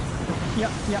last around.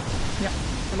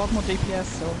 Yeah. A lot more DPS,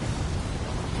 so.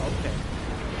 Okay.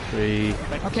 3,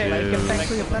 Okay, 2, get back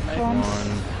to your platforms.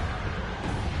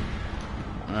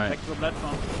 1. Alright. Back to the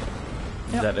platform.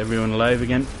 Is Yeah. that everyone alive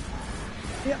again?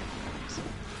 Yeah.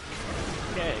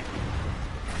 Okay.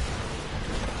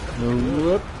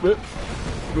 Whoop, whoop,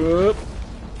 whoop.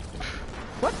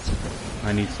 What?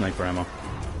 I need sniper ammo.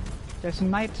 There's a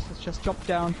knight that's just dropped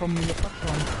down from your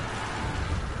platform.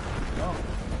 Oh.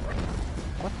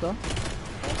 What the?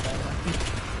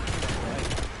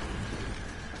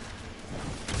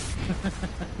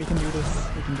 We can do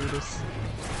this.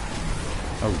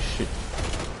 Oh shit.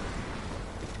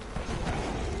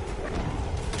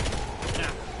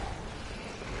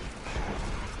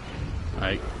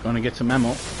 Alright, gonna get some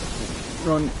ammo.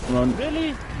 Run.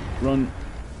 Really? Run.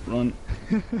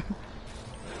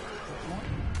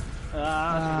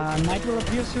 Knight will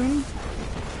appear soon.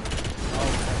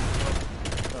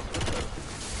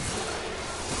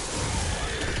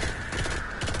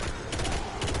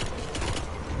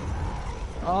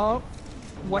 Oh,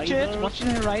 watch it. Watching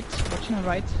the right.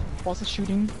 Boss is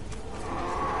shooting.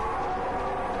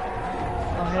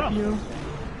 I'll help you.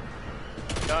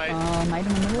 Guys, Knight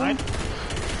in the middle.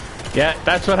 Right. Yeah,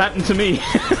 that's what happened to me.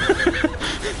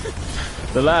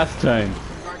 The last time.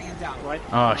 Guardian down. Right.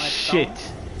 Oh Right shit. down.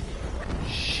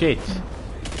 Shit.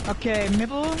 Okay,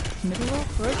 middle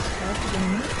first. I have to go in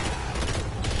the middle.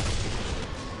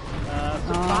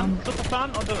 Super fun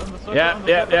on the circle. Yeah. on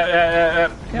the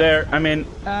circle. There, I'm in.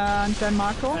 And then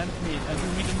Marco. And me. And you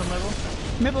meet in the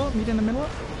middle. Meet in the middle.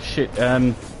 Shit.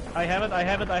 I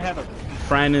have it.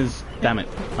 Fran is. Damn it.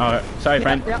 Oh, sorry,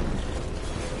 Fran. Yeah.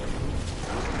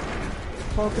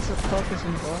 Focus on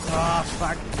the boss. Ah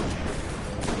fuck.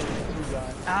 Two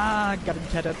guys. Ah, got it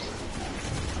tatted.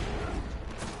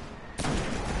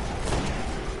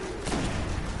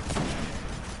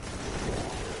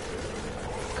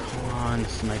 Come on,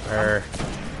 sniper.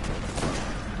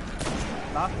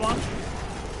 Last one.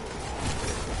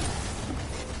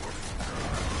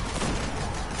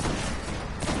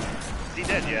 is he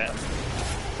dead yet?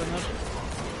 Finish.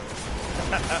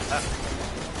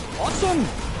 Awesome.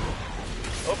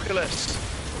 Oculus.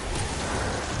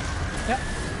 Yeah.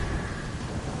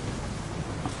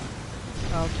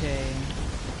 Okay.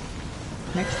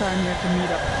 Next time you have to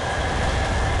meet up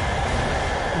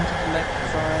into the left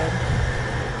side.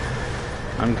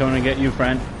 I'm coming to get you,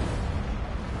 Fran.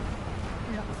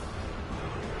 Yeah.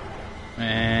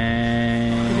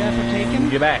 And You have to take him?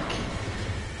 get back.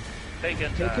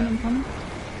 Taken. Taken and coming.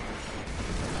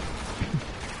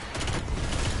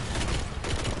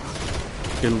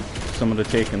 Kill some of the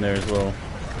taken there as well.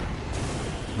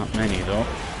 Not many though.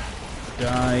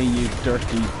 Die, you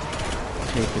dirty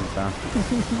taken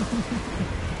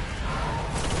bastard.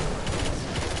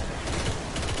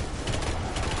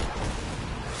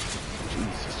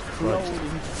 Jesus Christ.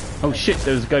 Oh shit,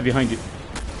 there's a guy behind you.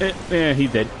 Yeah,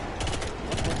 he's dead.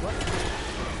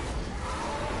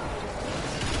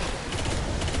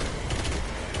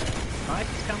 Knight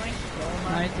is coming.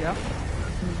 Knight, yeah.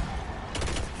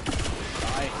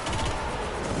 Die.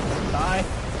 Die.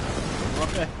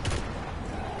 Okay.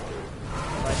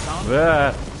 Right down.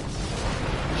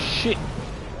 Shit.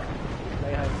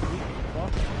 Play hide and seek.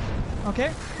 Okay,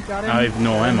 got him. I've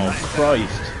no ammo.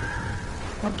 Christ.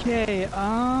 Okay,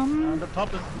 And the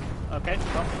top is... Okay,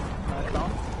 top. Right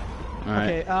down.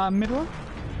 Alright. Okay, middle.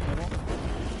 Middle.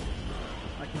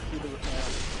 I can see the...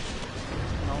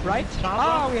 no. Right? Charger.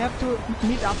 Ah, we have to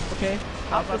meet up, okay.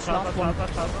 Up Charger, is last one.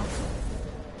 charger.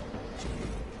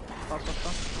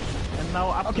 And now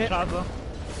up Okay. to charger.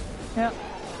 Yeah,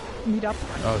 meet up.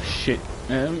 Oh shit.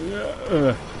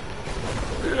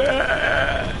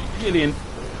 Get in.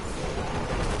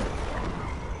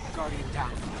 Guardian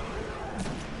down.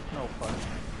 No fun.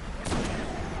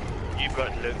 You've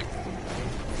got Luke.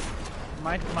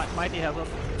 Mighty has us.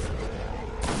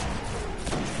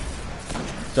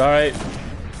 It's alright.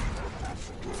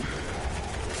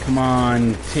 Come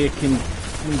on, take him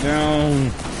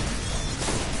down.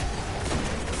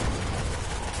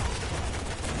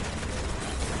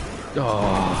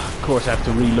 Oh, of course I have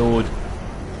to reload.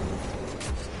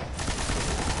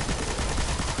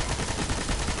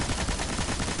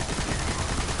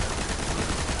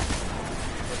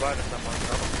 Provided someone's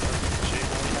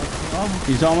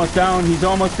He's almost down, he's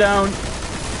almost down.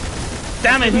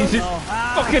 Damn it, he's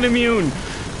fucking immune.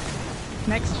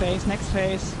 Next phase, next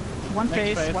phase. One Next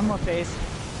phase, phase. one more phase.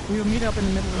 We will meet up in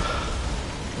the middle.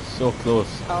 So close.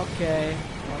 Okay,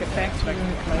 get back to the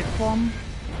platform.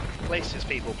 Places,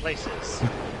 people, places.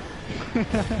 I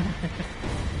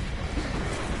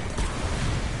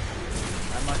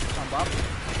must jump up.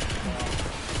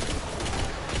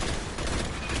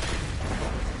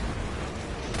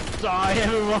 Die,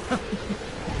 everyone!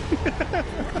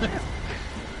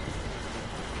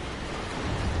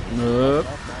 Nope.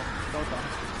 Go down.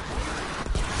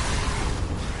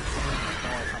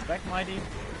 Come back, Mighty.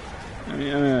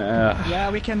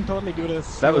 Yeah, we can totally do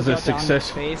this. That was We'll a go down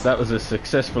success. phase. That was a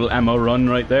successful ammo run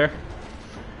right there.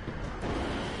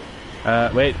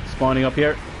 Wait, spawning up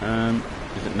here.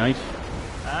 Is it night?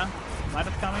 Might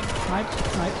is coming.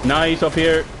 Night. Night up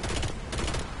here.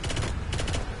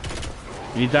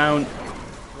 You down?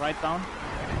 Right down.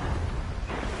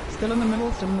 Still in the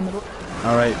middle, still in the middle.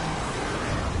 All right.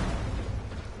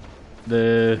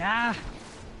 The Yeah.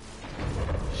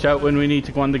 shout when we need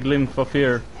to go on the glymph up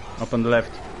here, up on the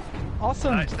left.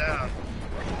 Awesome. Nice down.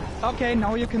 Okay,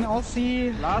 now you can all see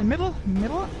the middle.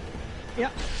 Yeah,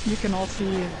 you can all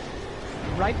see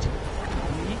right.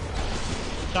 Me.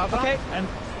 Charger. Okay. And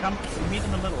come meet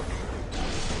in the middle.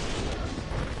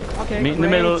 Okay, Meet in the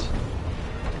middle. great.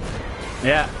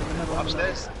 Yeah.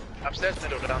 Upstairs. Upstairs,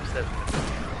 middle, downstairs.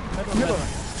 Middle.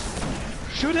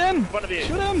 Shoot him! One of you.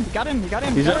 Shoot him! You got him! You got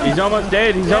him! He's got him. he's almost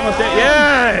dead. He's almost dead.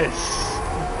 Yes.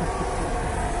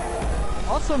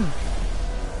 Awesome!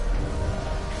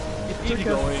 It took Easy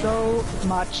us going. so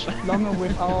much longer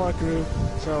with our group.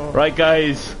 So Right,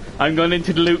 guys. I'm going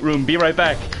into the loot room. Be right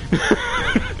back.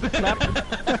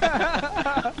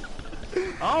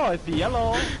 Oh, it's the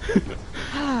yellow.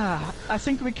 I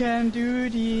think we can do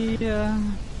the.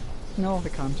 No, we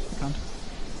can't. We can't.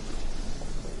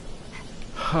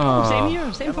 Same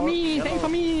here. Same for me. Yellow. Same for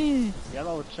me.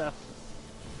 Yellow chest.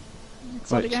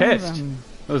 What, Exotic chest? Amazon.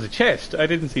 That was a chest. I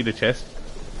didn't see the chest.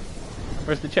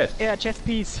 Where's the chest? Yeah, chest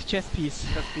piece. Chest piece.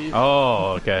 Chest piece.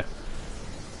 Oh, okay.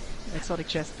 Exotic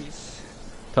chest piece.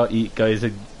 Thought you guys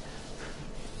had...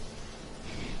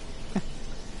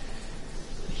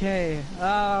 Okay.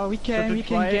 We can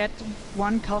try- get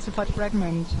one calcified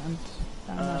fragment, and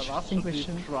I Last think should we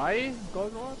should. try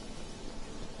Golgoroth?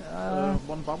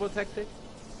 One bubble tactic?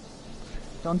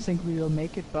 Don't think we will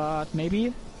make it, but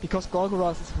maybe because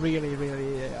Golgoroth is really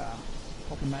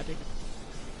problematic.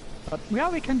 But yeah,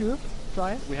 we can do it.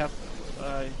 Try it. We have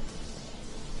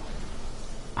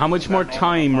How much more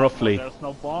time, roughly? There's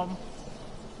no bomb.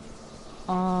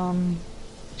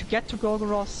 To get to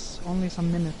Golgoroth, only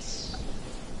some minutes.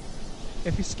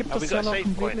 If we skip Have the we got a cellar save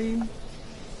point? completely.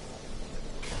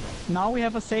 Now we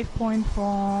have a save point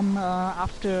from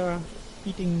after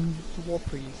beating the War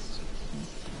Priest.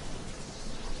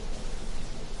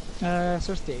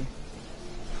 Thursday.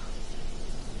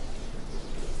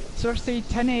 Thursday,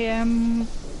 10 AM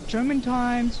German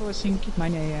time, so I think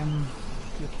 9 AM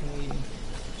UK.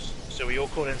 So we all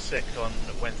call in sick on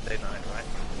Wednesday night, right?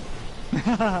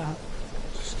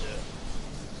 Just,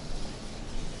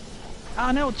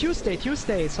 No,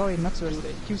 Tuesday, sorry, not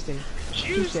Thursday, Tuesday.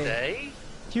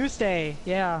 Tuesday?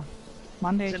 Yeah.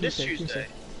 Monday, So this Tuesday. Tuesday?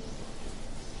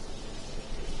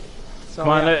 So,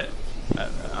 Come on, yeah.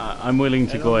 I'm willing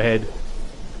to go ahead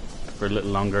for a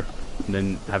little longer and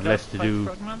then have less to do.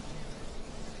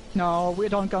 No, we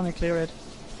don't gonna clear it.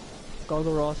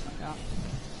 Golgoroth, yeah.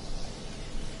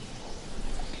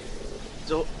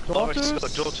 Oryx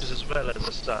got daughters as well as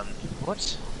a son.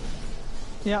 What?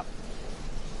 Yeah.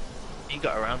 He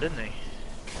got around, didn't he?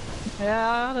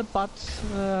 Yeah, but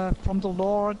from the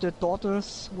lore, the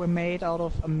daughters were made out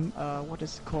of what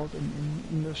is it called in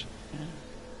English?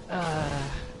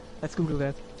 Let's Google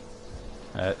that.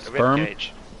 Sperm. A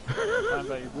ribcage.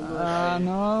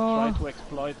 No. Try to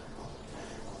exploit.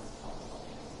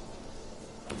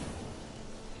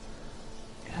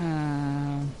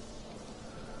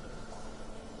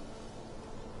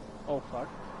 Oh fuck.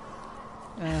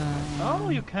 Oh,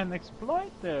 you can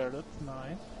exploit there, that's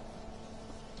nice.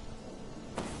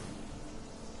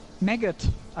 Maggot.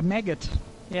 A maggot.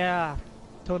 Yeah,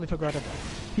 totally forgot it.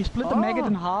 He split the maggot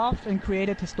in half and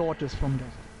created his daughters from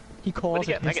that. He calls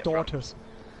it his daughters.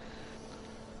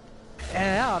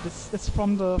 Yeah, this is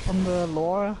from the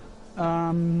lore.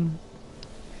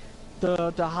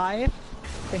 The hive,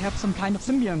 they have some kind of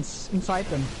symbionts inside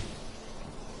them.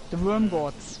 The worm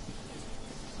gods.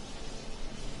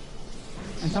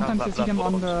 And sometimes you see them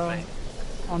on the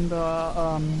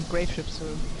grave ships. So.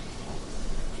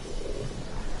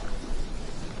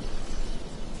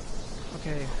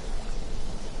 Okay.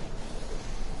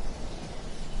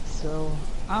 So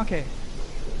okay.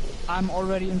 I'm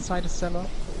already inside the cellar.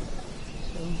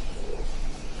 So.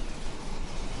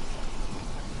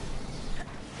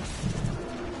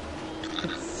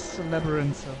 It's a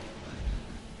labyrinth, so.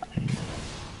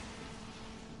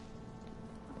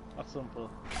 That's simple.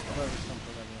 Very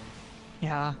simple again.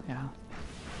 Yeah, yeah.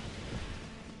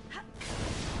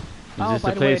 Is this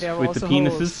by the way, place there are with the also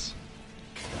penises? holes.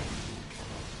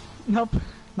 Nope,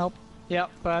 nope. Yeah,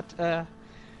 but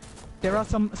there are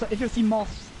some. So if you see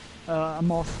moths, a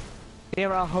moth,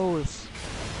 there are holes.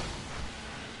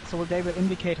 So they will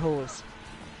indicate holes.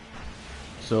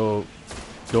 So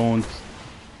don't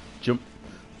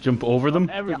jump over them.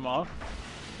 Every moth.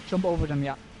 Jump over them,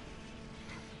 yeah.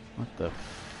 What the?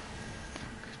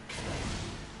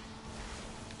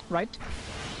 Right?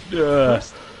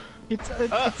 First, It's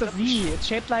a Z. It's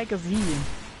shaped like a Z.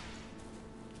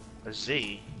 A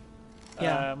Z?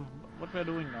 Yeah. What we're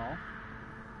doing now?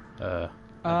 I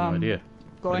have no idea.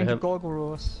 Going to hell?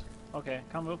 Gorgoros. Okay,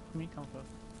 come with me, come first.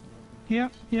 Here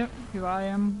I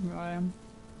am.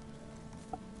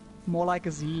 More like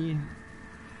a Z.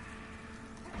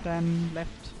 Then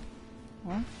left.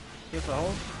 What? Here's a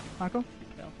hole. Marco? Be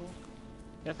careful.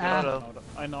 Yes, Hello.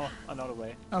 I know the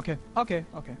way. Okay.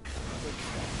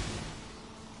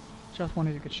 Just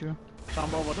wanted to get sure.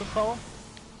 Jump over this hole.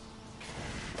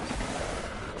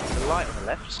 The light on the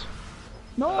left?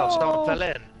 No! Oh, someone fell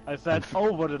in. I said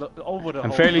over the hole.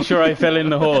 I'm fairly sure I fell in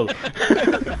the hole.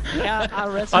 Yeah,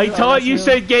 I thought you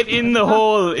said get in the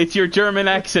hole. It's your German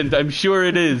accent. I'm sure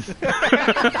it is.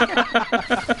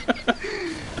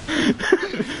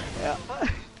 Yeah.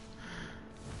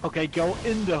 Okay, go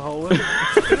in the hole.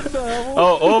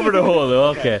 Oh, over the hole.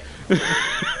 Okay.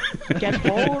 Get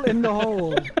hole in the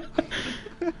hole.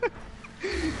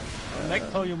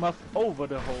 Next hole you must over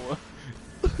the hole.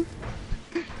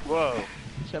 Whoa.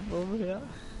 Jump over here.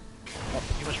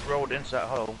 You must roll into that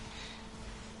hole.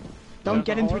 Don't There's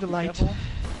get a into hole, the be light. careful.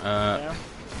 God There.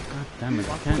 damn it! I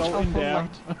Must can't. go in there.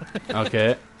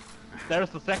 Okay. There's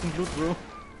the second loot room.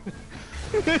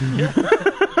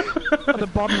 At the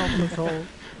bottom of this hole.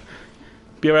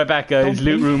 Be right back, guys. Don't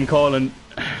Loot think. room calling.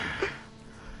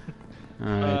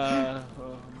 Alright.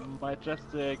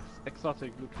 Majestic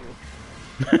exotic loot room.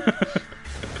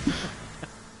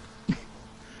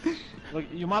 Look,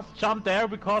 you must jump there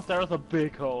because there is a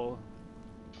big hole.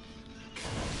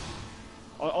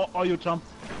 Or you jump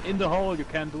in the hole, you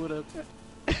can't do that.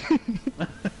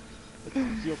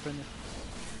 It's your opinion.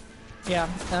 Yeah,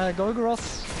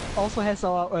 Golgoros also has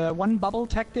our one bubble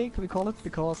tactic, we call it,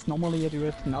 because normally you do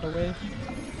it another way.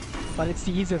 But it's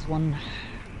the easiest one.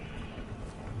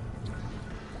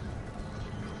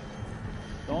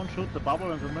 Don't shoot the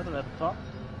bubble in the middle at the top.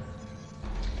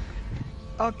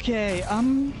 Okay,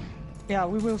 yeah,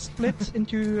 we will split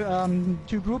into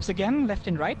two groups again, left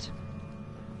and right.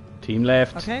 Team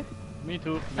left. Okay. Me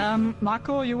too.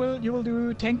 Marco, you will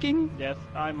do tanking. Yes,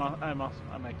 I make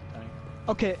the tank.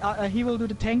 Okay, he will do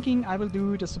the tanking. I will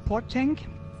do the support tank.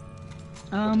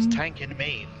 What does tanking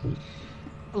mean?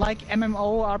 Like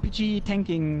MMO RPG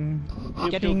tanking,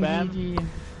 Pew getting pew bam. the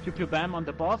Pew pew bam on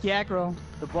the boss. the aggro.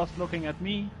 The boss looking at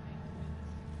me.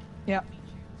 Yeah.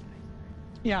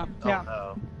 Yeah. Oh Yeah.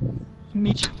 no.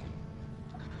 Me too.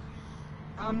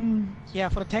 Yeah,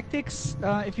 for the tactics,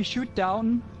 if you shoot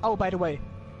down... Oh, by the way.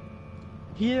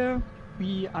 Here,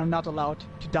 we are not allowed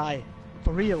to die.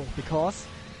 For real, because...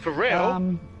 For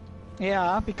real?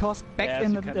 Yeah, because back Yes,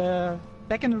 in you the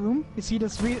back in the room, you see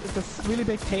this really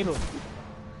big table.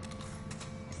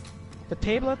 the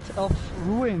Tablet of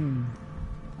Ruin.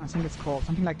 I think it's called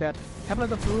something like that.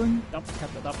 Tablet of Ruin.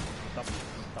 Stop.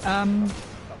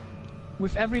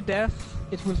 With every death,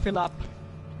 it will fill up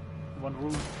 1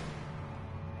 room.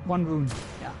 1 rune.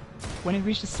 Yeah. When it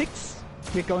reaches 6,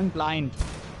 we're going blind.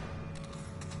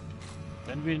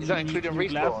 Then we Is that need including new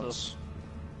respawns? glasses.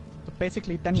 So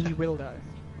basically, then we will die.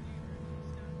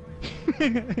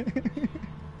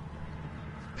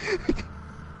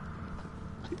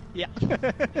 Yeah.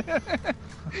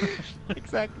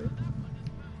 Exactly.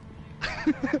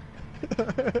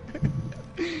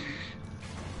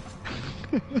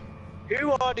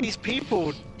 Who are these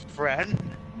people, friend?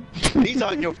 These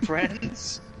aren't your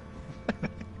friends.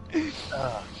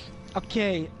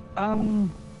 Okay,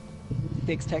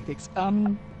 tactics.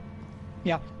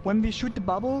 Yeah, when we shoot the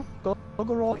bubble,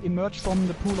 Gogoro emerge from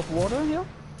the pool of water here.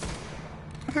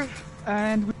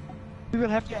 And we will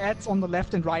have the ads on the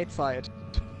left and right side.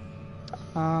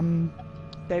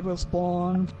 They will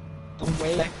spawn from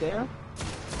way back there,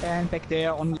 and back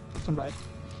there on left and right.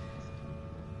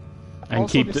 And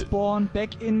Also, keep they the... spawn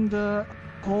back in the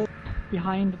hole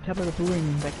behind the Tablet of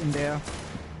Ruin, back in there.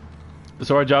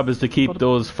 So our job is to keep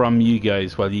those from you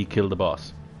guys while you kill the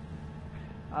boss.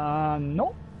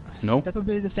 No. No? That will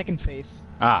be the second phase.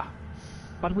 Ah.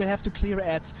 But we'll have to clear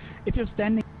ads. If you're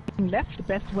standing left, the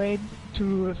best way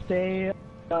to stay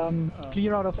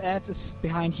clear out of ads is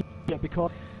behind here,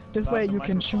 because this way you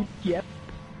can shoot the ads.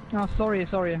 Oh, sorry.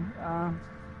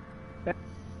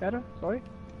 Better? Sorry?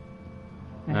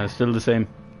 Still the same.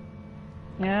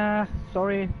 Yeah,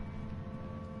 sorry.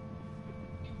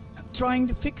 Trying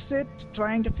to fix it.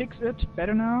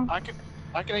 Better now? I can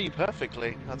hear you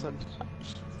perfectly.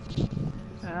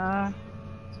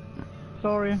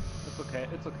 Sorry.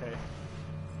 It's okay.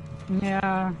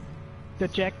 Yeah, the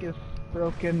jack is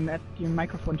broken at the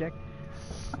microphone jack.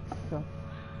 So,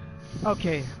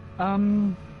 okay.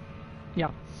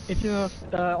 Yeah. If you're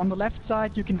on the left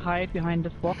side, you can hide behind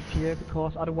this box here,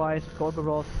 because otherwise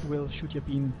Gorgoroth will shoot your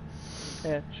beam.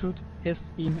 Shoot his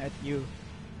beam at you.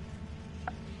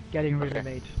 Getting really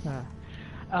late.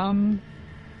 And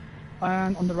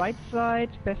on the right side,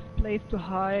 best place to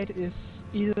hide is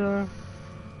either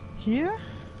here,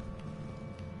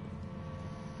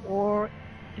 or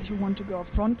if you want to go up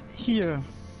front, here.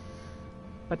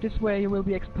 But this way you will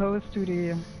be exposed to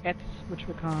the ads which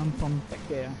will come from back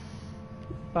there.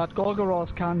 But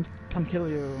Gorgoroth can't kill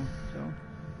you, so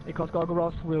because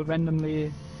Gorgoroth will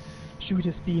randomly shoot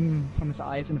his beam from his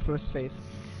eyes in the first phase.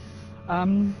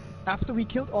 After we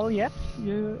killed all the ads,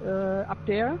 you up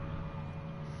there,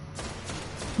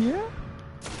 here,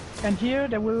 and here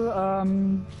there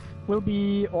will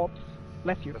be orbs.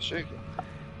 Bless you. Bless you.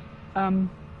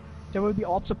 There will be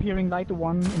orbs appearing like the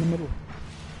one in the middle.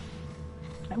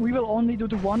 And we will only do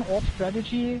the one orb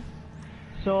strategy,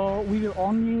 so we will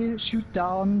only shoot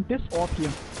down this orb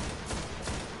here.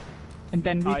 And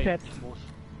then reset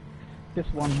this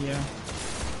one here.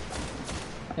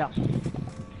 Yeah.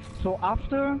 So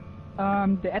after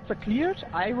the ads are cleared,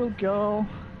 I will go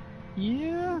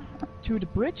here to the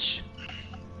bridge.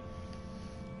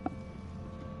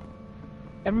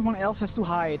 Everyone else has to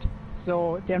hide,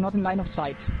 so they're not in line of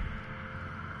sight.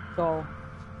 So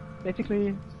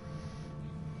basically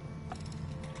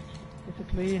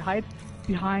hide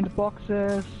behind the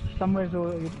boxes somewhere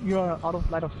so you're out of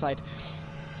line of sight.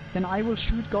 Then I will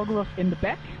shoot Gorgoroth in the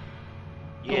back,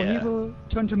 so he will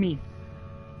turn to me.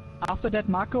 After that,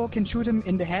 Marco can shoot him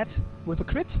in the head with a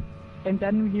crit, and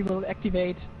then he will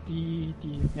activate the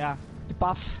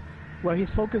buff where he's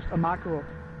focused on Marco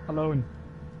alone.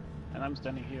 And I'm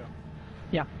standing here.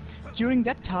 Yeah. During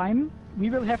that time, we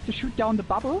will have to shoot down the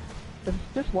bubble. That's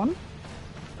this one.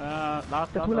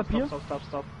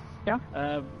 Stop. Yeah?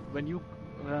 When you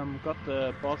got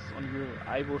the boss on you,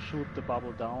 I will shoot the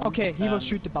bubble down. Okay, he will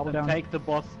shoot the bubble down. Take the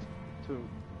boss too.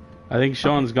 I think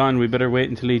Sean's gone. We better wait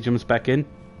until he jumps back in.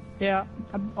 Yeah,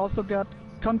 I've also got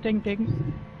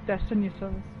contacting Destiny,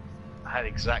 so... I had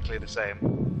exactly the same.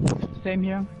 Same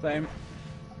here. Same.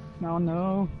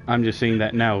 No. I'm just seeing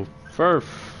that now. For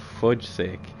fudge's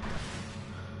sake.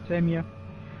 Same here.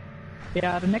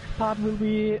 Yeah, the next part will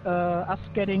be us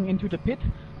getting into the pit.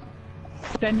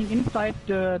 Standing inside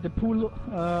the pool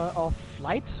of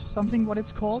light, something what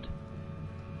it's called.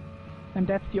 And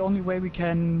that's the only way we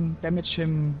can damage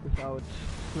him without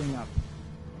screwing up.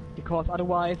 Because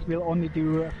otherwise we'll only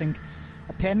do, I think,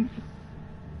 a tenth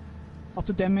of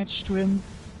the damage to him.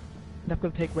 That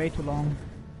will take way too long.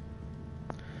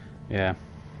 Yeah.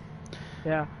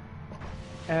 Yeah.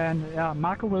 And yeah,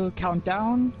 Marco will count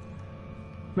down.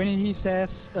 When he says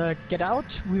get out,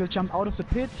 we will jump out of the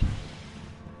pit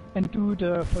and do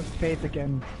the first phase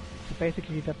again. So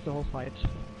basically that's the whole fight.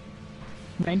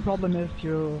 Main problem is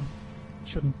you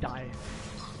shouldn't die.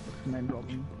 That's the main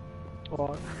problem.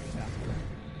 Or, yeah.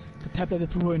 The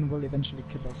tableted ruin will eventually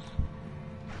kill us.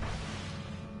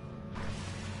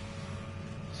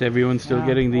 Is everyone still Yeah,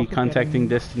 getting the also contacting getting-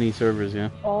 Destiny servers, yeah?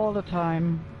 All the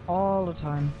time. All the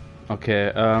time. Okay,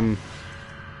 You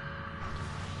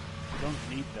don't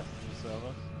need Destiny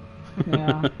servers.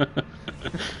 Yeah.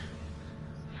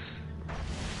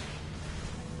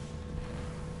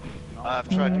 No, I've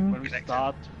tried to when we connect it.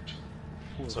 start.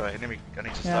 Sorry, I need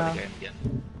to start Yeah. the game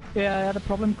again. Yeah, the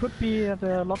problem could be that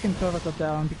the login servers are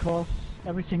down because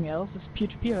everything else is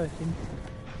peer-to-peer, I think.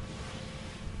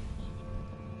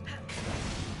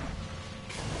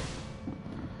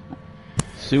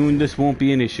 soon this won't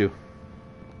be an issue.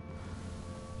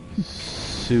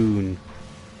 Soon.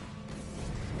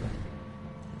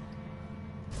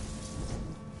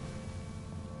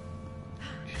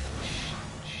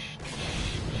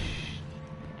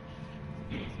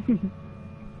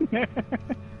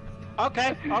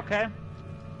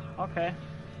 Okay.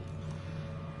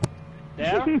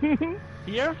 There?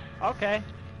 Here? Okay.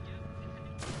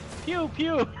 Pew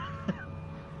pew!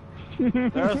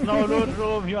 There's no loot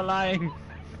room, you're lying.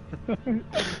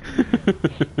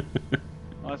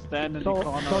 I stand in the So,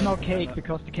 corner. so no and- cake, and-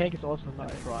 because the cake is also and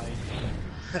alive. try.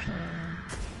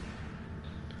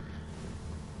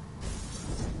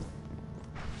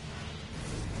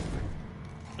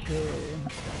 Okay.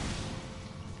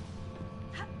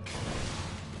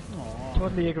 Aw.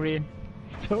 Totally agree.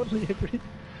 Totally agree.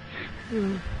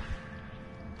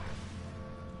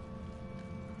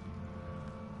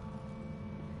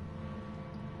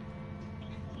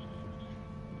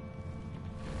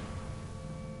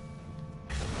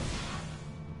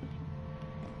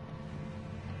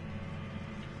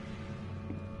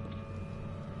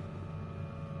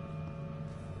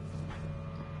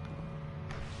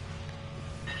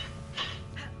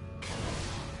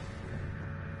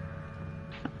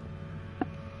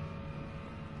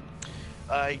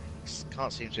 I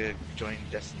can't seem to join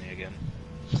Destiny again.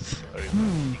 So,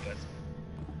 Hmm. you guys,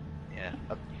 yeah,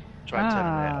 I've tried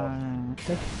turning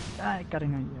it off. I got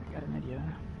an idea.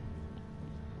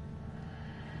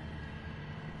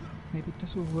 Maybe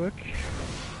this will work.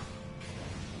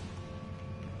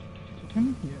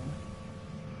 Yeah.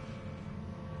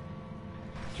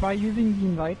 Try using the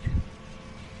invite.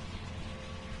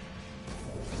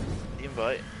 The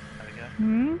invite. There we go.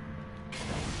 Hmm?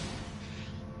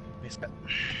 Missed that.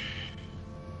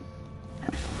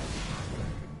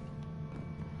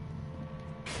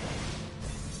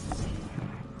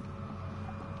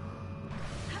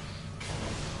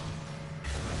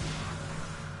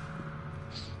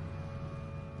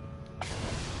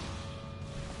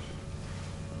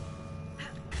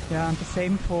 Yeah, and the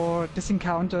same for this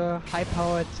encounter.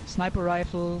 High-powered sniper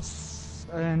rifles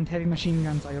and heavy machine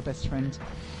guns are your best friend.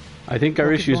 I think our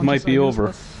Rocket issues might launchers be are over.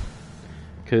 useless.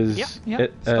 Because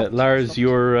Stopped, Lars,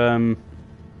 stopped.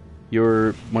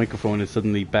 your microphone is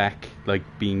suddenly back, like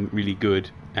being really good,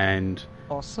 and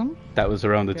Awesome. that was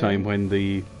around the Okay. time when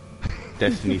the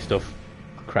Destiny stuff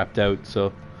crapped out.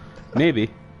 So maybe.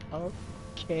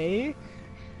 Okay.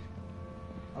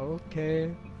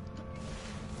 Okay.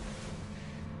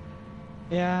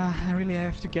 Yeah, I really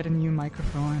have to get a new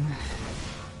microphone.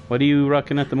 What are you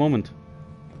rocking at the moment?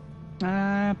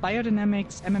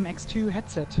 Biodynamics MMX2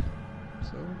 headset.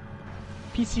 So,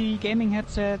 PC gaming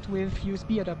headset with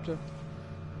USB adapter.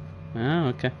 Ah,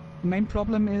 okay. The main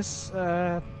problem is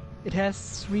it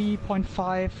has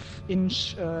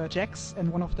 3.5-inch jacks,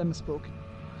 and one of them is broken.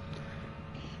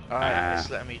 Alright, it's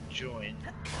letting me join.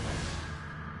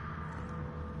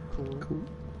 Cool.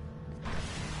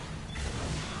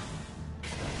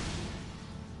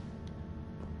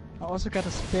 I also got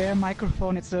a spare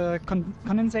microphone. It's a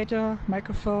condensator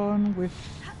microphone with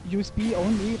USB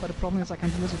only, but the problem is I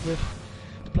can't use it with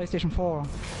the PlayStation 4.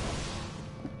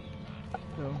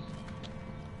 So,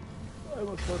 I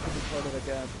was going to record it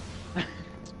again.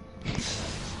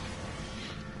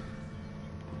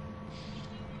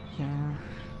 yeah.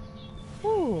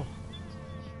 Ooh.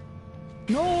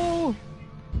 No!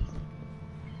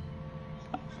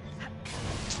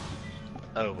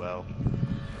 Oh well.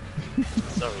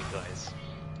 Sorry, guys.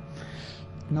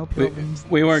 No We, problem.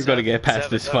 we weren't going to get past Seven,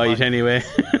 this don't fight mind. anyway.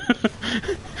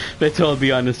 Let's all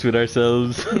be honest with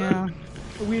ourselves. Yeah.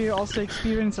 We also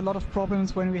experienced a lot of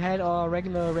problems when we had our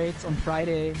regular raids on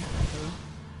Friday. So.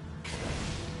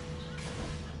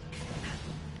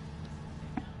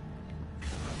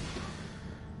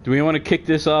 Do we want to kick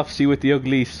this off, see what the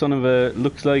ugly son of a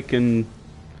looks like, and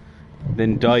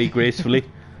then die gracefully?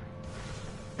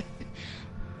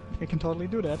 We can totally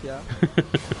do that, yeah.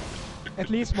 at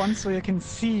least once so you can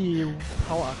see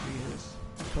how ugly it is.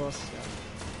 Of course, yeah.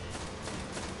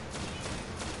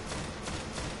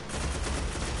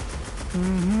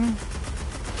 Mm-hmm.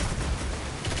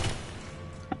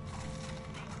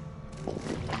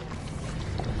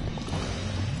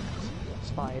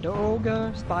 Spider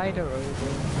ogre,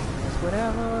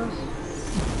 whatever.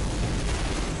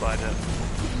 Spider.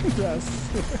 Yes.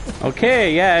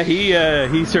 Okay, yeah,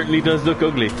 he certainly does look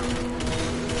ugly.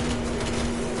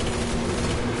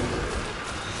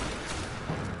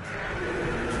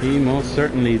 He most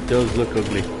certainly does look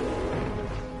ugly.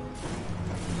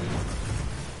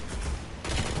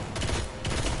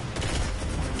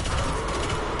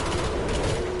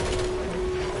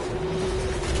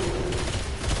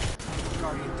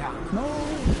 Guardian down. No.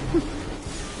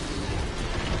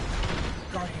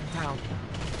 Guardian down.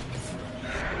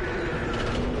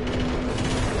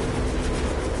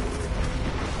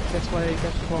 That's what I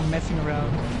get for messing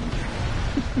around.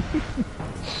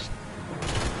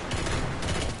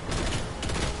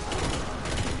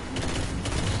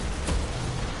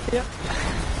 Yep.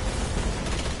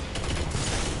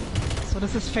 So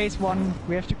this is phase 1.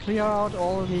 We have to clear out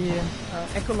all the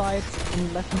acolytes on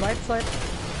the left and right side.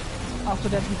 After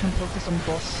that we can focus on the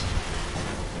boss.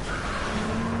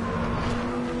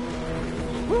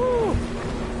 Woo!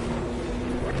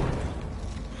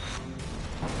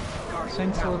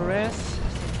 Thanks for the rest.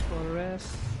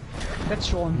 That's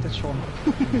Sean.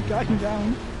 Guiding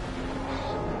down.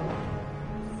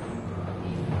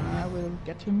 I will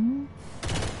get him.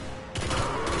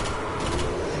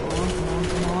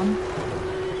 Come on.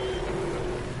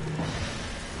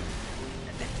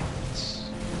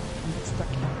 I'm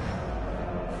stuck.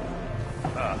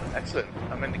 Ah, excellent.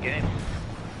 I'm in the game.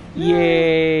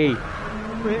 Yay!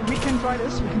 We can try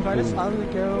this. I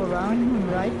will go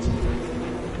around right.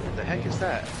 What the heck is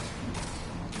that?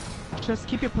 Just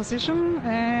keep your position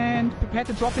and prepare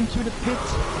to drop into the pit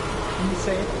when you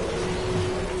say it.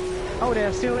 Oh, there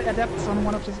are still adepts on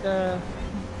one of the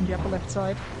on the upper left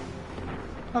side.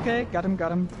 Okay, got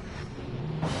him.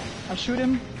 I'll shoot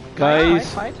him.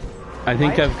 Guys, Fight. I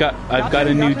think I've got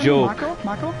a new joke.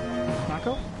 Marco.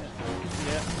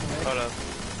 Hold on.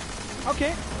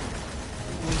 Okay.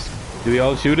 Do we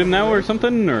all shoot him now or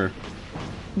something, or?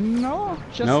 No,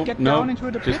 just No, get no, down into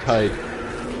the pit. just hide.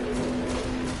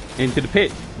 Into the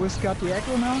pit. We've got the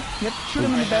aggro now. Yep, shoot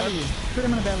him in the belly.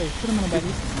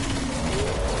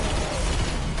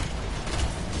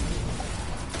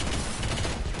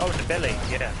 Oh, in the belly.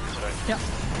 Yeah. Sorry. Yeah.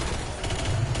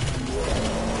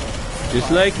 Just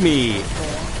like me.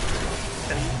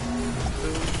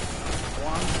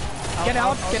 Get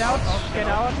out. Jump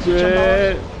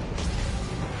Yeah. out.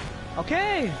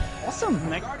 Okay, awesome.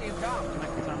 Next time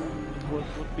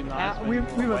would be nice. we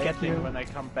will get waiting you. when I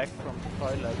come back from the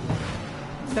toilet.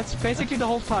 That's basically the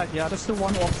whole fight, yeah, that's the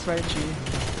one-off strategy.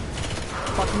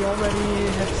 But we already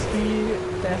have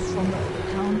 3 deaths on the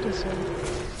counter, so...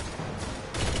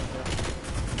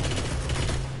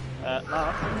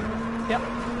 Lars, Yep.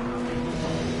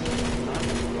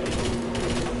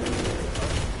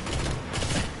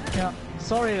 Yeah,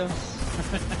 sorry. Were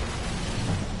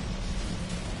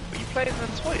you playing in the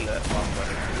toilet?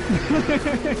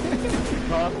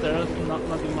 because there is not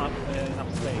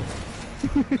enough space.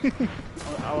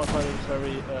 Our toilet is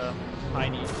very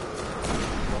tiny.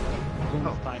 Room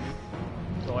is tiny.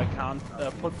 So I can't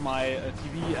put my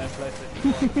TV and PlayStation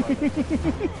 4 on the toilet.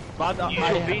 But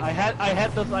I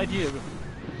had this idea.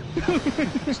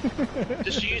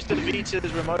 Just use the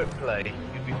Vita's remote play.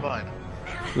 You'll be fine.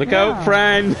 Look out,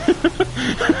 friend.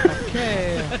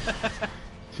 Okay.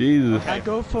 Jesus. I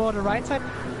go for the right side.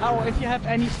 Oh, if you have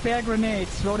any spare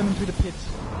grenades, throw them into the pit.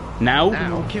 Now?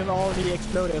 We'll kill all the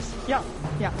exploders. Yeah.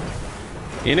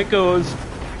 In it goes.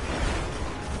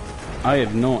 I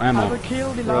have no ammo. I will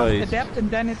kill the last adept and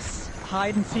then it's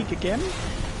hide and seek again.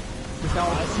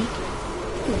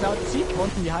 Without seek,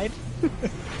 only hide.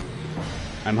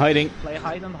 I'm hiding. Play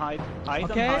hide and hide.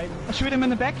 Okay, shoot him in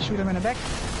the back.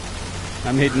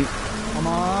 I'm hidden. Come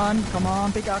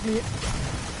on, big ugly.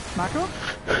 Marco?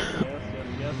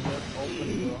 Yes, open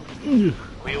door.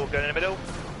 We all go in the middle.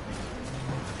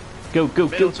 Go. I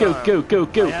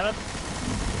have it.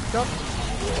 Stop.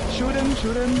 Shoot him.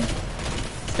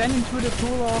 Stand into the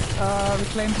pool of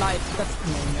reclaimed light. That's the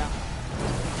name, yeah.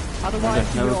 Otherwise,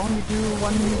 you will only do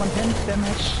 1/10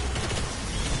 damage.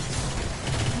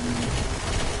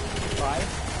 5,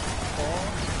 4,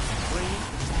 3,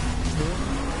 2,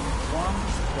 1.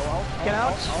 Go out. Get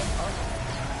out.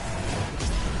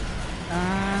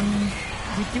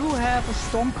 We do have a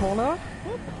Stormcaller.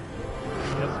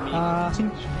 Yes, me. I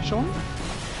think Sean.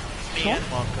 Me Sean? and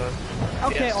Marco.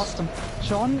 Okay, Yes. awesome.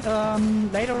 Sean,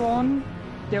 later on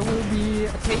there will be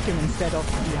a taken instead of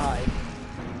the hive.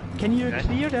 Can you Okay.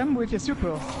 clear them with your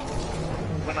super?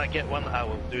 When I get one, I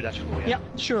will do that for you. Yeah,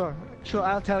 sure. Sure,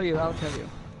 I'll tell you.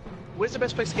 Where's the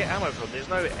best place to get ammo from? There's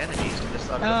no enemies on this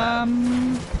side of the map.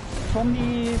 From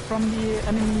the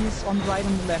enemies on the right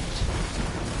and the left.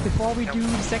 Before we do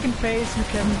the second phase, you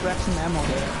can grab some ammo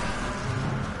there.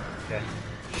 Okay.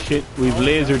 Shit, we've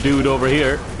laser dude over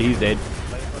here. He's dead.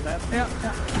 Wait for that. Yeah.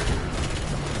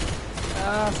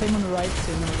 Same on the right.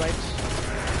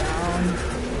 Down.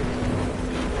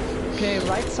 Okay,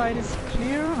 right side is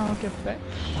clear. I'll get back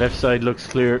Left side looks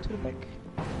clear. to the back.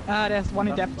 There's one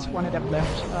adept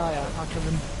left. Yeah, I'll kill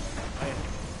him.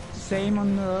 Same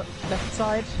on the left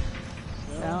side.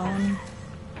 Down.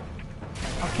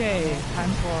 Okay,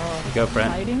 time for Go, friend.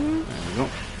 hiding. There we go.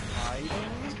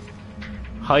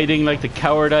 Hiding like the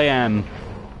coward I am.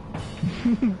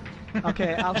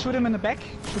 Okay, I'll shoot him in the back.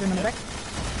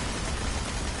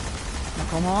 Now,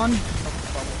 come on.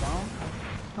 Double down.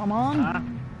 Come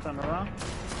on. Turn around.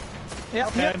 Yeah,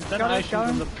 Okay, yeah, then got I it, shoot got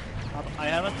in him. the... I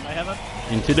have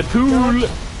it. Into the pool.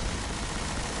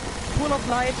 Full of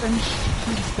light and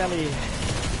shoot his belly.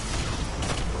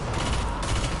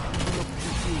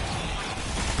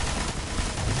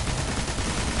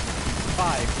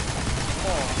 Five,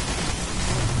 4,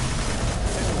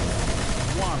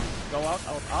 3, 2, 1. Go out.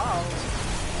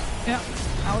 Yeah,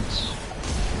 out.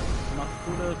 Not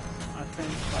good, I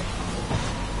think.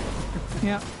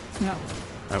 Yeah.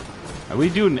 Are we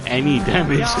doing any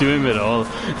damage yeah. to him at all?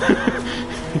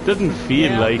 It doesn't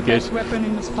feel Yeah, like the it. best weapon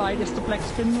in this fight is the Black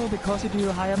Spindle because you do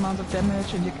a high amount of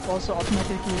damage and you also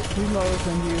automatically reload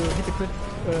when you hit a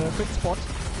crit spot.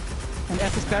 And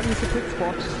as this barrel is a crit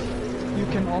spot, you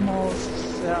can almost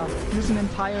use an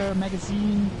entire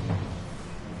magazine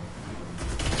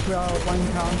throughout one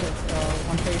encounter,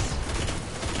 one phase.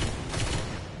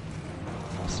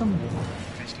 Awesome.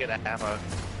 Let's get that ammo.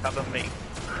 Cover me.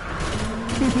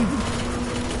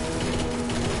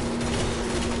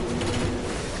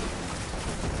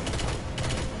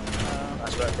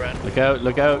 That's right, Brent. Look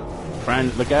out,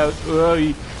 friend, look out.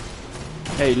 Oi.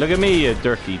 Hey, look at me, you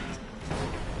dirty.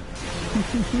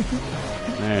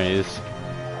 There he is.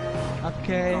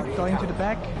 Okay, going to the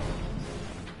back.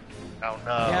 Oh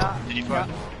no. Yeah. Did you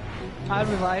find? I'll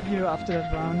revive you after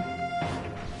that round.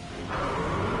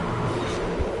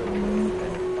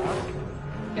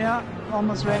 Yeah,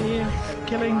 almost ready.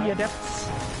 Killing the adepts.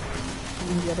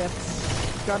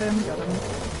 Got him.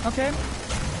 Okay.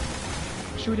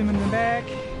 Shoot him in the back.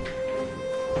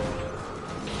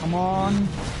 Come on.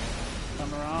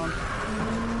 Turn around.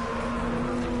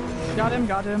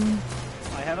 Got him.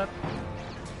 I have it.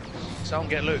 Someone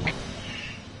get Luke.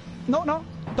 No.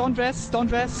 Don't rest. Do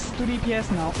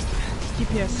DPS now.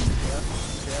 DPS.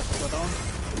 Yes, go down.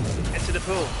 Into the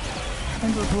pool.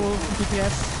 Into the pool.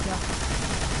 DPS. Yeah.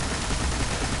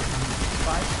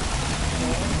 5,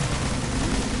 4,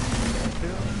 3,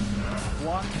 2,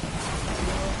 1, 0.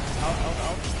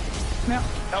 Out. Yeah.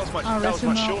 That was much. I'll That was rest him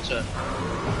much now. shorter.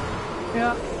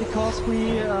 Yeah, because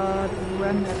we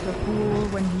ran at the pool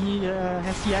when he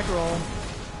has the aggro.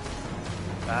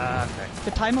 Ah, okay.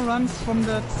 The timer runs from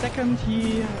the second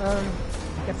he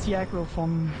gets the aggro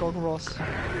from Golgoros.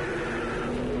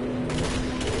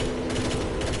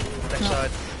 Next No.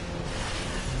 side.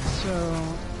 So,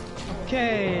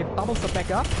 okay, bubbles are back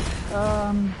up.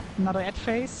 Another ad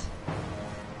phase.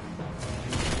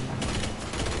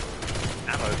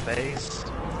 Ammo phase.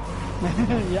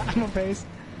 Yeah, ammo phase.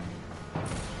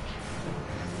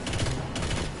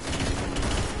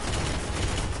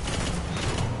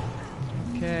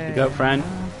 Okay. Look out, friend.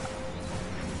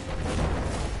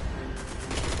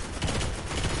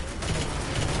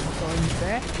 Going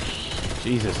back.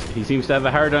 Jesus, he seems to have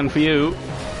a hard on for you.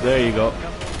 There you go.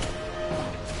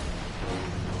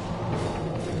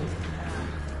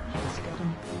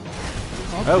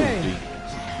 Okay. Oh, gee.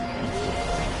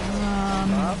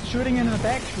 Shooting him in the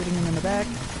back.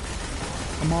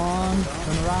 Come on,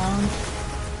 turn around.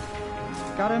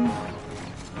 Got him.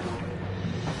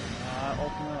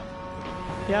 Open it.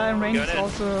 Yeah, and range Got is it.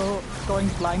 also going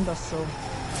to blind us, so.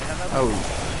 Oh,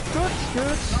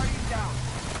 Good.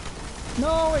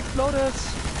 No, exploded.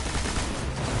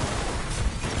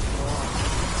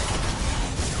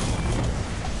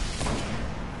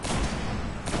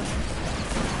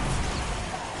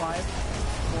 Five,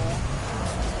 4,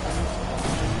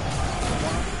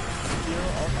 3, 2,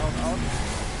 1,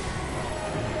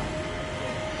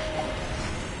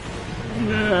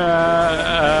 0.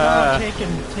 Out. Oh,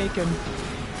 taken.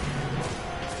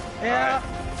 Yeah,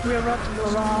 we're at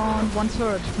around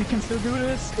 1/3. We can still do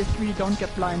this if we don't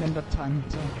get blind in that time.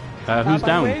 So. Who's by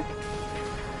down? The way,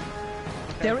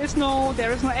 there is no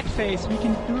ad phase. We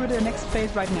can do the next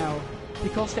phase right now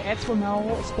because the ads will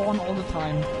now spawn all the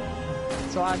time.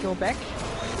 So I go back.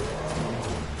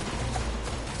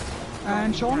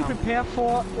 And Sean, prepare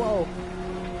for... Whoa.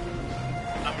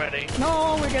 I'm ready.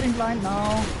 No, we're getting blind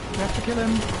now. We have to kill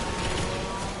him.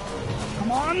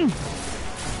 Come on!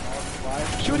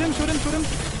 Shoot him, shoot him, shoot him!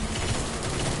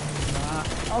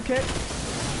 Okay.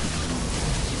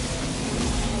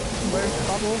 Where's the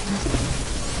bubble?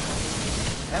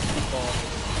 That's the ball.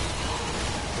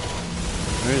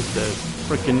 Where's the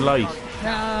freaking light?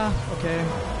 Okay.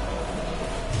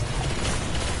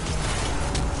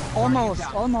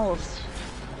 Almost, almost.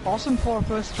 Awesome for a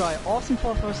first try. Awesome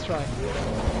for a first try.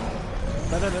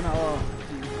 Better than our...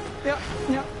 Yeah,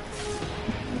 yeah.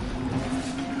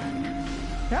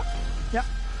 Yeah, yeah.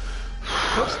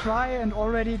 First try and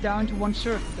already down to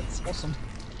 1/3. That's awesome.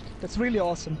 That's really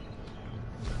awesome.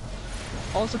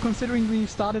 Also considering we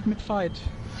started mid-fight.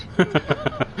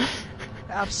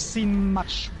 I've seen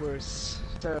much worse.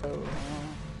 So...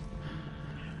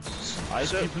 I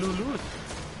see blue loot.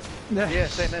 Yeah,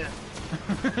 same here.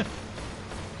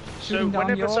 So Shooting down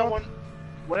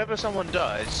whenever someone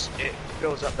dies, it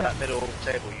fills up that middle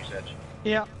table you said.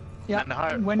 Yeah, yeah. And the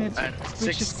higher, when it and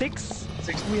reaches six,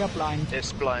 6, we are blind.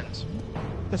 it's blind.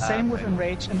 The same with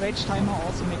Enrage. Enrage timer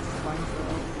also makes it blind.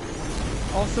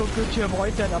 Also good to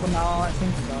avoid that, but now I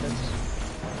think we got it.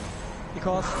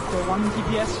 Because the 1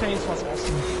 DPS phase was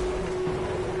awesome.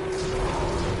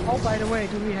 Oh, by the way,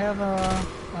 do we have a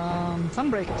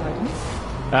Sunbreaker Titan?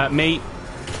 Me.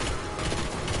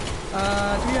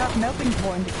 Do you have Melting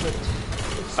Point equipped?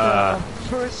 It's the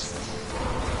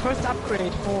first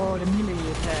upgrade for the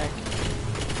melee attack.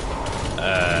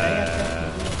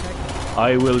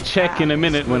 I will check in a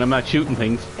minute when I'm not shooting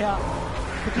things. Yeah,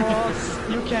 because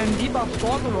you can debuff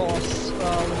Gorgoroths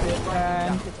with it,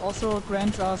 and it also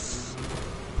grants us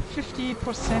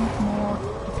 50% more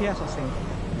DPS, I think.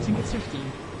 I think it's 50.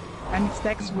 And it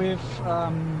stacks with...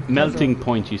 Melting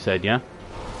point, you said, yeah?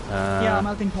 yeah,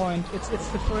 Melting Point. It's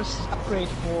the first upgrade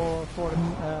for the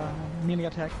melee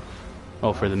attack.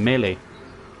 Oh, for the melee.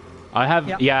 I have...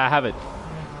 Yeah. I have it.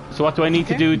 So what do I need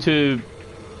to do to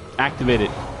activate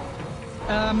it?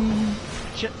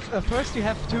 First you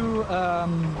have to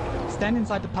stand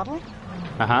inside the puddle.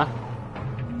 Uh-huh.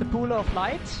 The pool of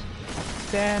light.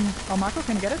 Then... Oh, Marco,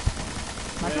 can you get it?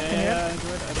 Marco, can you get it? I do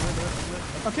it.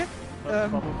 Okay.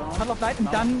 Puddle of light, and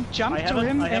then jump to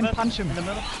him and punch him.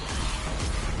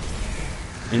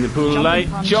 In the pool of light,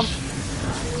 jump!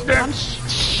 Punch!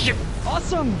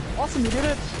 Awesome! Awesome, you did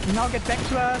it! Now get back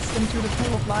to us into the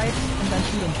pool of light and then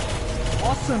shoot him.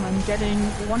 Awesome, I'm getting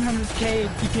 100k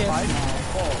DPS. 5,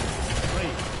 4,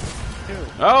 3, 2.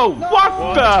 Oh, No, what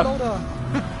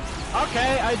the?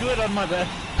 Okay, I do it on my best.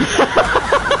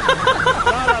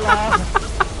 La la la.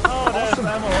 Oh, there's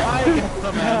ammo. I get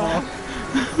some ammo.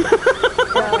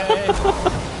 Okay.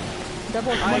 That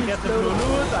was I get the blue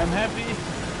loot, I'm happy.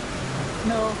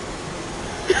 No.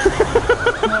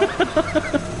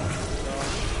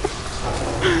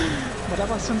 But that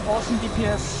was some awesome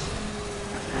DPS.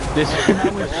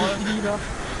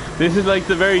 This is like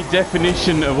the very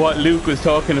definition of what Luke was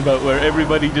talking about, where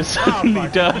everybody just suddenly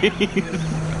dies.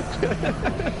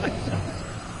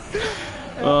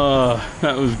 Oh,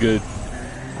 that was good.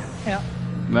 Yeah.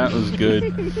 That was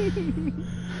good.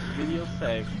 Video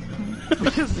saved.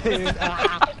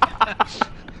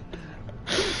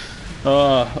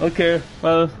 Oh, okay.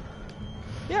 Well,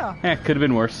 yeah. Could have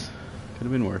been worse. Could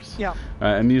have been worse. Yeah.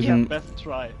 I'm using Best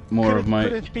try. more of my.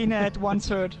 Could have been at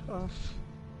 1/3 of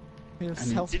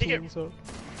his health Did he pool, get- so.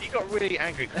 He got really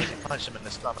angry because you punched him in the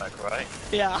stomach, right?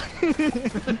 Yeah.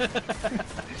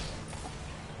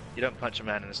 You don't punch a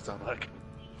man in the stomach.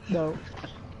 No.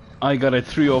 I got a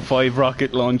 305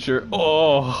 rocket launcher.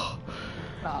 Oh.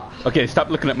 Okay, stop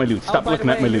looking at my loot. Stop looking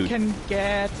at my loot. You can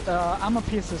get armor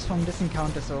pieces from this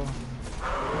encounter, so.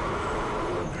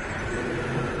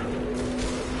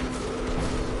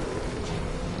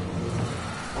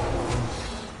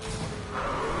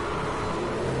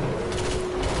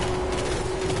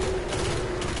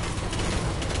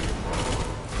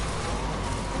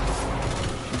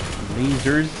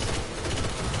 Lasers.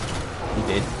 He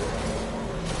did.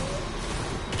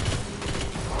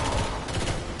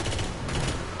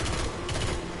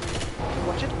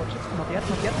 Watch it. Not yet.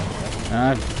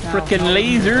 Frickin'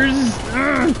 lasers!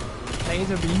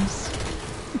 Laser beams.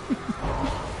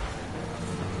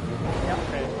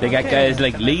 They got guys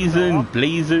like Laser and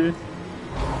Blazer.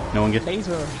 No one gets.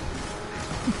 Laser.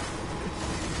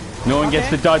 No one gets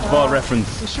the dodgeball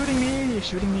reference. He's shooting me, he's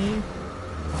shooting me.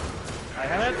 I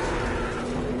have it.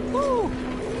 Woo!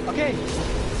 Okay,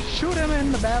 shoot him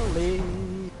in the belly.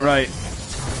 Right.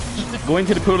 Go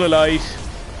into the pool of light.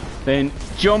 Then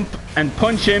jump and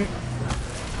punch him.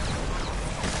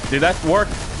 Did that work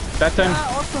that time?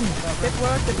 Ah, awesome. It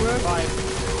worked, it worked. 5,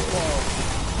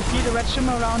 4, You see the red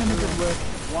shimmer around him, it did work.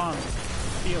 1,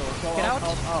 0. Go Get out.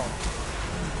 out.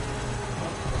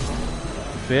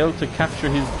 Failed to capture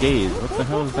his gaze. What the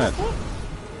hell is that?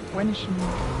 Vanish and...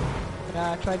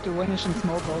 Yeah, I tried to vanish and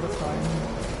smoke all the time.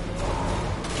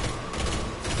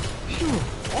 Phew,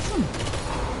 awesome.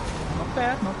 Not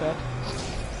bad, not bad.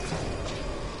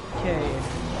 Okay.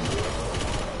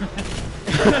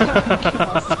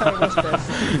 That was best.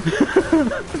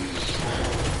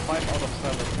 5 out of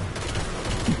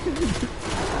 7.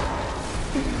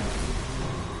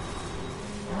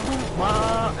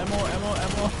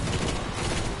 Ammo.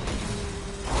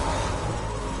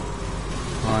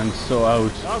 I'm so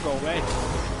out. I'll go away.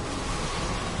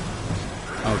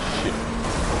 Oh shit.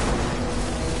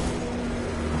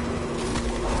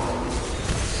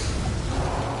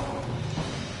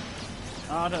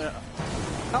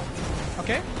 Oh,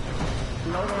 okay.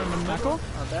 Loader in the middle. Marco?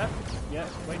 There. Yes,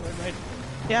 wait.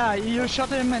 Yeah, you shot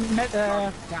him and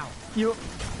you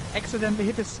accidentally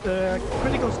hit his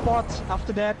critical spot.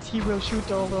 After that, he will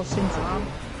shoot all those things.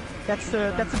 That's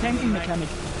the tanking mechanic.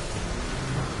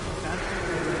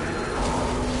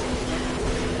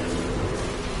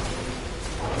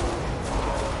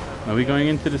 Are we going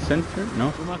into the center?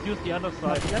 No? We must use the other side.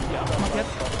 Not yet. The other Not side.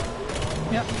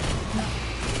 yet. Yeah.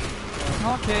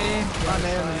 Okay. We must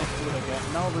do it again.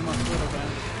 No, we must do it again.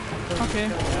 Okay.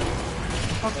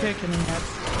 Okay, can you have...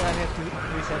 I have to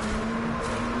reset.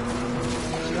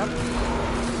 Catch you up.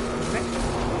 Okay.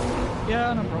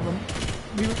 Yeah, no problem.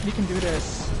 We can do this.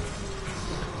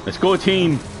 Let's go,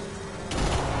 team!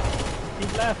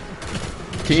 Team left.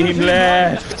 Team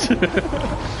left!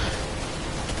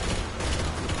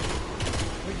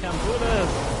 We can do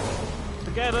this.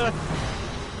 Together.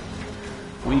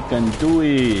 We can do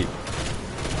it!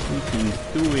 We can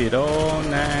do it all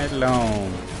night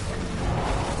long.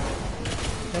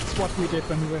 That's what we did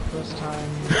when we were first time.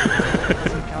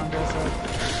 Doesn't count as a...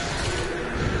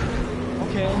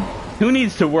 Okay. Who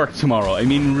needs to work tomorrow? I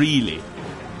mean, really?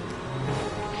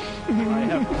 I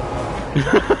have.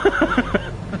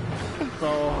 So,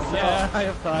 yeah, I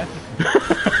have time.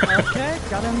 Okay,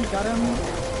 got him.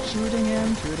 Shooting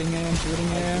him.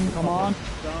 Come on.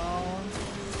 Down.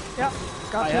 Yeah,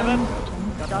 got I him.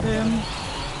 have Got him.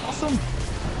 Awesome.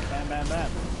 Bam.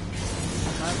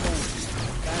 Nice one.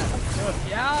 Bam. Good.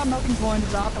 Yeah, melting point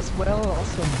is up as well.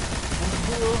 Awesome.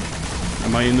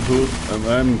 Am I in the pool?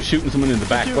 I'm shooting someone in the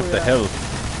back. You, What the yeah. hell?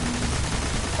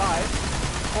 5,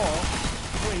 4,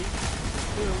 3,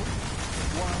 2,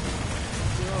 1,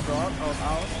 0. Go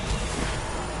out.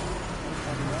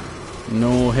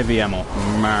 No heavy ammo.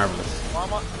 Marvelous.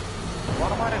 Why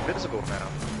am I invisible now?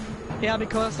 Yeah,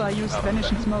 because I used vanish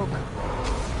and smoke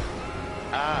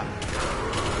Ah.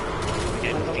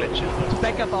 Again, glitching. to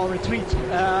back up our retreat.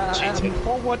 Cheating.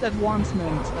 Forward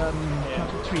advancement,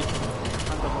 not retreat.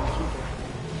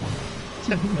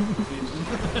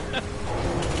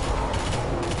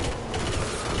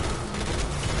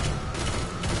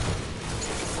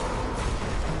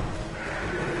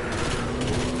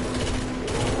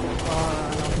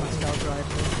 I love my scout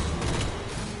rifle.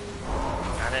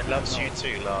 And it loves you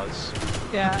too, Lars.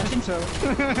 Yeah, I think so.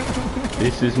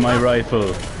 This is my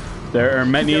rifle. There are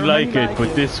many There are like many it, like but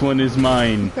it. this one is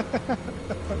mine.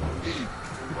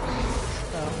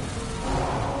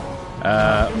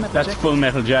 That's Full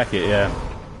Metal Jacket, yeah.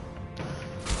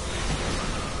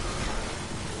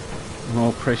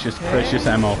 Oh, precious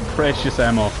ammo. Precious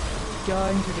ammo.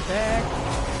 Going to the back.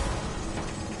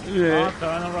 Yeah.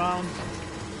 Turn around.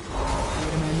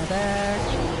 Shoot him in the back.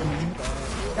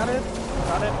 Got it.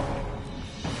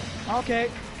 Okay.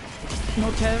 No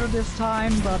terror this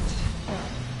time, but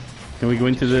Can we go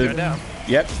into the... Go down.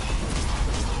 Yep.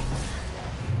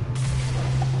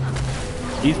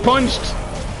 He's punched!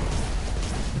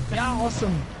 yeah,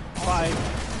 awesome. 5,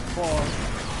 4,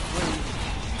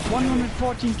 3,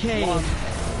 114k. 1,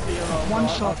 0. One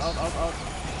Out, shot. Out.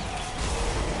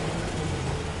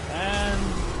 And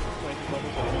wait.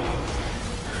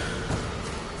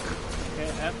 Okay,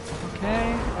 F. Okay,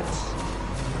 that's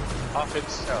Half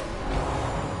himself.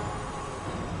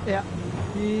 yeah.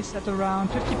 He's at around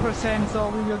 50%, so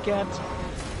we will get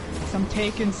some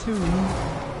taken soon.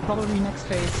 Probably next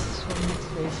phase.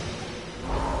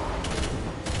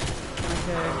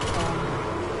 Okay.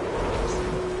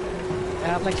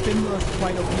 Yeah, Black Spin was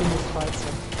quite OP in this fight, so.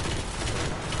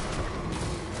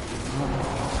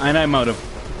 And I'm out of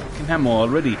fucking ammo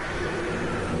already.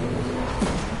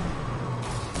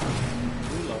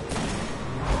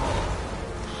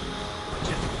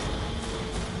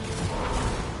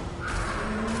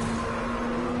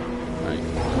 Right,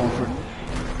 going for it.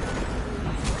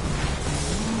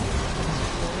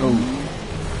 Oh.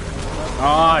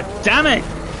 Ah, damn it!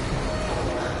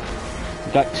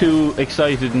 Got too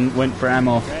excited and went for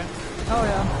ammo. Okay. Oh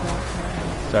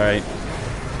yeah. Sorry.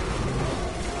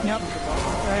 Yep.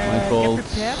 My fault. Get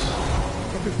prepared.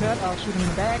 Get prepared. I'll shoot him in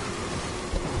the back.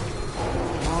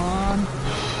 Come on.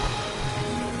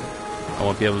 I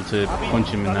won't be able to punch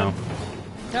him now.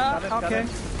 Yeah. Got Okay. it.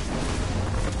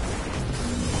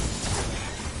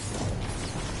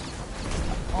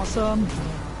 Awesome.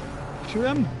 Shoot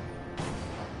him.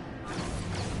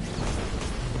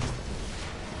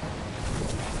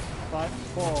 5,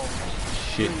 4,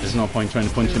 Shit, there's no point trying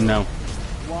to punch him now.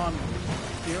 1,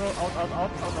 0.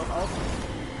 Out.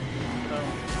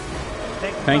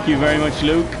 Take Thank you very much,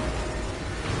 Luke.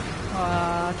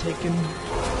 Taken.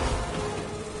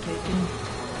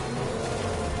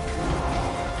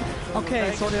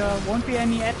 Okay, so there won't be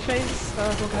any edge phase, so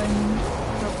I can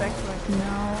go back right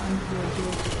now and we'll do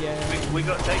it again. We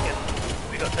got taken.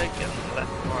 We got taken.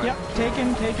 Left and right. Yep,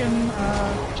 taken.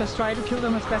 Just try to kill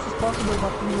them as fast as possible,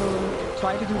 but we will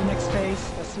try to do the next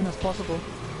phase as soon as possible.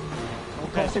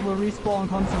 Because they will respawn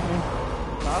constantly.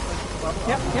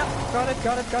 Yep, got it.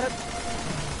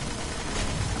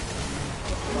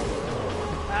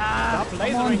 Stop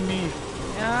lasering me.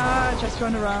 Yeah, just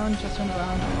run around.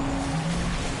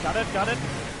 Got it.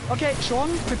 Okay,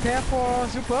 Sean, prepare for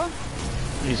super.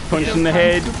 He's punching the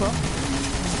head. Super.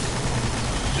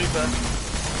 Super.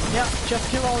 Yeah, just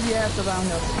kill all the ads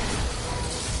around us.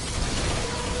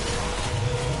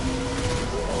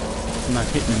 I'm not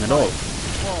hitting him at all.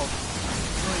 4,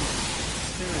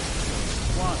 3, 2,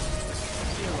 1,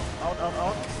 0.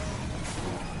 Out.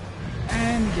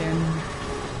 And again.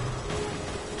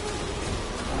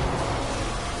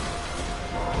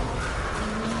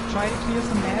 Try to clear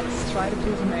some ads,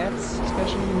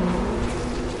 especially in the middle.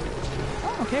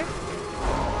 Oh, okay.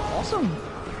 Awesome.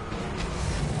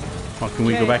 Oh, can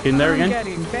we go back in there again? I'm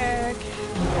getting back.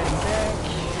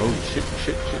 Oh, shit.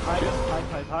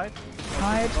 Hide.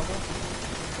 Hide.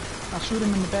 I'll shoot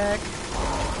him in the back.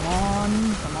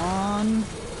 Come on.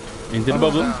 Into the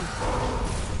bubble.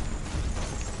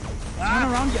 Turn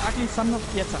around, you ugly son of...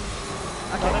 Jetzt.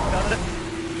 Okay. Got it.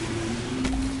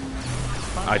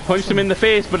 I punched him in the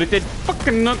face, but it did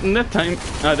fucking nothing that time.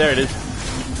 Oh, there it is.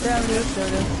 There it is.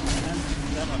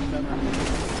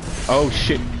 Oh,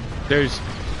 shit. There's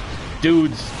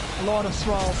dudes. A lot of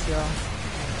swirls, yeah.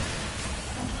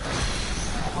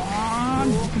 Come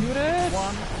on, you can do this.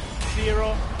 1,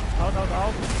 0.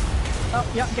 Out. Oh,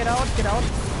 yeah, get out.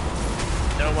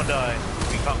 No one died.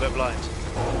 We can't go blind.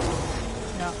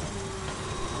 Yeah.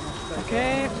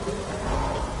 Okay.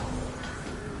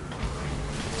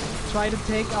 Try to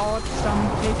take out some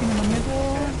taken in the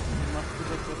middle.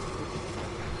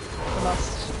 The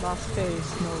last phase,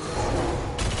 no less.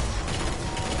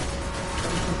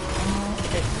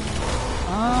 Okay.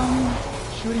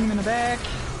 Shooting him in the back.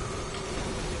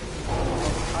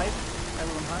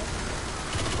 Everyone hide.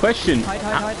 Question.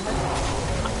 Hide.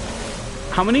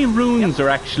 How many runes are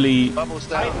actually... Bubbles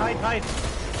down. Hide.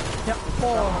 Yep,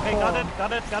 4. Okay,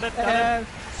 got it.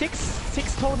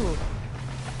 6 total.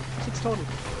 6 total.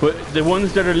 But the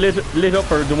ones that are lit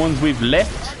up are the ones we've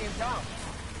left?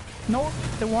 No,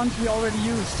 the ones we already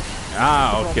used.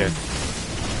 Ah, okay.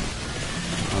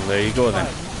 Well, there you go then.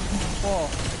 4.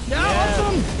 Yeah,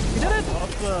 awesome! We did it!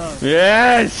 Awesome.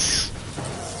 Yes!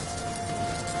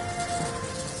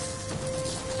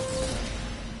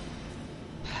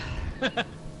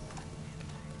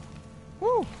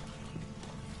 Woo!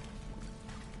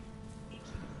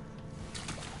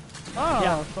 Oh,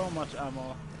 Yeah. so much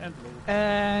ammo and loot.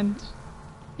 And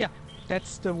yeah,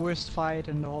 that's the worst fight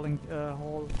in the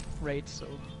whole raid. So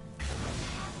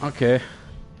Okay.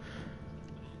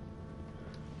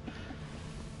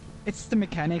 it's the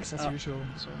mechanics as usual.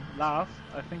 So Lars,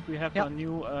 I think we have Yep. a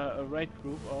new raid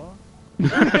group, or?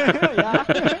 yeah,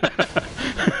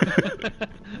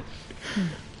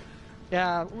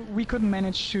 yeah, we couldn't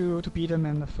manage to beat them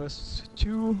in the first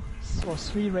 2 or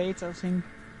 3 raids, I think.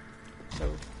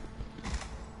 So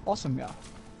awesome, yeah.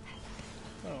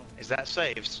 Oh. Is that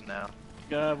saved now?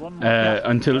 One more.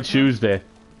 Until Tuesday.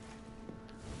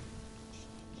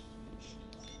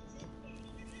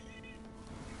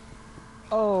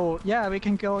 Oh, yeah, we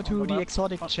can go to the the left-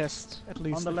 exotic chest at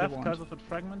least. On the if we left, want. calcified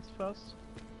fragments first.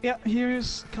 Yeah,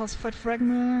 here's calcified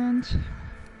fragment.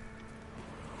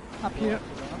 Up here.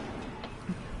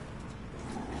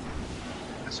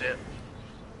 see it.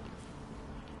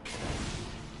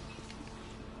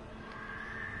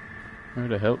 Where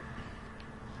the hell?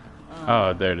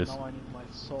 Oh, there it is. Now I need my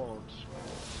sword.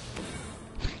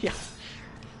 Yeah.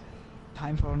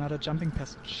 Time for another jumping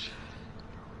passage.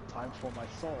 Time for my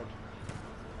sword.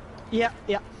 Yeah,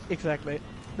 exactly.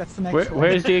 That's the next one.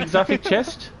 Where is the exotic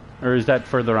chest? Or is that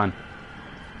further on?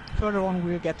 Further on,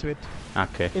 we'll get to it.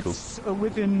 Okay, cool. It's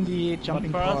within the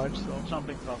jumping But part. first,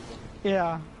 jumping castle.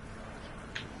 Yeah.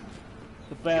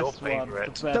 The best one.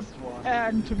 favourite. The best one.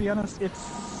 And to be honest,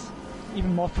 it's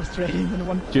even more frustrating than the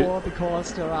one Ju- before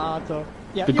because there are the...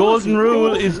 Yeah, The you will golden see, you rule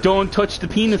will is see. don't touch the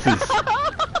penises.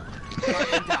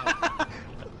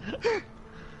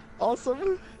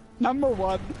 Awesome. Number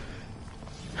 1.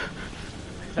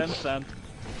 10 cent.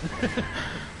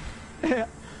 Yeah.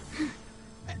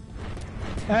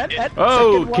 And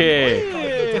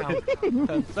Okay. second one.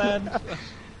 10 cent.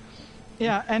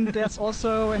 Yeah, and there's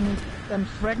also an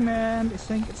fragment, I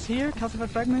think it's here, calcified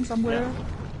fragment somewhere.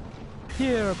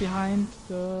 Here, behind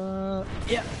the...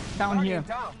 Yeah, down here.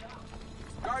 Down.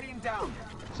 Guardian down.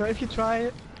 So if you try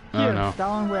here, Oh, no.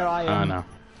 down where I Oh am. no.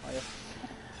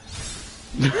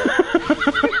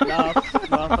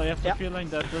 Last, I have the Yeah. feeling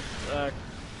that this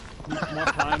needs more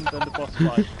time than the boss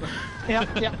fight. Yeah,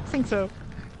 I think so.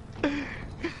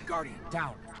 Guardian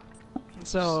down.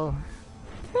 So...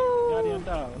 Guardian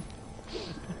down.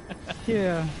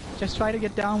 Here, just try to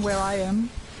get down where I am.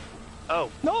 Oh,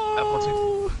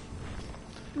 No!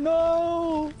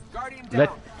 No! Guardian down.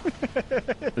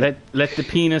 Let the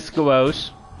penis go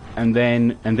out, and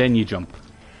then you jump.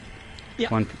 Yeah,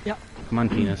 Come on, yeah, come on,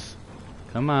 penis.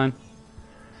 Come on.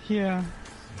 here.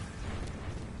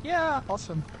 Yeah,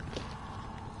 awesome.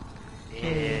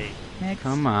 yay. Next,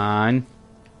 Come on.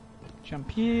 jump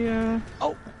here.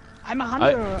 Oh, I'm a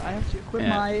hunter. I have to equip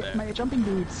Yeah. my jumping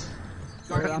boots.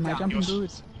 Where are my jumping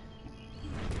boots?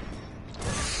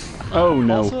 Oh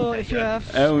no. Also, if you have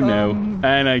Oh no.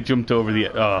 And I jumped over the...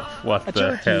 Oh, what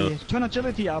the hell. agility, turn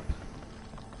agility up.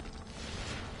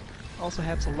 Also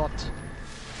helps a lot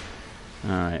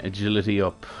Alright, agility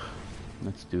up.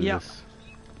 Let's do Yeah. this.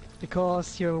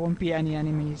 because there won't be any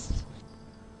enemies.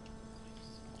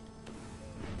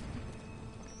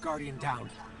 Guardian down.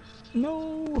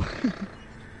 No.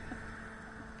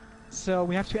 So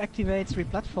we have to activate 3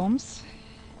 platforms.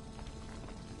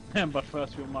 But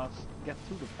first we must get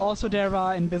to the... Also, there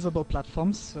are invisible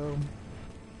platforms. So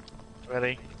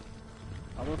Ready?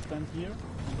 I will stand here.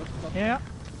 On this platform. yeah.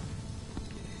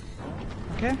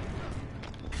 Okay.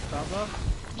 Stand up.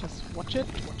 Just watch it.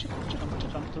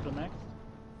 Jump to the next.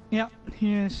 Yeah.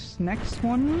 Here's next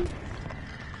one.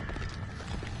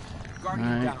 Guardian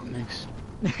Alright, down. next.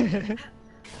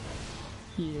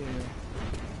 Here.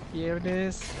 Here it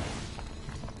is.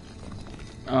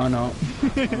 Oh no.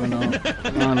 Oh no.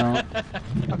 Oh no.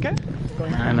 Okay.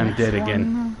 Going to And the I'm next dead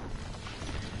again. one.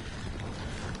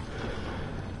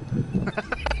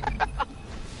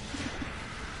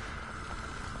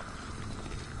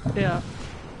 Yeah.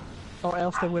 Or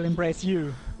else they will embrace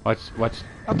you. Watch.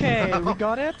 Okay, we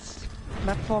got it.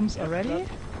 Platforms are ready.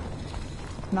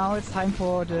 Now it's time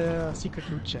for the secret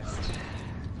loot chest.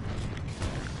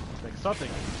 The exotic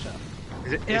chest.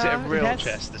 Is it Yeah, a real it has-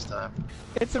 chest this time?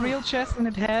 It's a real chest and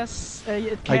it has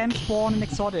it can spawn an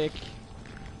exotic.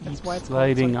 That's why it's called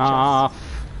Sliding exotic chest. off.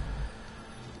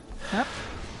 Yep.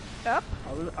 Yep.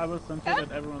 I will send you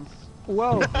that everyone's...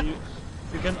 Whoa.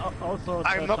 You can also...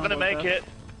 I'm not gonna make it.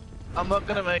 I'm not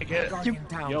gonna make it. Guardian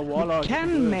down. Your warlock...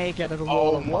 Can make it at a Oh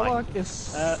warlock. my- Warlock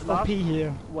is last- OP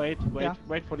here. Wait Yeah.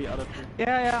 for the other two.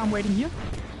 Yeah, I'm waiting here.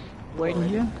 Waiting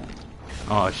here.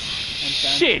 Oh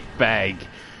shit bag.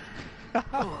 The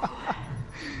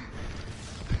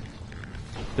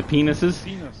penises.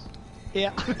 Penis.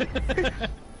 Yeah.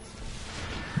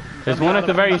 There's one at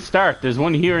the very start. There's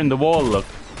one here in the wall. Look.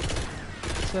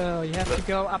 So you have to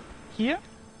go up here.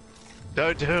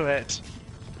 Don't do it.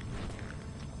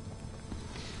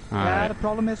 Yeah, Alright. the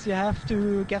problem is you have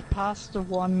to get past the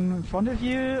one in front of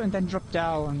you and then drop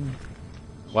down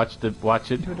Watch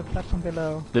it. to the platform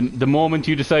below. The moment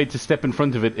you decide to step in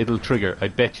front of it, it'll trigger. I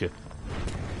bet you.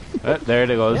 There it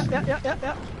goes.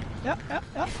 Yeah.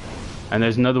 And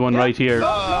there's another one Yeah. right here.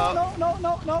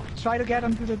 No. Try to get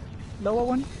onto the lower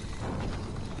one.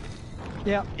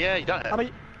 Yeah, Yeah, you don't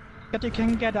have. but you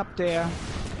can get up there.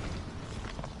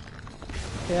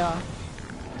 Yeah.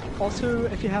 Also,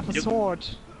 if you have a Yep. sword,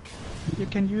 you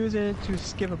can use it to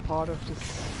skip a part of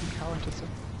this encounter. So.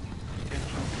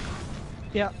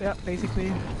 Yeah,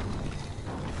 basically.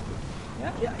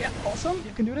 Yeah. Awesome.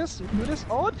 You can do this.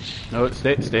 Oh. No,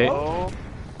 stay. Oh,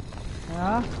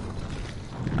 Yeah.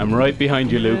 I'm right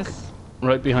behind you, Luke. This.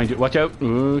 Right behind you. Watch out.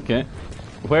 Okay.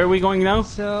 Where are we going now?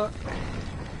 So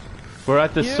We're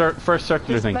at the here, first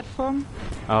circular this thing. platform.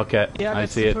 Okay, Yeah, I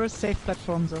that's see the it. first safe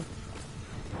platform. So,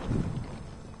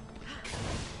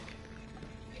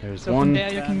 There's so one. from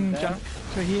there you can There. jump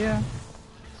to here.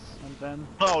 And then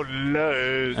Oh,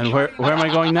 Luke. And where am I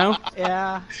going now?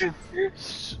 Yeah.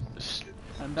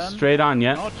 and then Straight on,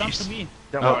 yeah? no, jump to me.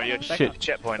 Don't Oh, worry, your shit.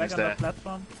 checkpoint Back is on the there.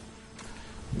 platform.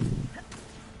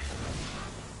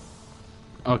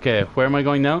 Okay, where am I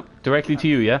going now? Directly to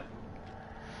you, yeah?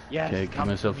 Yes. Okay, give come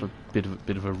myself to a me.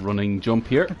 bit of a running jump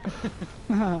here.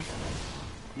 You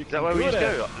Is that can where we do used to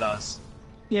that. go, Lars?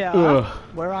 Yeah. Ugh.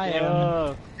 Where I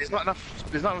am. There's not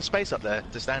enough space up there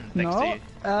to stand next to No.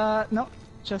 you. No.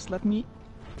 Just let me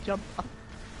jump up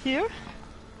here.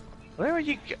 Where are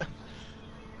you?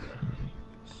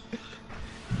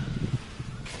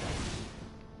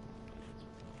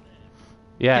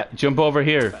 Yeah, jump over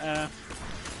here.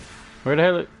 Where the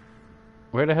hell?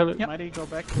 Where the hell? Yep. Might he go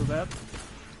back to that?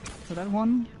 So that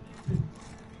one.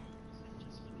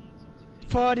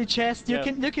 For the chest, Yes.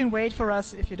 you can wait for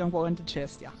us if you don't go in the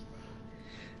chest. Yeah.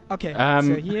 Okay. Um,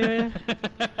 so here.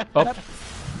 Up.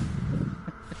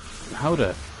 How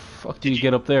the fuck do you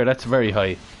get up there? That's very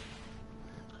high.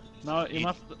 No, you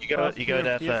must. you go- first you go here,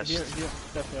 there here, first. Here,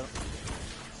 step here.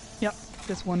 Yeah.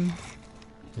 This one.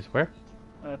 Is where?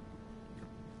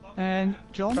 And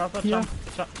jump Trouser here.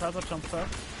 jump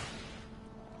first.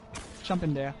 Jump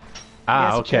in there. Ah,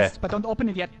 There's a okay. chest, but don't open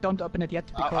it yet. Don't open it yet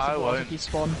because I it will also won't.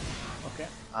 despawn. Okay.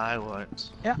 I won't.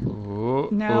 Yeah. Oh,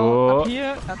 Now oh.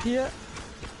 up here.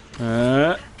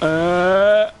 Uh.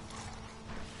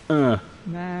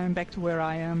 Then back to where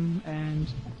I am, and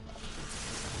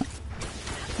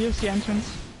here's the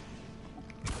entrance.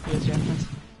 Here's the entrance.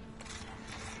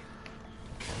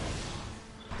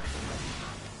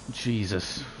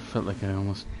 Jesus, felt like I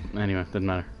almost. Anyway, doesn't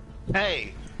matter.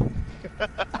 Hey.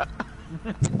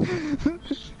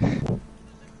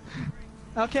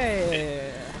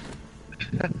 Okay.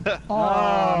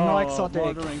 Oh, no exotic.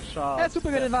 Murdering shots. Yeah,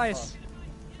 super good advice.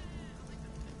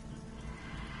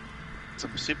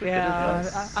 Some super Yeah, good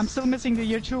advice. I'm still missing the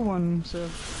year 2 one, so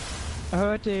I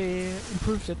heard they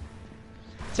improved it.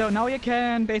 So now you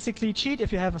can basically cheat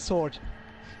if you have a sword.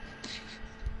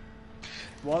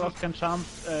 Wallers can jump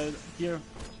here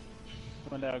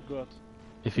when they are good.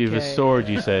 If you have a Okay, sword,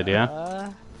 you said,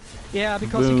 yeah? Yeah,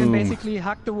 because you can Boom. basically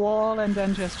hug the wall and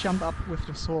then just jump up with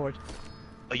the sword.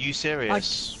 Are you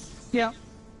serious? Yeah,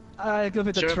 I'll give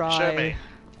it a try. Show me.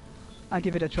 I'll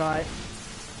give it a try.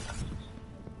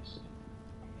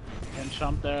 You can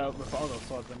jump there without a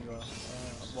sword when you are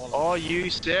Waller. Are you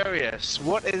serious?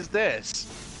 What is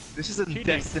this? This isn't Cheating.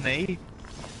 Destiny.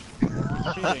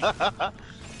 Cheating.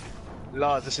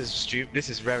 Lars, this is stupid. This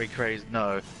is very crazy.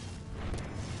 No.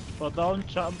 But don't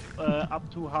jump up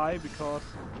too high because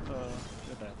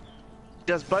you're dead.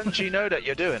 Does Bungie know that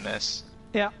you're doing this?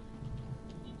 Yeah.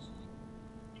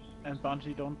 And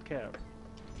Bungie don't care.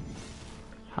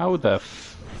 How the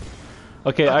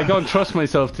Okay, I don't trust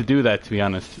myself to do that, to be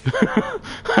honest.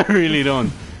 I really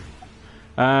don't.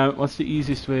 What's the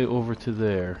easiest way over to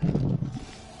there?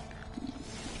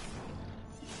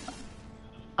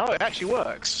 Oh, it actually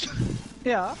works.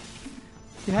 Yeah.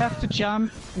 You have to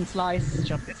jump and slice,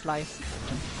 jump and slice,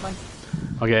 jump and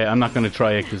slice. Okay, I'm not gonna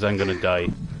try it because I'm gonna die.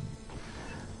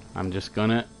 I'm just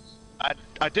gonna...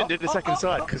 I didn't do the second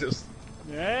side because it was.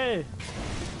 Yay!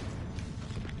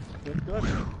 Good, good.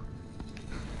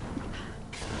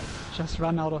 Just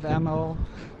run out of ammo.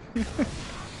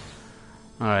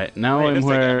 Alright, now Wait, I'm let's take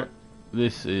where it.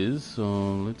 this is, so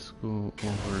let's go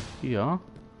over here.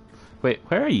 Wait,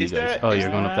 where are you Is guys? there- Oh, is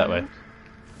you're going up that way.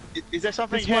 Is there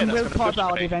something This here one that's will gonna pop push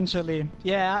out me? eventually.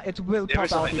 Yeah, it will There pop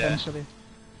is out something there. eventually.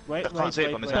 Wait, I can't wait, see it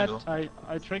wait, from this wait. angle.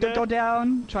 I trigger. Go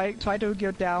down. Try to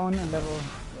go down and level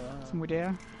Yeah. somewhere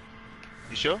there.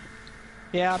 You sure?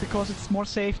 Yeah, because it's more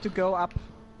safe to go up.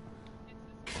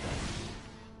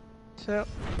 So,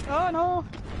 oh no!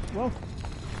 Whoa.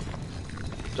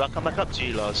 Do I come back up to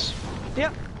you, Lars?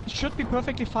 Yeah, it should be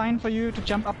perfectly fine for you to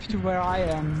jump up to where I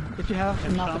am if you have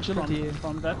Can enough jump agility.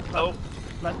 from that Oh.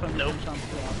 platform. Nope. You can jump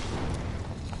here.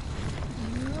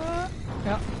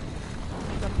 Yeah.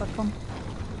 That platform.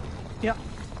 Yeah.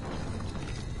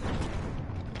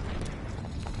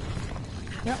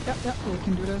 Yeah, we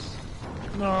can do this.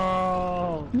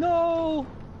 No. No!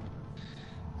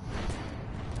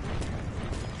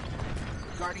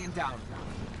 Guardian down.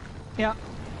 Yeah.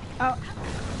 Oh.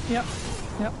 Yeah.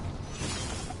 Yeah.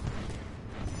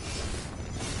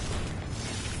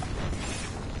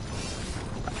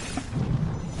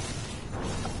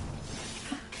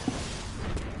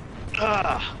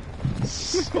 Ah!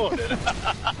 Sorted.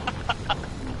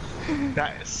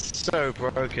 That is so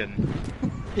broken.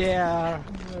 Yeah.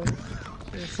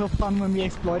 It's so fun when we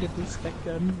exploited this back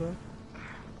then. But...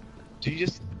 Do you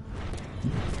just...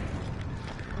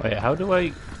 Wait, how do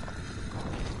I...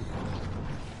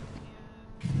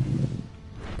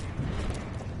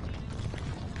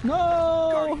 No!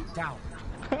 Guardian down.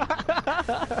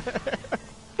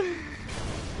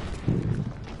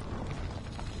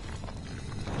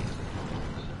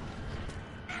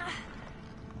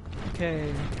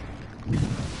 Okay.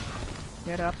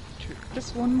 Get up to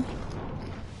this one.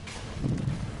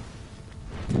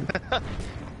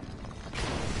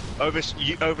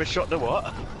 You overshot the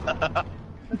what?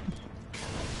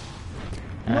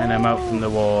 And I'm out from the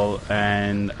wall,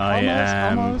 and I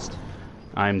am... Almost.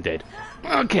 I'm dead.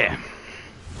 Okay.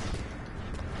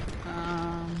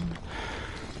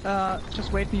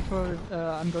 Just wait me for...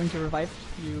 I'm going to revive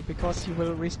you, because you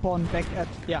will respawn back at...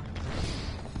 Yeah.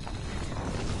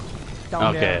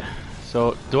 Down Okay. there.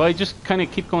 So, do I just kind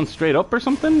of keep going straight up or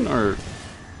something, or...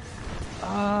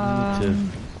 to-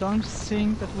 Don't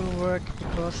think that will work,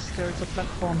 because there is a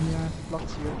platform here that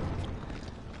blocks you.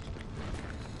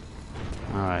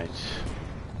 Alright.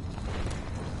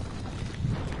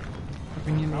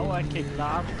 Oh, I kicked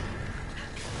last.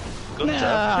 Good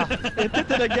Yeah, job. it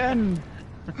did it again!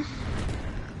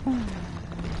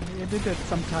 You did it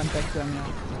sometime back then, yeah.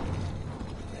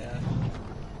 Yeah.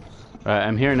 Right,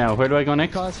 I'm here now. Where do I go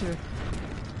next? Because you...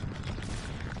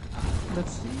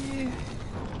 Let's see...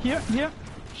 Here!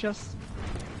 Just...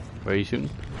 Where are you shooting?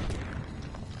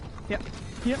 Yeah,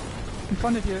 here! In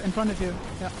front of you,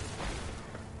 yeah.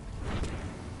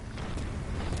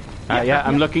 Yeah,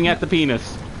 I'm looking at the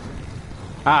penis.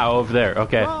 Ah, over there.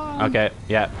 Okay, Run. okay,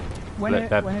 yeah. When Let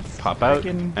that it's pop back out,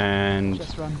 in, and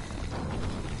just run.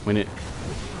 when it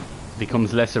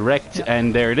becomes less erect, Yeah.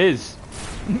 and there it is.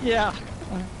 Yeah!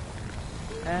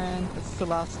 And it's the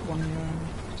last one here.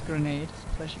 Grenade.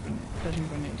 Flashy grenade. Flashing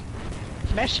grenade.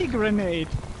 Flashy grenade!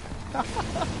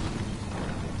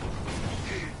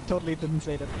 Totally didn't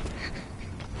say that.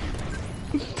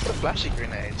 The flashy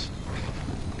grenades.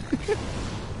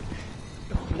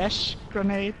 Flash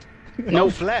grenade? No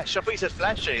flesh. I thought you said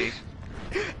flashy.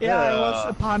 Yeah, it was Yeah.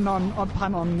 a pun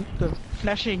on the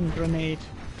flashing grenade.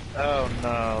 Oh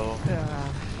no. Yeah.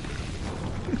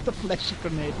 The flashy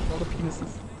grenade with all the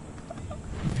penises.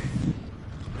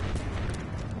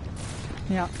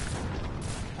 Yeah.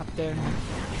 Up there.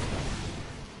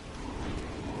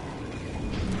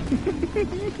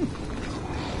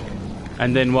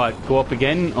 And then what? Go up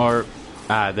again, or...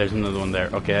 Ah, there's another one there.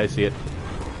 Okay, I see it.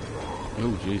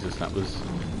 Oh, Jesus, that was...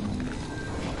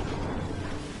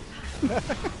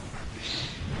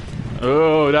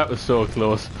 Oh, that was so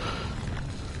close.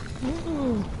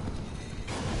 Ooh.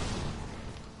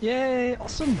 Yay,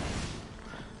 awesome.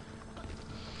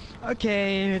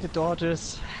 Okay, the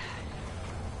daughters.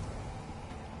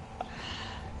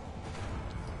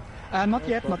 Not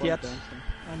yet, not yet.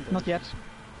 Not yet.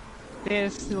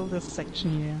 There's still this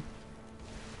section here.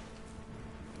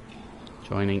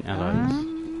 Joining allies.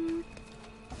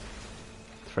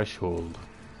 Threshold.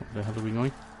 Where the hell are we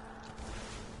going?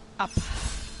 Up.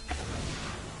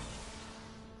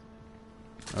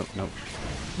 Oh, no.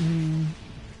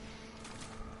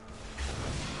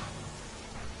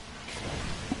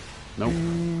 Nope.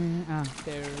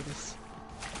 There it is.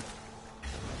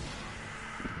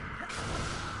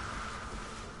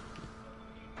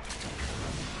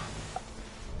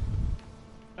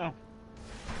 Oh,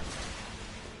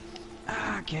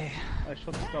 Okay. I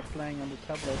should stop playing on the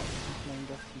tablet and playing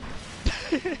Destiny.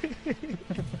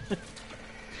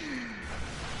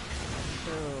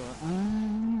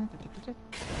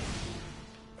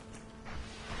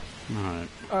 Alright.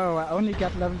 Oh, I only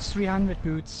got level 300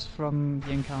 boots from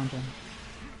the encounter.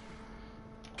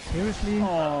 Seriously?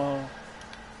 Oh,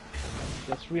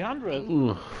 that's 300.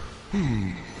 Ugh.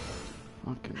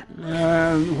 Okay.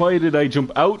 Why did I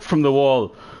jump out from the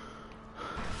wall?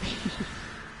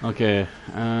 Okay.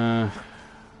 Where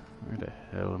the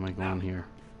hell am I going here?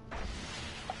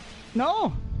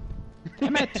 No!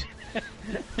 Damn it!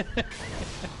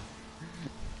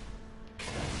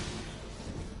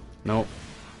 Nope.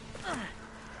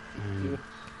 And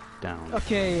down.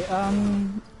 Okay,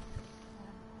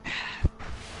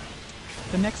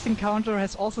 the next encounter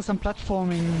has also some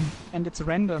platforming, and it's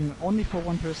random, only for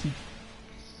one person.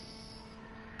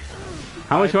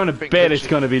 How much you want to think bet we it's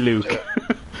should going to be do Luke? it.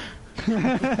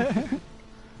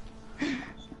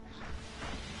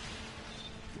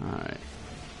 Alright.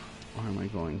 Where am I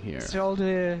going here? So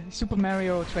the Super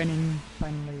Mario training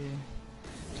finally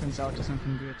turns out to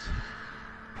something good.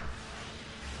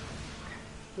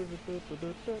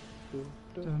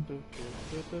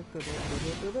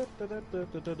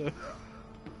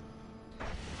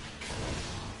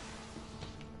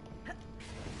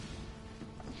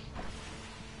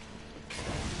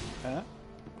 Huh?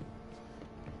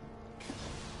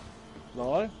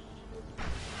 Lol.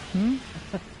 Hmm?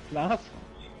 Lars?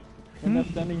 When I'm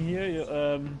standing here, you,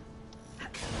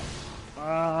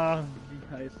 wie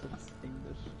heißt das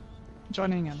Englisch?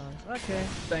 Joining allies. Okay,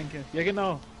 thank you. Ja,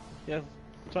 genau. Yes.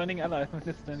 Joining allies. When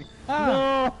standing.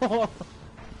 Ah. No!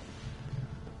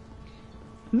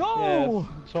 No!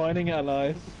 Yes. Joining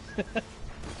allies.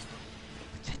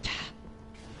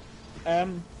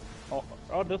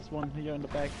 Oh, this one here in the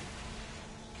back.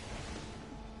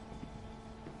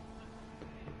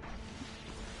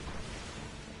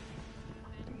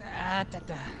 Ah, da,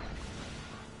 da.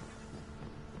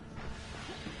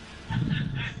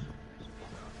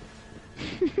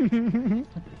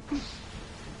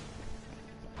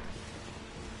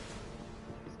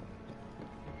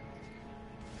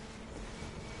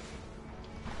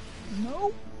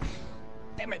 No!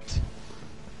 Damn it!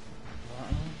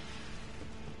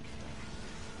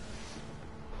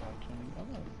 Joining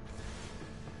allies.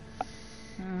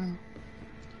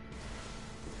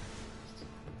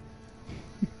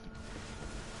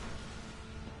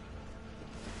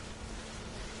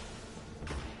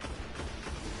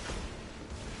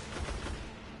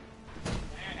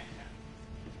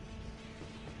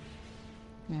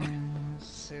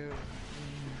 So...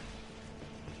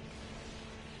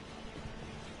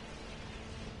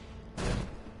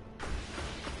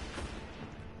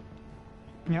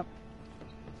 Yep.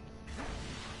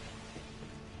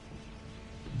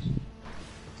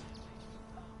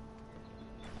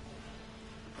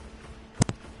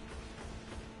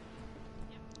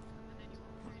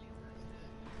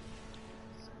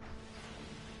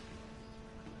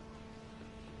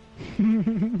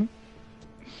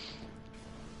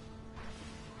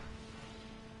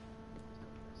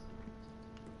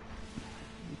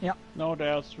 Yeah. No,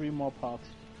 there are 3 more parts.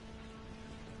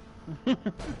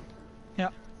 Yeah.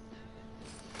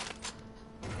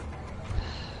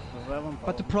 11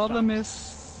 But the parts. problem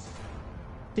is,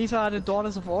 these are the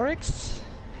daughters of Oryx,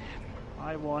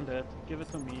 I want it. Give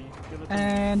it to me. Give it to me.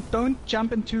 and don't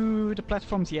jump into the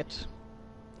platforms yet.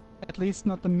 At least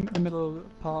not the middle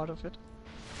part of it.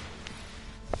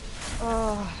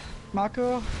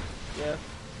 Marco, Yes.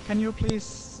 can you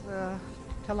please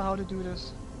tell her how to do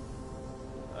this?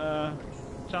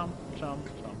 Jump, jump,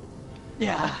 jump.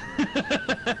 Yeah.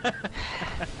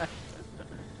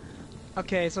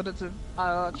 Okay, so that's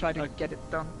I'll try to get it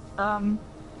done.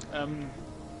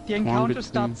 The encounter between-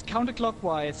 starts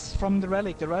counterclockwise from the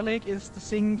relic. The relic is the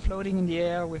thing floating in the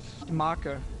air with the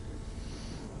marker.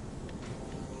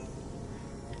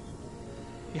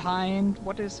 Behind,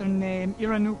 what is her name?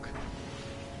 Iranuk.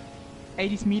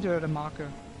 80 meter, the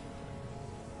marker.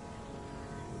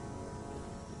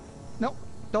 No,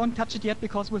 don't touch it yet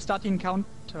because we'll start the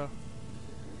encounter.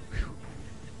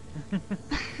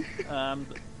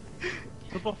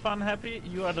 Super fun, happy.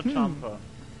 You are the jumper.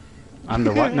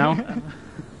 Under what now?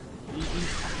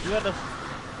 You are the.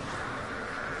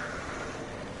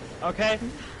 Okay,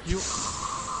 you.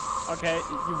 Okay,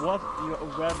 you were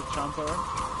the jumper.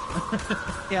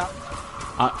 Yeah.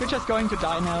 We're just going to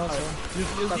die now, so... You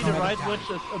see Doesn't the matter. right witch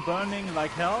is burning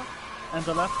like hell, and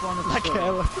the left one is Like burning.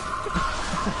 hell.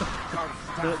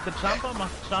 The jumper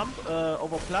must jump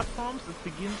over platforms. It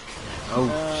begins. Oh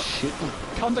shit.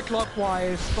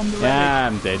 Counterclockwise from the relic. Yeah,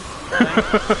 I'm dead.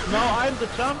 Now I'm the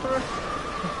jumper.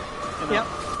 You know, Yep.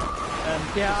 and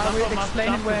Yeah, the I will jumper must explain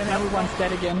jump it to when platforms. everyone's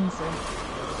dead again, so...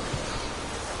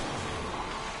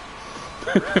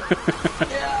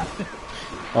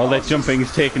 All that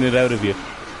jumping's taking it out of you.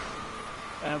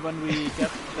 When we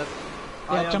get that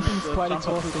Yeah, iron, jumping is quite jumper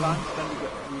to exhausting. lungs, then we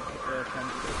can do it.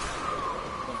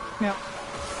 Yeah.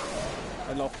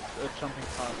 I love jumping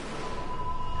fast.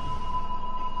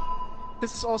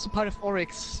 This is also part of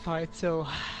Oryx fight, so...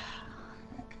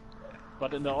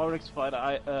 But in the Oryx fight,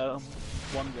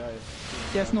 one guy.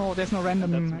 There's no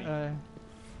random That's me.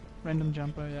 random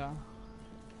jumper, yeah.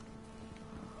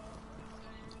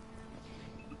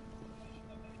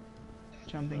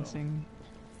 Jumping thing.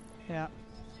 Yeah.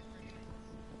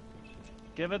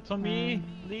 Give it to me,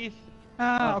 please.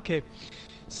 Okay.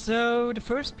 So the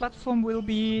first platform will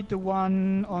be the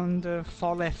one on the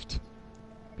far left,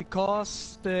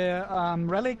 because the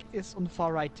relic is on the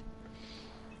far right.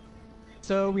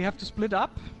 So we have to split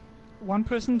up, one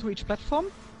person to each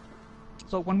platform.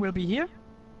 So one will be here,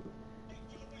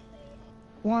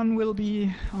 one will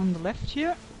be on the left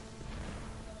here,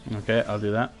 Okay, I'll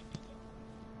do that.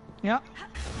 yeah,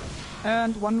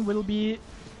 and one will be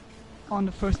on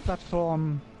the first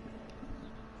platform.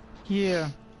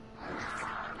 Here.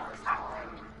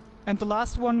 And the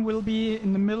last one will be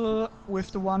in the middle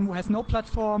with the one who has no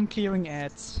platform clearing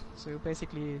ads. So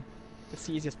basically, that's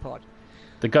the easiest part.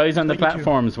 The guys on the 22.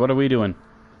 platforms, what are we doing?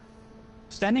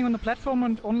 Standing on the platform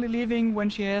and only leaving when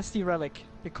she has the relic.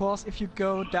 Because if you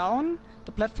go down,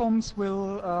 the platforms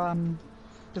will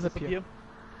disappear.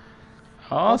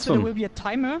 Also, there will Awesome. be a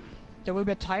timer. There will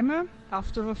be a timer.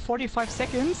 After 45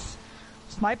 seconds,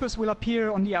 snipers will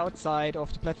appear on the outside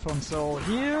of the platform. So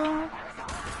here,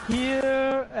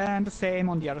 here, and the same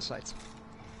on the other sides.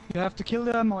 You have to kill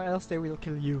them or else they will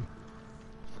kill you.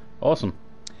 Awesome.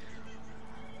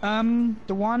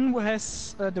 The one who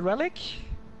has the relic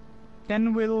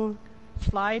then will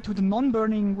fly to the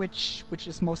non-burning which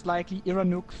is most likely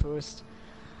Iranuk first.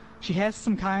 She has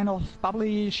some kind of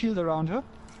bubbly shield around her.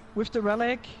 With the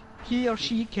relic, he or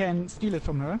she can steal it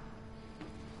from her.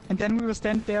 And then we will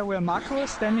stand there where Marco is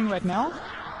standing right now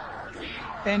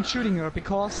and shooting her,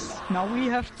 because now we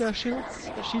have the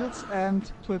shields and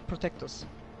it will protect us.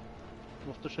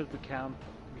 With the shield we can't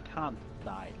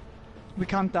die. We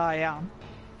can't die, yeah.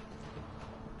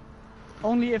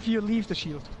 Only if you leave the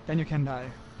shield, then you can die.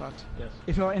 But Yes.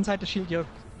 if you're inside the shield, you're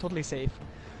totally safe.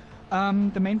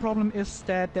 The main problem is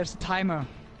that there's a timer.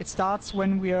 It starts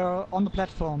when we are on the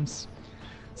platforms.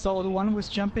 So the one who is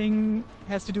jumping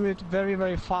has to do it very,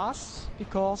 very fast,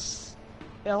 because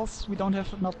else we don't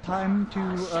have enough time to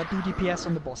do DPS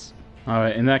on the boss.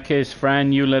 Alright, in that case,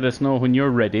 Fran, you let us know when you're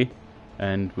ready,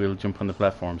 and we'll jump on the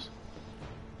platforms.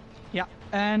 Yeah,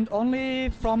 and only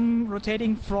from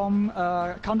rotating from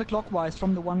counterclockwise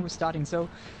from the one who's starting. So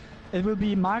it will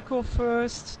be Marco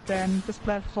first, then this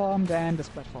platform, then this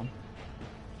platform.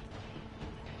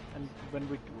 And when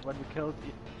we killed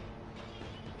it,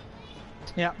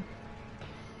 Yeah.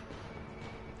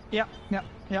 Yeah, yeah,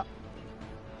 yeah.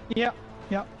 Yeah,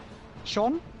 yeah.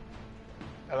 Sean?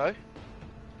 Hello?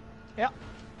 Yeah.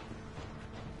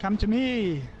 Come to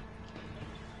me.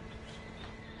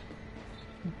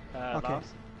 Okay.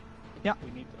 Lars, Yeah.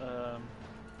 we need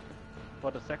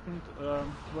for the second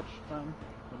watch time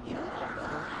when you jump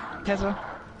over. Tether.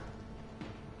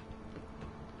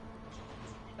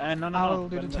 No, no, I'll no.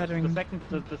 do when the tethering.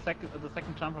 the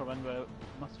second jumper when we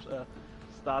must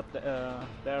start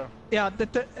there. Yeah,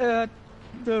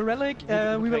 the relic.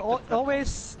 You We will take the platform.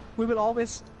 always. We will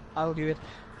always. I'll do it.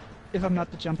 If I'm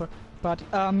not the jumper, but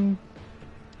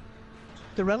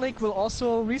the relic will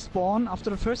also respawn after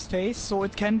the first phase, so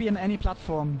it can be on any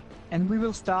platform. And we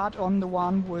will start on the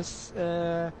one with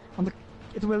on the.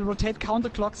 It will rotate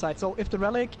counterclock side. So if the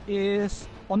relic is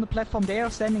on the platform they are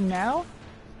standing now,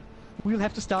 we'll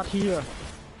have to start here.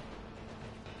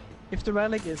 If the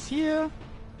relic is here,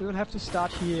 we will have to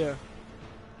start here,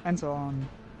 and so on.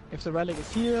 If the relic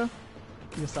is here,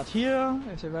 we'll start here.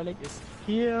 If the relic is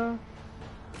here,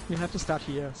 we'll have to start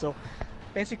here. So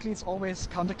basically it's always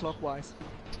counterclockwise.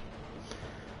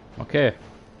 Okay.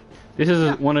 This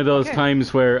is one of those okay.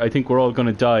 times where I think we're all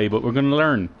gonna die, but we're gonna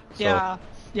learn. So Yeah,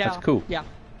 that's cool. Yeah,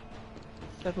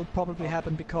 that will probably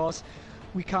happen because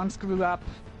we can't screw up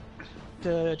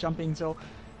the jumping. So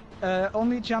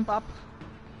only jump up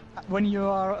when you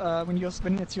are when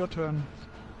it's your turn.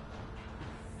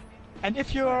 And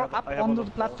if you're up I have onto a the lot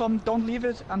of platform, don't leave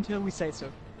it until we say so.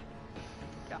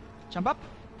 Yeah, jump up.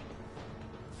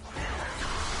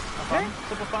 Okay.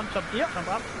 Super fun, jump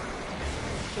up.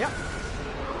 Yeah.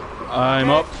 I'm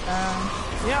up.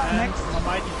 Yeah, And next. a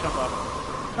mighty jump up.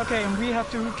 Okay, and we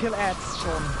have to kill ads,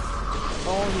 Sean.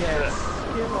 Oh yes.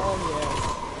 Kill all the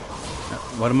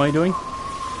ads. What am I doing?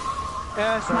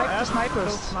 The snipers. Kill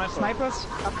snipers. Snipers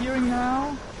appearing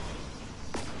now.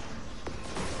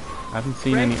 I haven't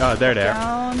seen Break any. Oh, there they are.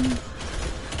 down.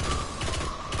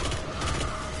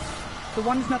 The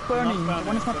one is not burning. The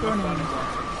one is not burning.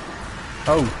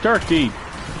 Oh, dirty.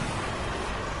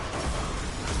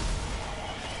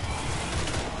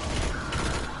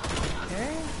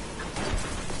 Okay.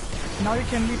 Now you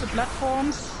can leave the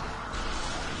platforms.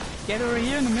 Get over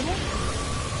here in the middle.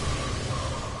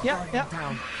 Yeah, yeah.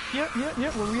 Down. Here,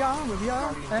 where we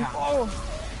are. And oh,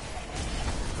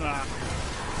 Ah,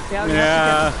 yeah, we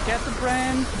have to get the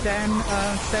brand, then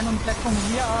stand on the platform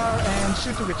where we are and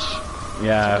shoot the witch. So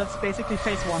Yeah. that's basically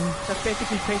phase one. That's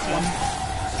basically phase one.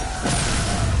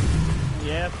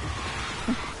 yes.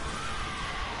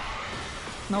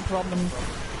 No problem.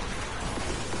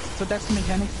 So that's the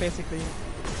mechanics basically.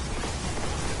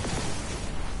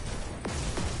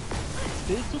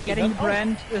 Getting the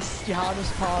brand is the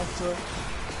hardest part, so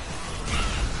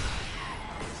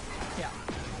yeah.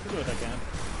 Do it again.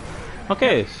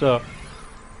 Okay, so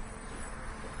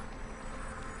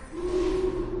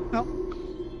No.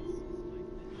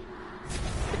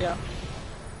 Yeah.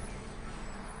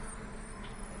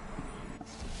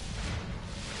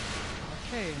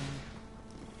 Okay.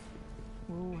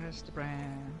 Who has the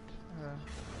brand?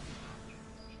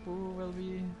 Who will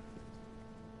be?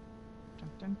 Dun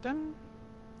dun dun.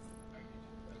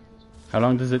 How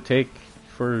long does it take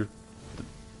for?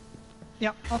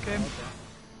 Yeah. Okay.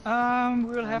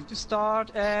 We will have to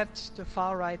start at the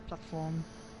far right platform.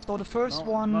 So the first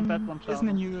No, one not that one, isn't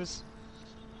in Charles. use.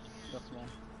 That's one.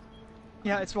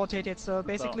 Yeah, it's rotated. So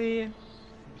basically, You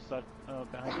start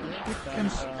behind here. you Then, can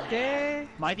stay.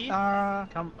 Mighty, Uh,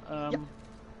 come yeah.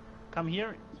 come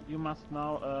here. You must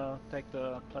now take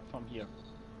the platform here.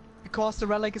 Because the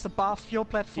relic is above your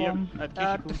platform. Here, at The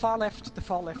Kishikun. far left. The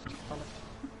far left. Far left.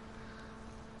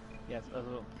 Yes,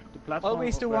 the platform.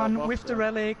 Always the where one above with the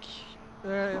relic.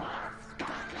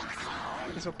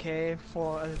 Is okay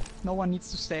for no one needs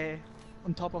to stay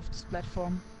on top of this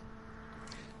platform.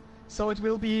 So it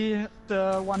will be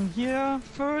the one here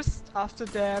first, after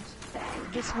that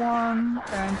this one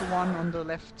and the one on the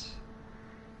left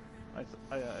I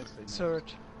see. third.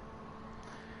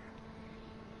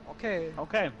 Okay.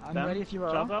 Okay, I'm then ready if you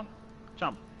are. Charger,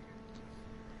 jump.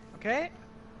 Okay.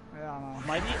 Yeah, no.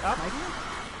 Mighty, up.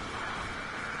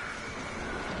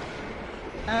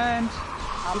 And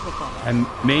Supersonic. And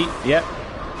me? Yep.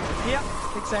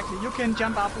 yeah, exactly. You can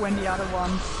jump up when the other one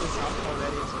is up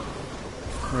already. So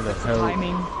Where the that's hell? the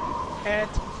timing. At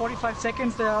 45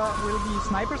 seconds there will be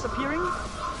snipers appearing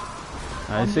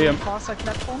I on see the him. far side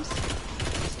platforms.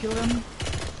 Just kill them.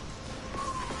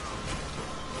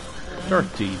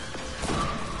 Dirty.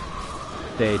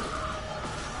 Dead.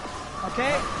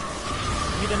 Okay,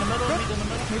 Meet in the middle, meet in the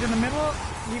middle. meet in the middle,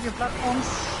 leave your platforms.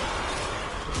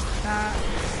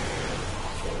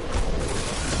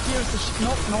 Here's the no,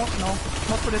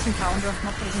 not for this encounter,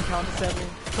 sadly,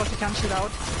 because you can't shoot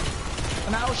out.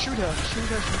 And now shoot her.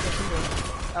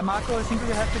 Marco, I think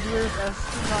we have to do it as 2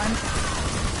 times.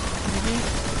 Maybe.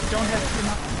 We don't have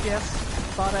enough DPS,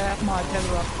 but I have my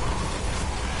tether up.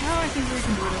 No, I think we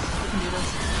can do this. We can do this.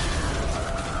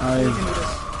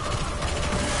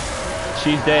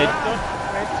 She's dead.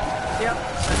 Wait. Yep.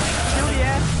 Kill the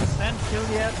ass. And Kill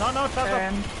the ass. no, shut up.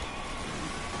 And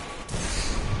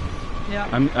yeah.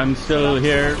 I'm still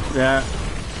here. Yeah.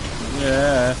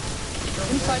 Yeah.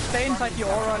 Stay inside the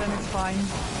aura, then it's fine.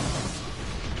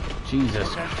 Jesus.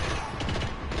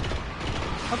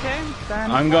 Okay,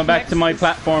 then. I'm going back to my next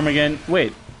platform again.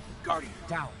 Wait. Guardian,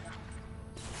 down.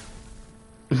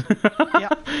 Yeah.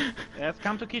 Yes,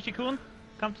 come to Kishikun.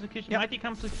 Come to the Kishikun. Yep. Mighty,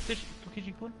 come to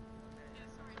Kishikun.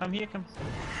 Come here, come.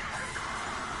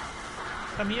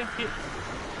 Come here, to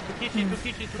Kishi, to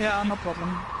Kishi, to Yeah, Kishi. no problem.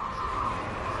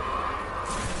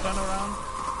 Turn around.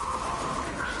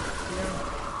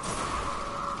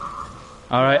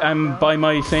 All right, I'm by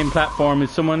my same platform.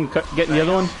 Is someone getting the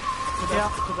other one? To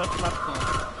that platform.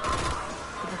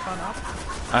 Super up.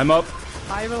 I'm up.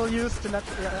 I will use the left.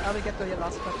 I will get the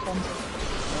last platform.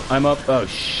 I'm up. Oh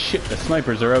shit! The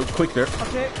snipers are out quicker.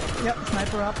 Okay. Yep.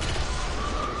 Sniper up.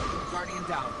 Guardian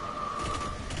down.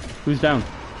 Who's down?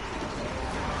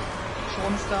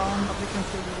 Sean is down, but we can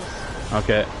still do this.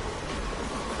 Okay.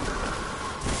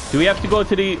 Do we have to go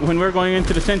to the when we're going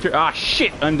into the center? Ah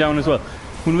shit! I'm down as well.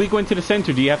 When we go into the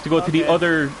center, do you have to go to the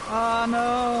other?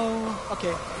 No.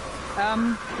 Okay.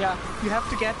 Yeah. You have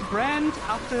to get the brand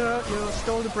after you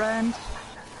stole the brand.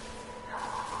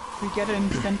 We get it in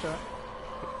the center.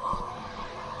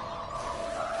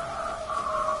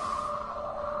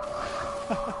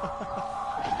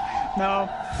 No.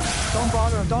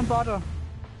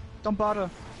 Don't bother.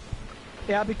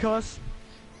 Yeah, because...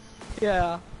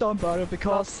 Yeah, don't bother,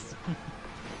 because...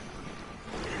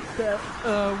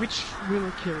 the witch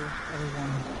will kill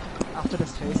everyone after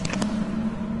this phase.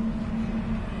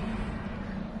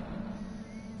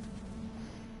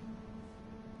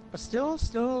 But still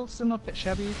not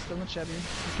shabby, We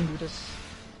can do this.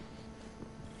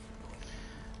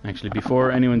 Actually,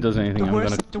 before anyone does anything, I'm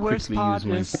gonna The worst quickly part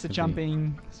use my is the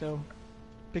jumping, so...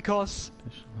 Because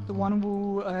the one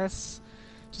who has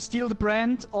to steal the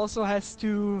brand also has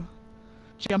to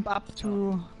jump up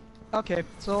to... Okay,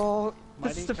 so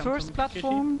this is the first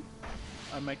platform.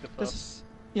 I make the This first. is...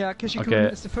 Yeah, Kishikun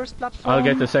Okay. is the first platform. I'll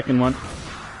get the second one.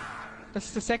 This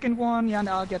is the second one, yeah, and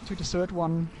I'll get to the third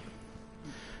one.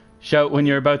 Shout when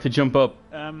you're about to jump up.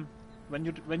 When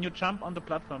you jump on the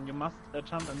platform, you must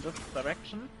jump in this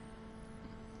direction.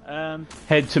 And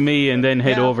Head to me and then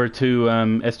head Yeah. over to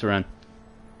Esteran.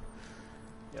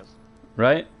 yes,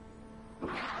 Right?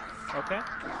 okay.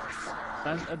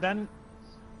 Then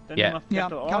Yeah. you must get Yeah,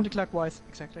 the orb counterclockwise,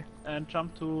 exactly. and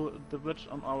jump to the witch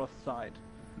on our side.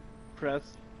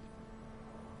 Press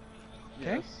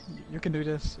Okay, Yes. you can do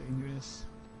this. You can do this.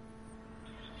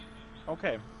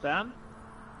 Okay, then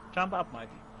jump up,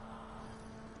 Mikey.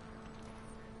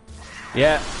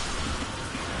 Yeah.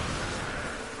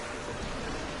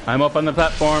 I'm up on the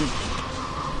platform.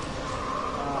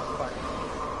 Ah,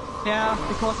 fuck. Yeah,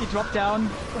 because he dropped down.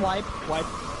 Wipe, wipe,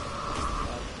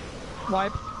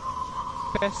 wipe.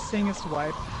 Best thing is to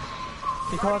wipe.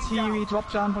 Because he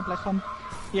dropped down from platform.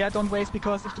 Yeah, don't waste,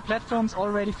 because if the platform's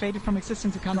already faded from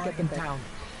existence, you can't get them back. Down.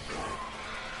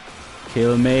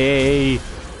 Kill me!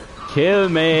 Kill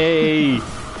me!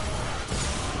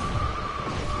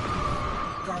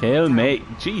 Kill me!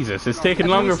 Jesus, it's taking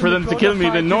longer for them to kill me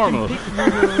than normal.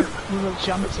 We will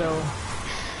jump, so...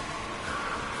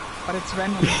 But it's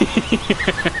random.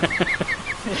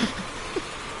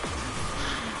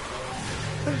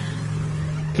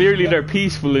 Clearly they're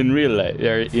peaceful in real life.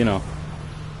 They're, you know,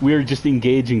 we're just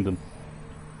engaging them.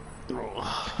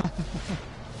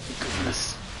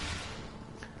 Goodness.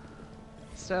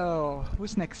 So,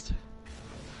 who's next?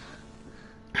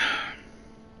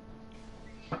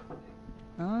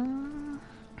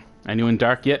 Anyone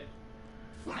dark yet?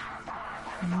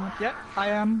 Not yet. I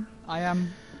am.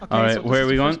 Okay, Alright, so this where is are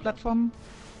we the going? first platform.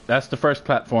 That's the first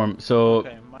platform, so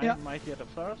Okay, Yeah. Mikey at the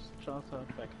first, Jonathan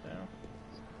back there.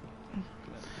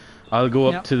 I'll go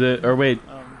up Yeah. to the... Or wait,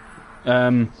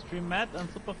 Stream Matt and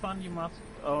Superfun, you must...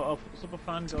 of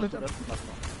Superfun, go Split to up. that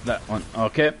platform. that one.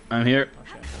 Okay, I'm here.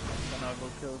 Okay. Then I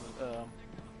will kill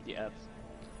the ads.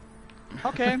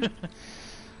 Okay.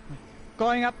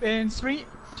 Going up in 3,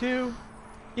 2.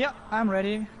 Yeah, I'm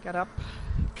ready. Get up.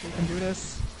 We can do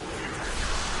this.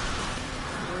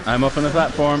 I'm up on the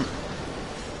platform.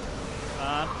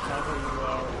 And Sniper, you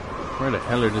are... Where the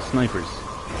hell are the snipers?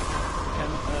 can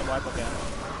wipe again.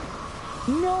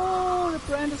 No, the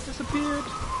brand has disappeared.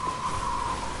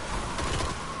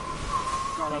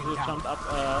 Because you jumped up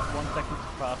 1 second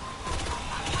too fast.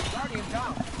 Guardian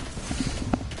down.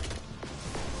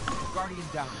 Guardian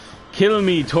down. Kill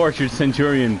me, tortured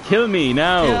centurion. Kill me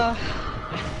now. Yeah.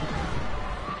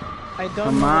 I don't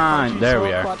Come know what on, part you there saw,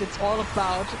 we are. but it's all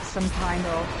about some kind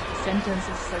of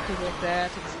sentences, something like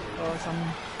that, or some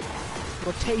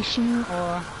rotation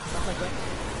or stuff like that.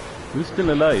 Who's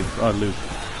still alive? Oh, Luke.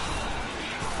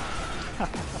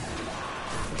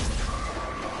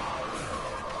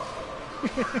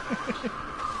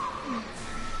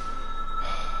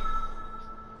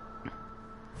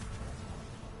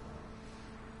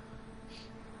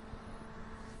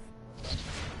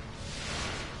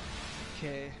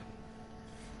 Okay.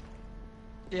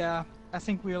 Yeah, I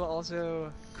think we'll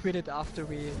also quit it after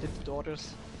we did the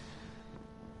daughters.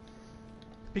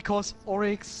 Because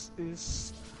Oryx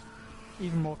is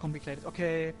even more complicated.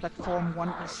 Okay, platform 1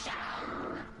 is...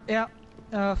 Yeah,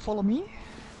 follow me.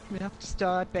 We have to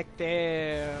start back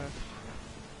there.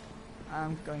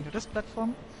 I'm going to this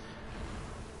platform.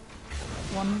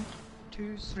 1,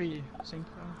 2, 3, I think.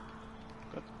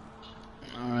 Good.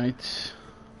 Alright.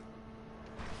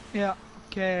 Yeah,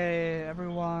 okay,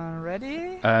 everyone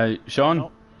ready? Sean?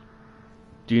 No.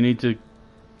 Do you need to...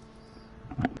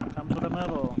 Come to the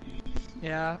middle.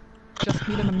 Yeah, just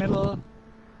meet in the middle,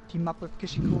 team up with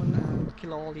Kishikun and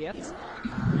kill all the ads.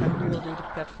 And we will do the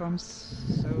platforms,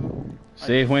 so...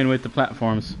 Say when with the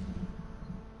platforms.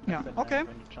 Yeah, Then okay.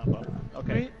 when you jump up.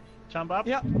 Okay. Three. Jump up.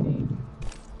 Yeah.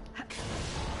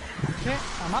 Okay,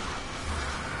 I'm up.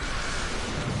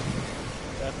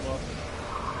 That was...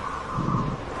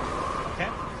 Okay.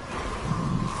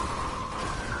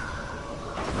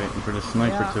 Waiting for the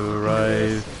sniper Yeah, to we can do arrive.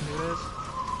 this, we can do this.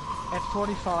 At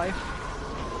 45.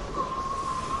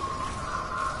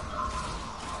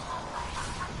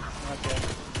 Okay.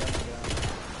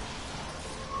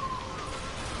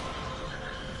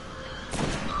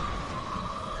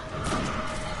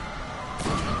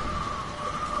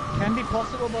 Then Can be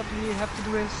possible, but we have to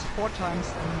do this 4 times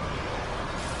then.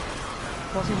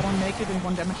 Because he won't make it in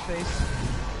 1 damage phase.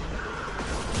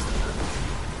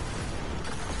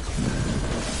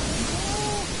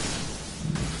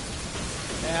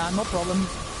 Yeah, no problem.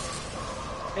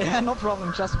 Yeah, no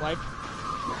problem, just wipe.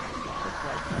 Just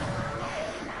wipe.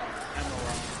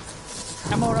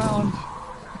 Ammo round.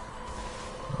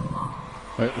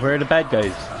 Where are the bad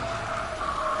guys?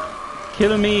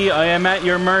 Kill me, I am at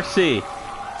your mercy.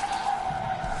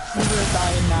 We will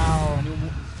die now.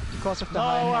 Because of the no,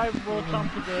 high I will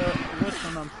jump to the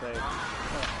Richmond and save.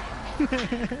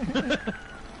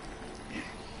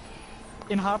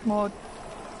 in hard mode.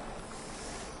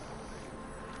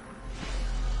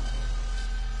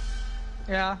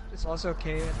 Yeah, it's also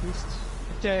okay, at least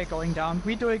if they're going down.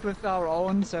 We do it with our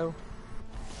own, so...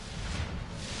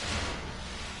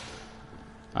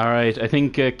 Alright, I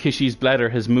think Kishi's bladder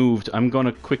has moved. I'm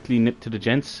gonna quickly nip to the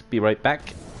gents. Be right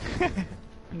back.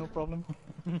 No problem.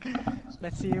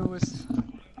 Let's see who is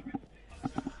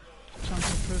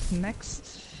jumping first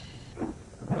next.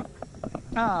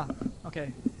 Ah,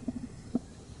 okay.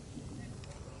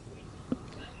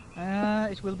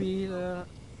 It will be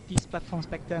these platforms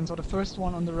back then. So the first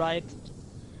one on the right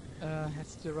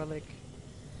has the relic.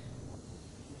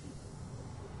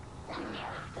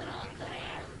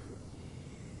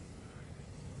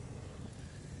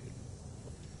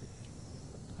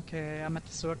 Okay, I'm at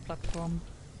the third platform.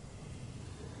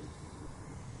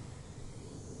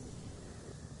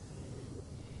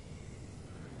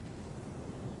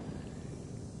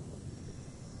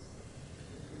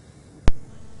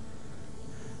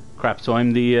 Crap, so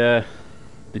I'm the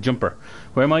jumper.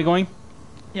 Where am I going?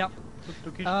 Yeah.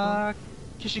 To Kishikun.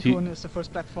 Kishikun is the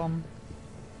first platform.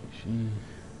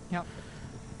 Yeah.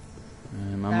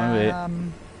 I'm on my way.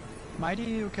 Mighty,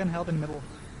 you can help in middle.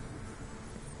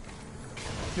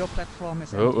 Your platform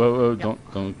is. Oh, yeah.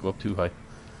 don't go up too high.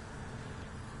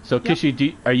 So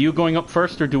Kishi, are you going up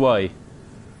first or do I?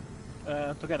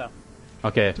 Together.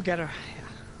 Okay. Together. Yeah.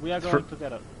 We are going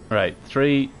together. Right.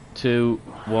 3, 2,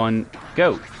 1,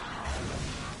 go.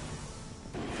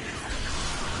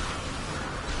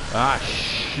 Ah,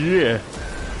 shit.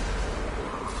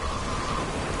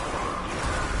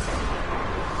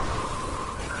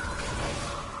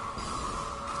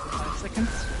 5 seconds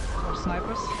for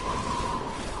snipers.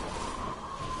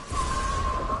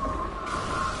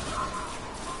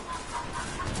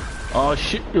 Oh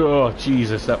shit! Oh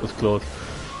Jesus, that was close.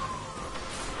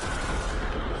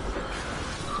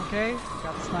 Okay,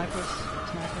 got the snipers.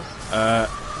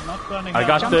 Not burning. I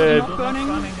got Jump the. not burning.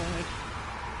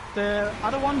 The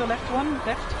other one, the left one,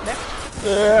 left.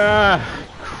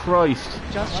 Christ.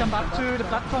 Just jump up to the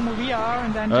platform where we are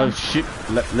and then Oh jump. shit!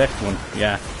 Left one.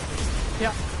 Yeah.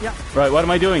 Yeah. Right. What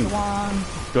am I doing? The one.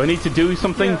 Do I need to do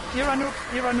something? Ira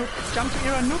nuke. Jump to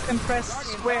Ira nuke and press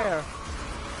square.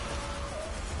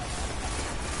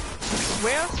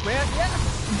 Square, yeah.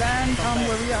 And then come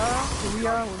where we are.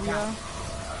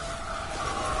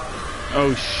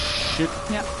 Oh shit!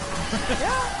 Yeah.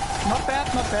 Yeah.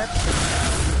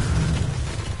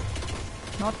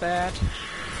 Not bad.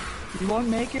 We won't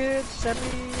make it,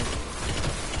 sadly.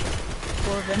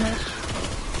 For damage.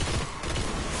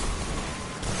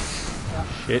 Yeah.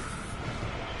 Shit.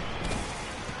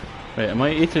 Wait, am I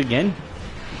it again?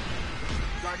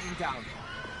 Guardian down.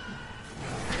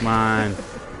 Come on.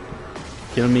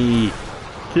 Kill me.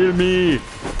 Do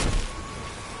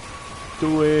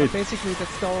it. Basically,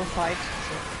 that's the whole fight.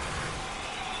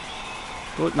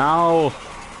 So. Do it now.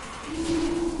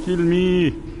 Kill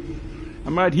me.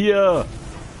 I'm right here.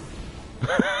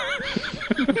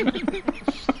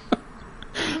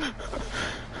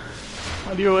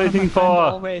 What are you waiting for?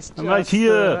 Always I'm right just,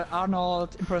 here.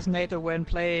 Arnold impersonator when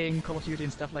playing Call of Duty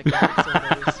and stuff like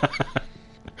that. So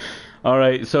All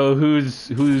right. So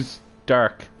who's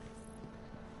dark?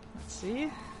 let's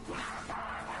see.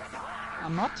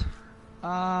 I'm not.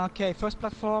 Okay, first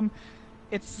platform.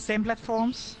 It's the same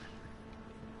platforms.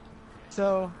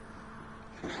 So.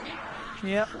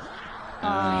 Yep.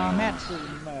 Matt.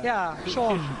 Yeah,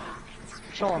 Sean.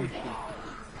 Sean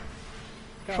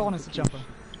is the jumper.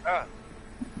 Ah.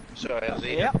 Sorry, I was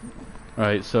eating. Yep. All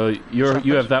right. So you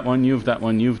have that one. You've that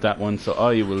one. You've that one. So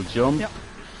I will jump Yep.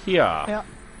 here. Yeah.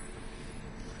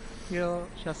 You'll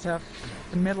just have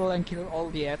the middle and kill all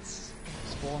the ads.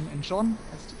 Spawn and John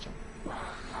has to jump.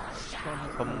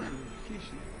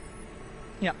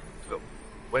 Yeah.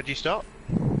 Where'd you start?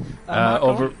 Marco,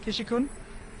 over- Kishikun.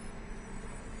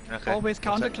 Okay. Always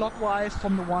counterclockwise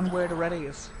from the one where the ready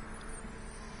is.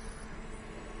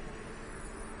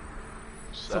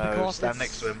 So because stand it's-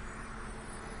 next to him.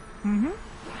 Mm-hmm.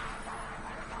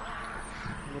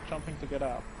 We're jumping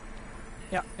together.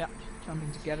 Yeah.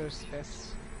 Jumping together is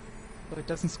best. But it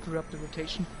doesn't screw up the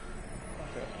rotation.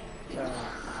 Okay.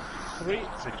 3.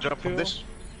 So you jump from 2.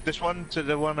 this one to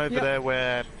the one over there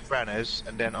where Fran is,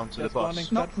 and then onto the There's boss.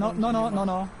 spawning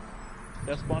No.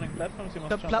 There's spawning platforms, you must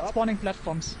The jump up. spawning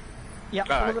platforms. Yeah,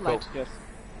 Alright, follow the light. cool. Yes.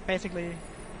 Basically,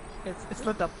 it's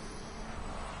lit up.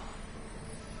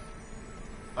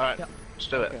 Alright, Yeah. let's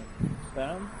do it. Okay.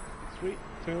 Then 3,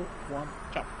 2, 1,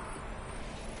 jump.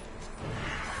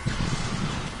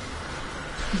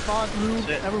 In Far Group, That's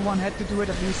it. everyone had to do it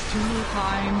at least 2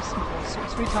 times, or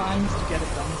 3 times to get it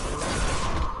done. So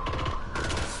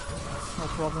no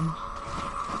problem.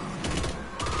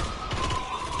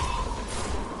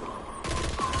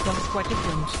 Because it's quite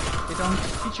different. They don't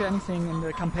feature anything in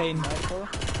the campaign.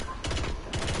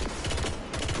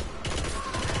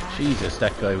 Shit. Jesus, that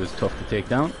guy was tough to take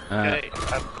down. Okay,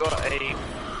 I've got a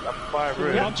fire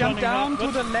room. Yeah, jump turning down left,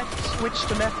 to the left switch,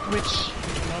 to left switch.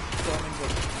 Not turning good.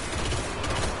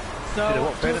 So To the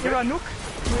what, to benefit?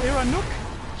 Iranuk,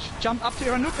 jump up to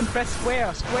Iranuk and press square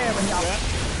when you're up. Yeah.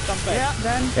 Jump back. Yeah,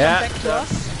 then Yeah. jump back to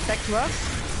us, back to us,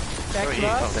 back Where are to you?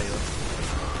 Oh, us, there you are.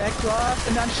 back to us,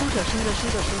 and then shooter.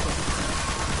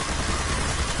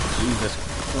 Jesus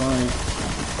Christ.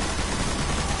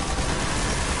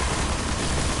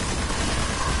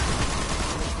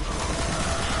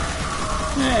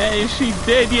 Hey, is she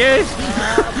dead yet?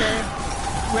 Okay,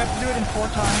 we have to do it in 4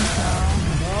 times now.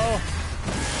 No.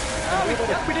 Oh, we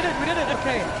did it,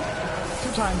 okay.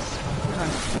 2 times.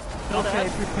 Okay,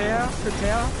 prepare,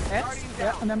 X,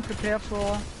 yeah, and then prepare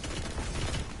for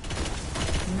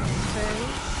next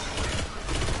phase.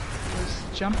 With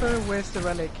jumper, where's the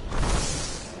relic?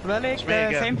 Relic, It's me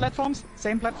again.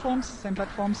 same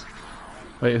platforms.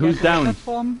 Wait, who's Yeah, down?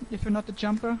 platform, if you're not the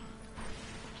jumper.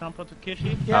 Jumper to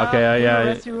Kishi. Yeah, Okay,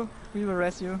 yeah. We will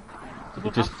res you.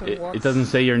 It just Afterwards. it doesn't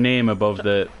say your name above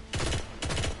the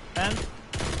And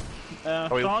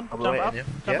we- Sean, are we jump waiting, up. yeah?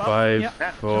 Jump Yeah. up. 5,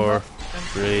 Yeah. 4,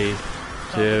 3,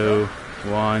 2,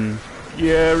 1.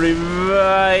 Yeah,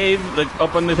 revive! Like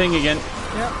up on the thing again.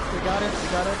 Yeah, we got it.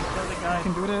 Kill the You guy.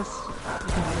 can do this.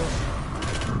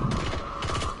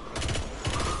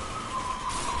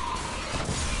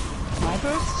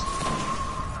 Snipers?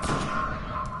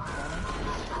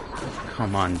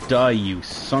 Come on, die, you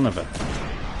son of a.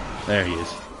 There he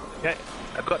is. Okay,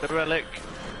 I've got the relic.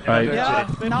 Right. I'm Yeah,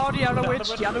 going to- now the other The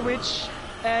witch,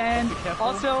 and careful.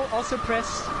 also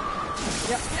press.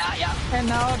 Yeah, and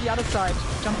now the other side.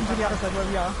 Jump into the other side where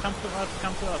we are. Come to us.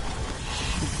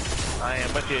 I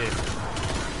am with you.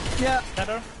 Yeah,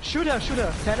 Tether. shooter,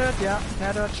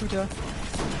 tethered, shooter.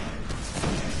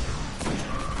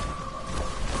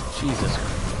 Jesus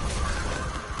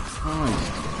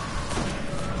Christ.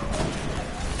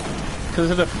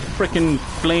 Because of the frickin'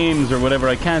 flames or whatever,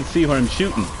 I can't see where I'm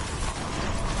shooting.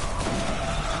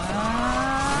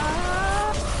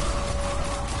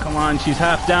 Come on, she's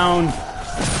half down. No,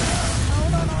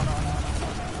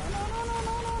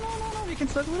 we can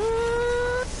still do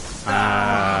it.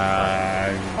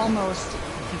 Almost.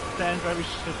 He stands very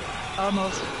shit.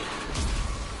 Almost.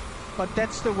 But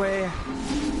that's the way.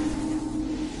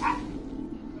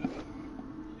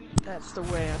 That's the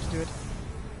way I have to do it.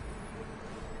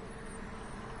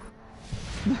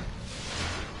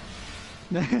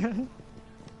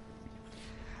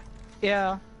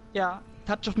 Yeah.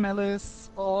 Touch of Malice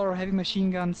or heavy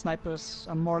machine gun snipers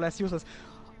are more or less useless.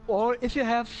 Or if you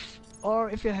have,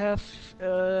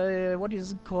 what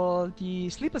is it called? The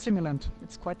sleeper simulant.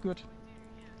 It's quite good.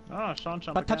 Oh, Sean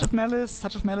jump But again. Touch of Malice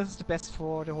is the best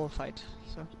for the whole fight.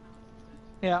 So,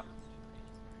 yeah.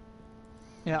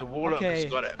 The warlock has Okay.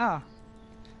 got it.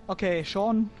 Okay,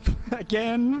 Sean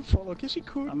again. Follow I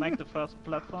Kishikun. make the first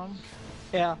platform.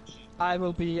 Yeah, I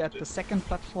will be at the second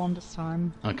platform this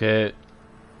time. Okay.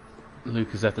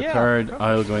 Luke is at the Yeah, third. perfect.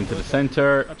 I'll go into the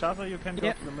center. Achata, you can go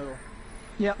Yeah. to the middle.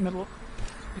 Yeah, middle.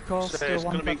 Because So the it's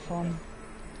one gonna be- platform.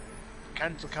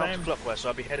 Counterclockwise, so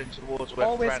I'll be heading towards where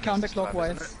Always Fran is this time, isn't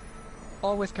counterclockwise. it?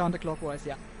 Always counterclockwise,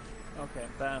 yeah. Okay,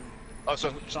 then. Oh, so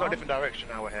it's not a different direction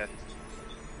now we're here.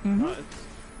 Mm-hmm.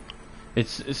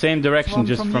 It's the same direction, From-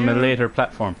 just from from a here- later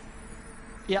platform.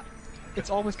 Yeah, it's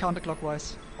always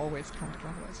counterclockwise. Always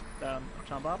counterclockwise. Then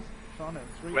jump up. Sean in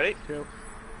 3, Ready? 2.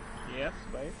 Yes,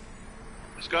 wait.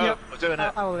 Let's go. Yeah. I'm doing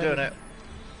it. I will doing ready. it.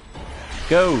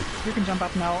 Go! You can jump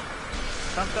up now.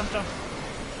 Jump.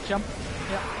 Jump.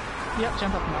 Yeah,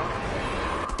 jump up now.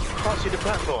 Can't see the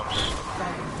platforms.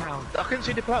 Dragging down. I can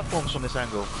see the platforms from this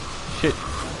angle. Shit.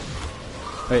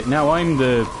 Wait, now I'm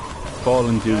the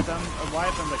fallen Yeah, dude. then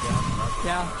wipe him again.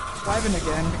 Yeah, dive in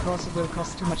again because it will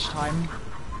cost too much time.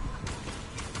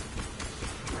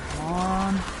 Come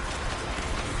on.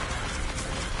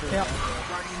 Yeah,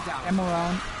 Guardian down. ammo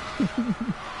round.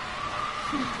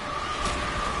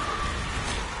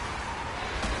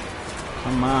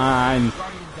 Come on!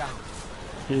 Guardian down.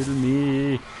 Kill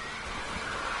me!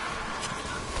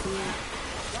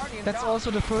 Guardian That's down.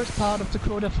 also the first part of the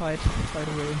quota fight, by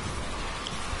the way.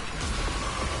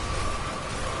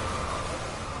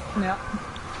 Yeah.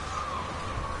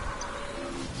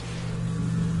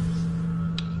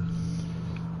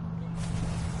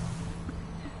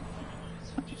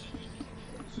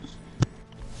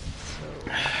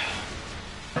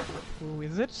 Who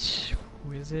is it?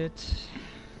 Who is it?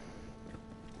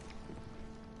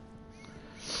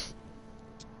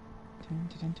 Dun,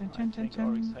 dun, dun, I dun, think dun,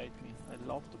 Oryx dun. hate me. I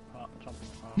love the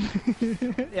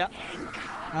jumping part. Yeah.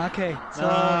 Okay, so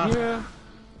Ah. here,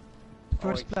 first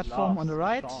Oryx platform on the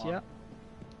loves right, Sean. yeah.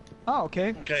 Oh, okay.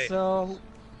 Okay. So,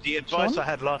 The advice Sean? I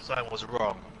had last time was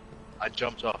wrong. I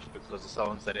jumped off because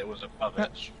someone said it was above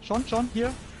it. Sean,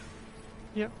 here.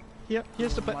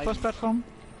 Here's the my- first platform.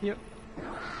 Here.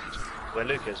 Where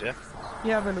Luke is, yeah?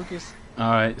 Yeah, where Luke is.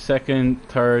 Alright, second,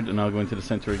 third, and I'll go into the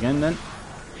center again then.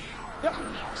 Yeah,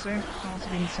 same. I'll also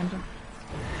be in the center.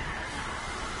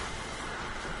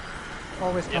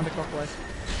 Always counterclockwise.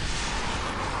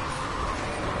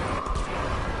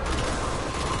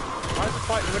 Why has the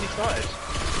fight already started?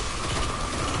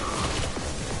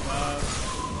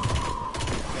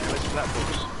 Where's the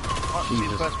platforms? Can't see the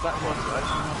Jesus. first platform, guys.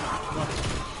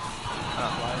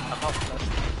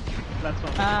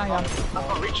 Platform. Ah, yeah. I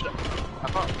can't reach it. I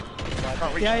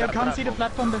can't reach Yeah, you that can't see the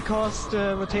platform. platform because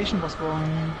the rotation was wrong.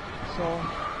 So,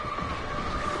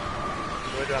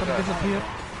 Where do I it go? disappeared.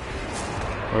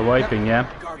 We're wiping, yeah?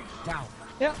 Guardian down.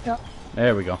 Yeah.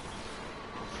 There we go.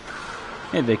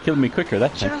 Hey, they killed me quicker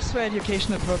that time. Just for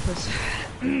educational purpose.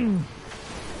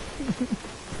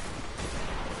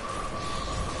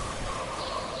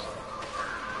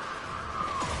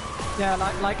 Yeah,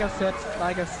 like I said,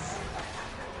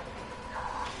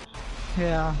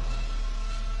 yeah.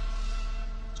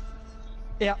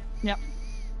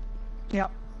 Yeah.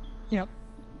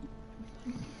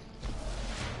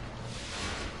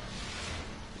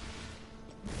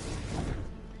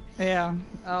 Yeah,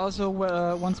 I also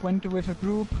once went with a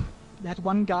group that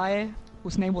one guy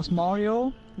whose name was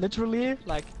Mario, literally,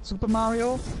 like Super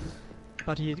Mario,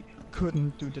 but he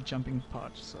couldn't do the jumping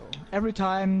part, so every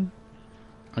time...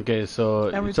 Okay, so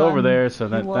Every it's over time there, so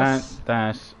he that, was-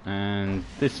 that, and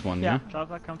this one, yeah?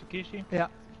 Java, come to Kishi. Yeah.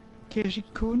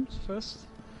 Keiji-kun first.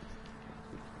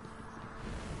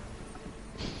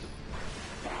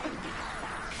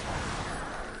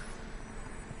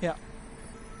 Yeah.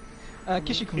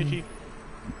 Kishi-kun. Kishi.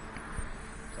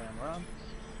 Turn around.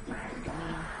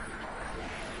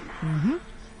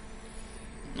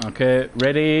 Okay,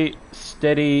 ready,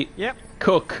 steady, Yep.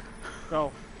 cook.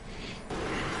 Go.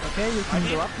 Okay, you can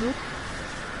go up, Luke.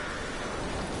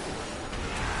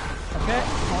 Okay,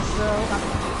 also up.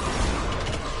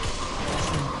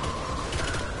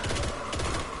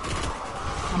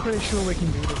 I'm pretty sure we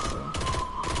can do this, so.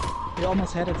 We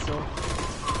almost had it, so.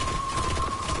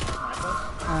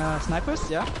 Snipers,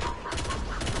 yeah.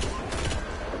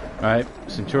 Alright,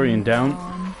 Centurion down.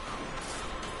 Um,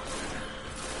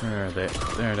 Where are they?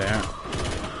 There they are.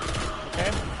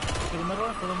 Okay. To the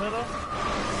middle.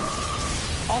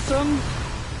 awesome!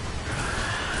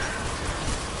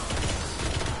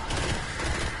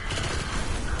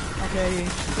 Okay,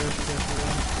 good.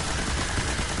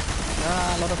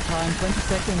 Ah, a lot of time, 20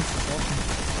 seconds. Awesome.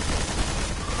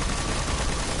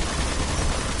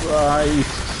 Right.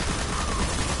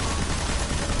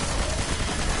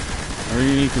 I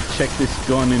really need to check this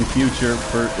gun in future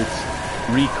for its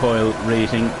recoil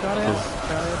rating. Got it. 'cause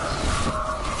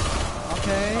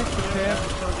Okay, prepare.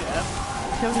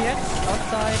 Kill the X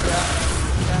outside, yeah.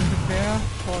 Then prepare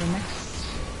for the next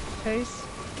phase.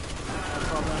 No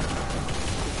problem.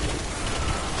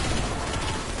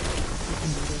 We can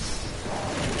do this.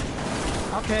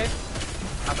 Okay.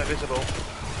 I'm invisible.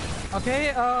 Okay,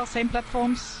 same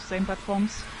platforms.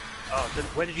 Oh,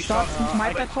 where did you Start start?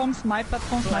 my platforms. My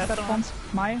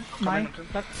Coming.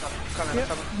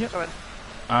 Here.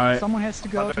 Alright, Someone has to Am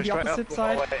I go going to the straight up opposite or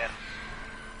side.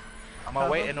 am I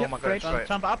waiting or am I going great. straight?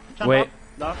 Jump up. Wait.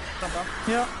 Left, jump up.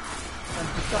 Yeah. And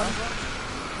start.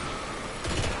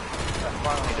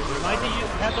 Finally, the room. Mighty, you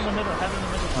head in the middle.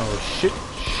 oh shit,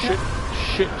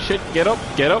 get up.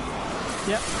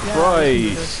 Yeah.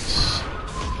 Christ.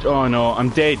 Oh no, I'm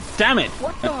dead. Damn it!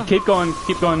 What the? Keep going. No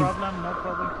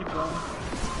problem, keep going.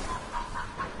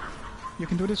 You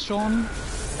can do this, Sean.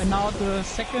 And now the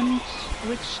second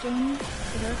witch thing.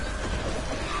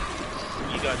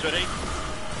 You guys ready?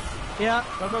 Yeah.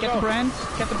 Go, Get go. the brand.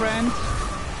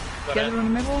 Got Get it. her in the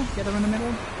middle.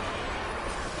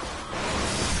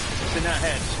 It's in that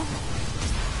head.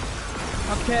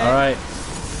 Okay. Alright.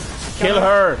 Kill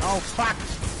her! Oh, fuck!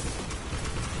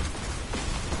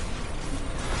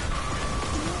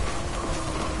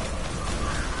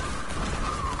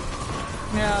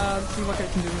 Yeah, let's see what I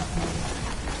can do.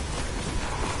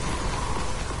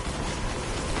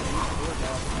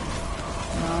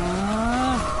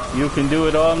 You can do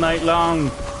it all night long.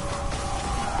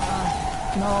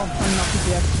 No,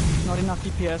 not enough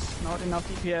DPS.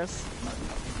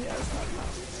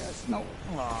 No.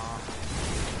 Aw.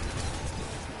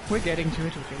 We're getting to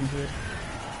it.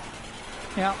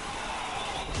 Yeah.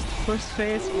 First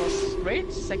phase was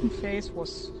great. Second phase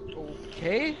was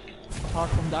okay. Apart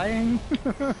from dying.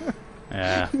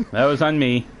 Yeah, that was on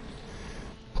me.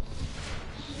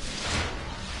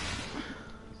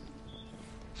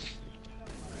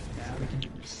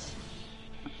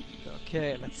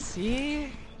 Okay, let's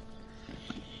see.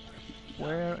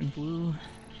 Where in blue?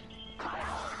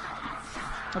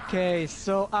 Okay,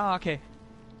 so okay.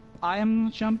 I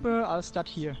am jumper. I'll start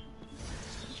here.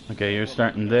 Okay, you're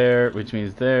starting there, which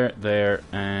means there, there,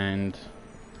 and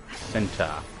center.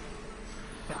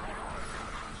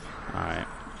 Alright.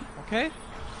 Okay.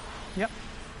 Yep.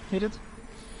 Hit it.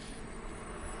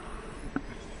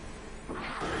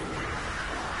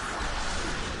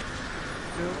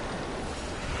 Good.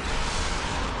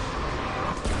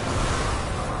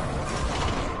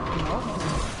 No.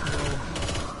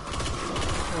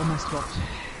 Almost dropped.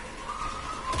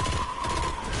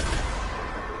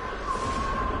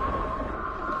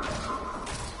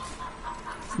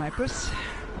 Snipers.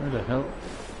 Where the hell?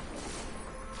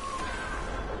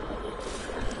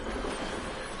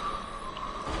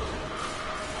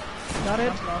 Got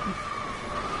it.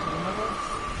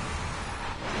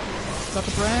 Got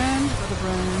the brand. Got the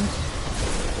brand.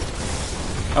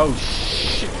 Oh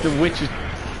shit! The witch is.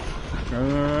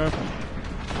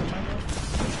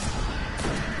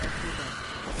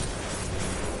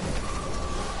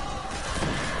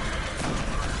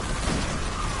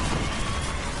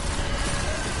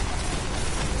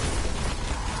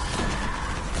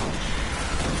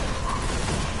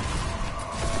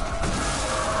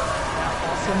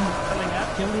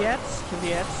 Kill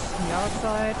the ads on the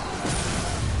outside.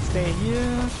 Stay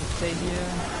here, just stay here.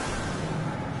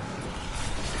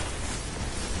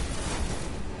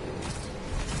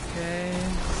 Okay.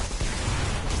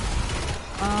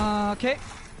 Okay.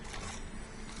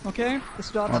 Okay, the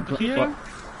start here.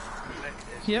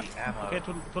 Here. Okay,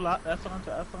 to restaurant,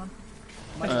 to restaurant.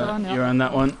 Restaurant, yeah. You're on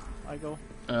that one. I go.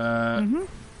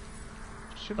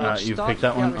 Should we You've start? picked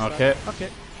that one. Yeah, we Okay. start. Okay.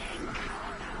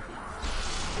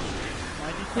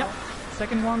 Mighty Yep.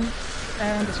 Second one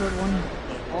and the third one.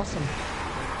 Awesome.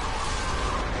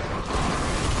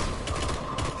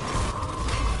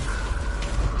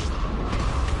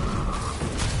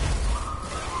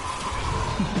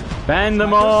 Ban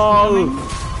them all! No.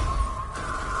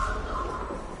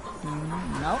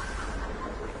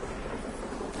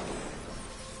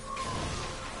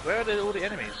 Where are all the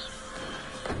enemies?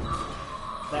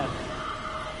 There.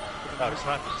 Oh, the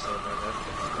snipers are still there.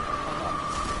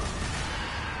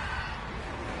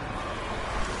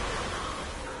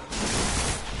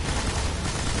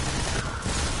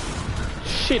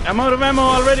 Shit, I'm out of ammo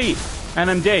already! And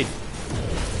I'm dead.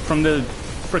 From the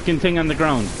frickin' thing on the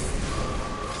ground.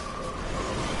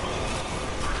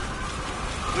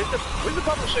 With the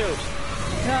bubble shield!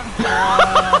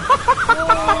 Yeah.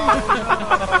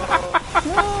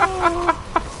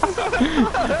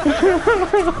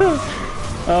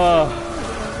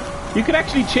 You could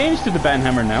actually change to the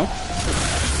banhammer now.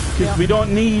 Because we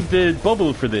don't need the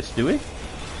bubble for this, do we?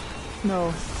 No,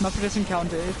 not for this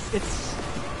encounter. It's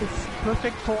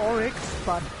perfect for Oryx,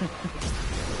 but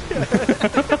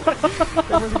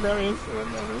that was hilarious.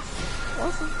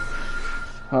 Awesome.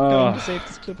 Going to save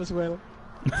this clip as well.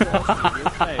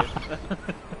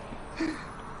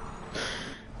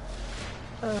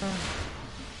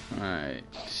 Right.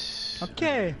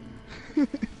 Okay.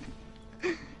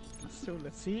 So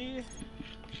let's see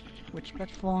which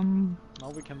platform. Now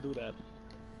we can do that.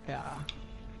 Yeah.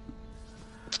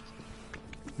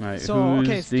 Right, So who's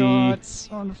okay, the... starts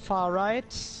on the far right.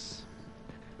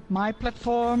 My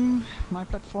platform. I'm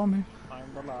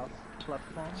the last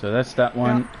platform. So that's that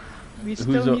one. Yeah. We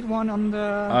still o- need one on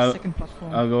the second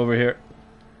platform. I'll go over here.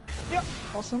 Yeah,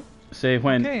 awesome. Say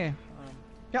when. Okay.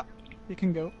 Yeah, you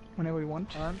can go whenever you want.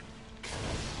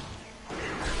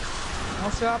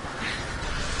 Also up.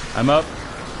 I'm up.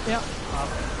 Yeah.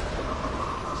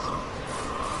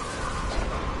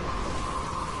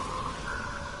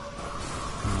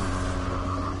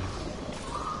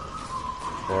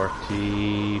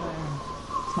 45.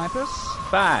 Snipers.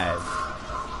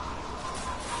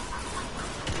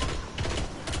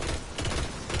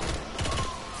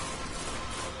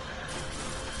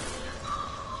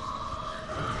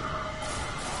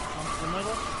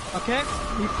 Okay,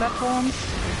 three platforms.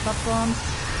 In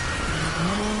the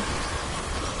middle.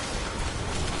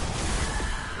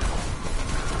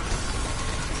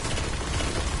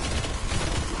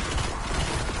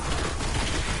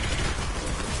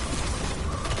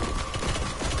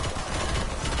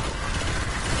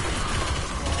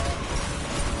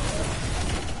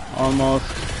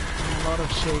 Almost. A lot of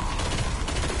shake.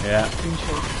 Yeah. Green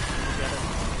shake.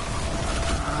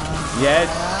 Yes.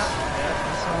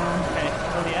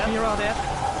 Clear out there.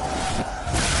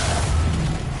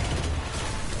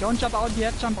 Don't jump out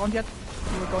yet, You're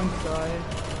going to die.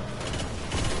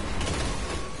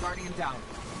 Guardian down.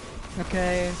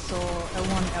 Okay, so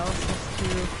everyone else has to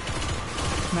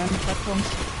man, platforms.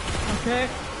 Okay,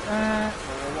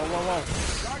 Whoa.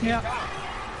 yeah.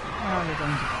 You're going to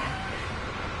die.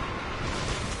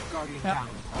 Guardian Yeah. down.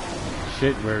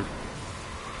 Shit,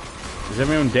 is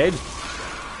everyone dead?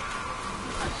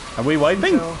 Are we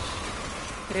wiping? So,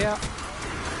 yeah.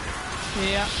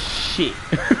 Yeah. Shit.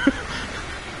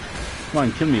 Come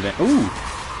on, kill me then. Ooh.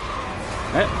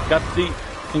 Got the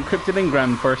encrypted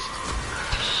engram first.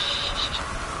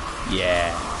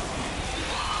 Yeah.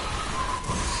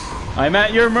 I'm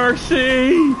at your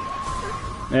mercy!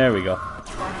 There we go.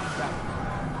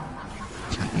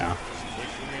 No.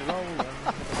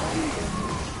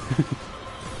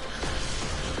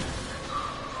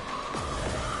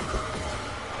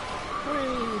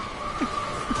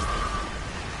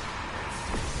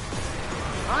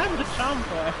 I'm the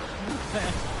jumper.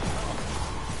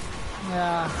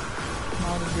 Yeah.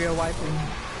 Now that we are wiping.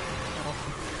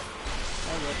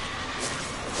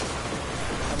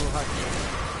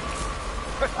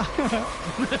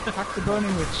 Hack the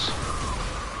burning witch.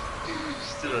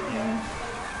 Still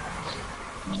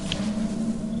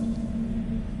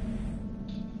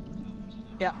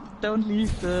Yeah, don't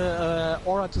leave the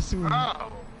aura too soon.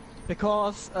 Oh!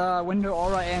 Because when the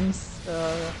aura ends,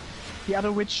 the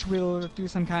other witch will do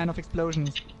some kind of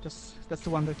explosions. That's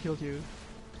the one that killed you.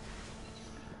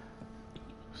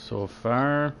 So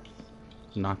far,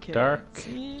 not Okay, dark. let's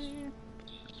see.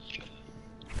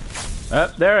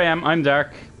 There I am. I'm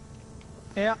dark.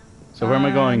 Yeah. So where am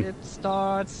I going? It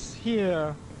starts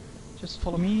here. Just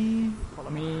follow me. Follow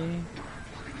me.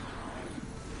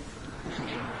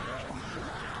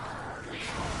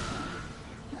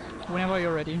 Whenever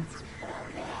you're ready.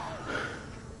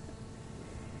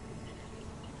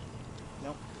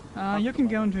 Nope. You can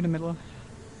go into the middle.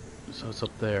 So it's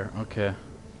up there. Okay.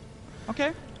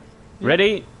 Okay.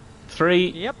 Ready? 3,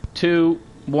 Yep. 2,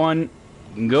 1.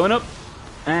 Going up.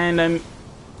 And I'm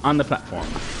on the platform.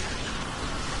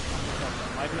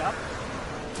 Might be up.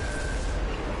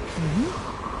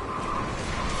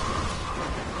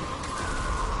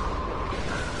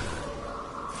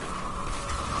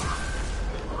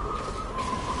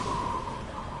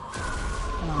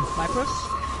 Snipers.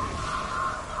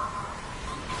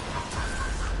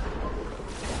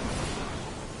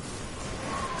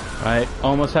 Right,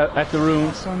 almost at the room.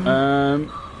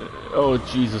 Awesome. Oh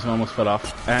Jesus, I almost fell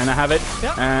off. And I have it.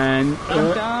 Yep. And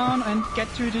Jump down and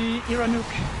get to the Iranuk.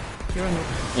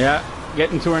 yeah,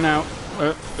 getting to her now.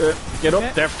 Get up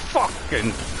Okay. there,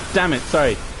 fucking damn it!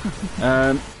 Sorry.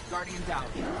 Guardian down.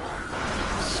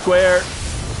 Square.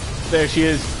 There she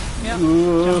is. Yeah.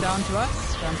 Ooh. Jump down to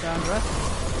us. Jump down to us.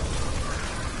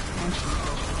 And shoot.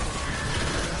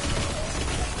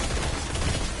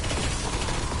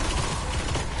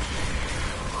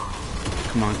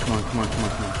 Come on. Come on.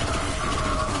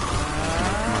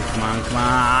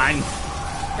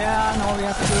 Yeah, no, we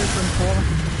have to do it in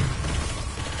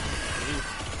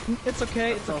 4. It's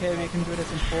okay, we can do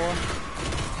this in 4.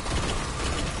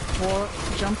 4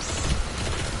 jumps.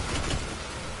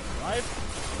 Right.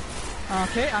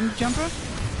 Okay, I'm the jumper.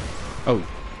 Oh,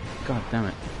 god damn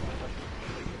it.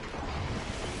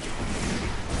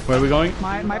 Where are we going?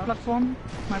 My platform.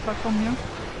 My platform here.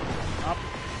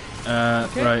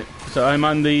 Okay. Right. So I'm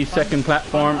on the second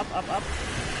platform. Up. Yep. Up.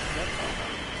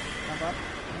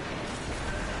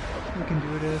 We can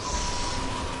do this.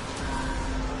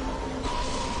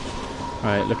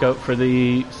 Right, look out for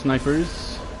the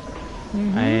snipers.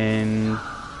 And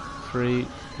 3,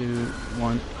 2,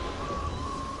 1.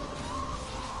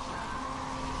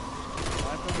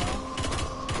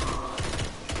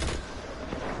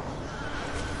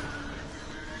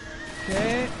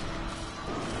 Okay.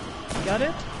 Got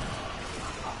it?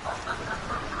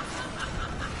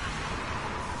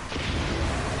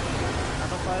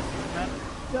 Other side, man.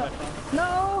 Yeah.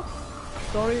 No!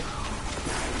 Sorry.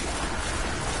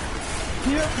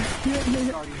 Here.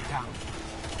 Guardian down.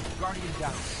 Guardian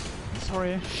down.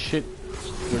 Sorry. Shit.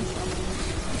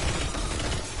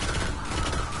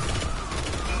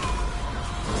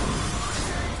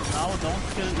 Now don't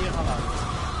kill Irhala.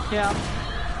 Yeah.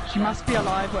 She must be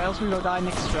alive or else we will die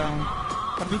next round.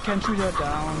 But we can shoot her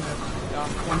down at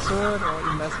 1/3 or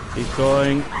even less. Keep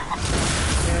going.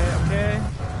 Okay.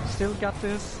 Still got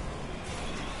this.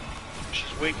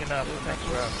 She's waking up next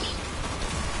round.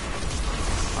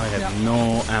 I have Yeah.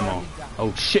 no ammo.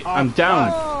 Oh shit, I'm down.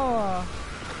 Oh!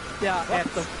 Yeah, What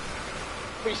ads. the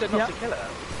We said not Yeah. to kill her.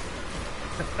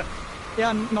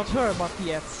 Yeah, not her, but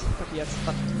the ads. Yeah.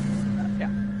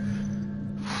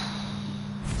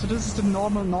 So this is the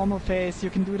normal phase. You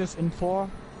can do this in 4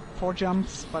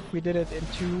 jumps, but we did it in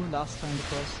 2 last time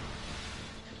because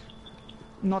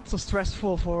not so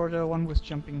stressful for the one with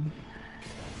jumping.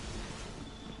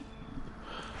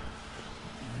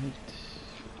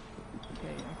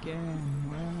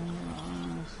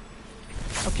 again.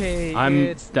 Okay,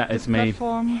 it's me.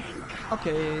 Platform.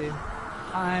 Okay,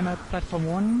 I'm at platform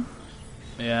 1.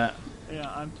 Yeah.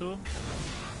 Yeah, I'm 2.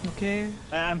 Okay.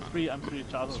 I'm 3,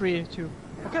 Charles. 3, 2.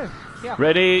 Okay, yeah.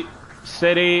 Ready,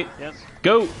 steady, Yes.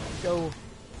 go! Go.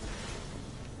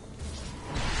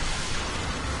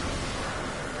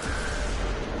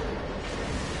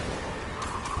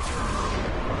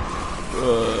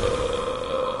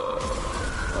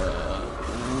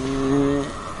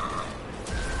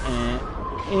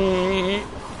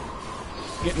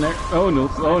 Getting there. Oh no,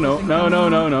 oh no, no, no,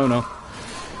 no, no, no.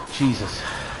 Jesus.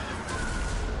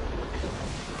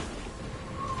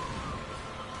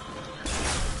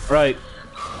 Right.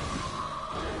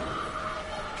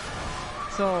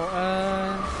 So,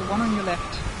 the one on your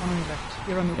left.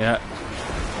 Diarmuid. Yeah.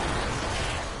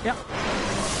 Yeah.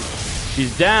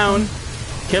 She's down.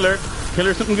 Kill her. Kill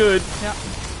her something good. Yeah.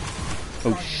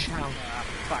 Oh shit.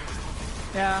 Fuck.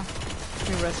 Yeah.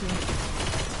 We rescue.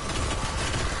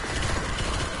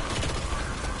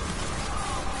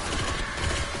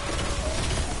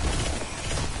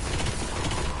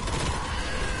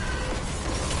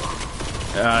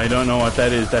 I don't know what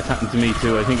that is. That's happened to me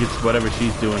too. I think it's whatever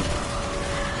she's doing.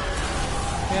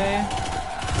 Okay.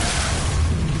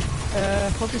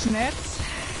 Focus on nets.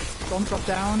 Don't drop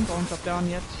down. Don't drop down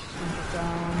yet. Don't drop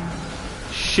down.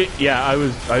 Shit. Yeah, I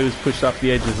was pushed off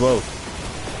the edge as well.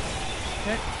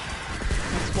 Okay.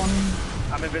 Next one.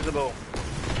 I'm invisible.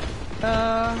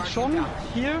 Sean,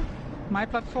 here. My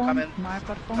platform. Come in. My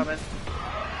platform. Come in.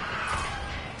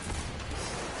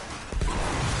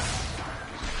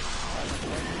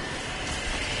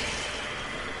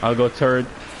 I'll go third.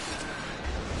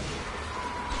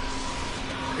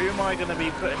 Who am I going to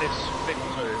be putting this thing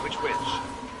to? Which witch?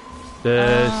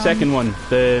 The second one.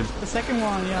 The second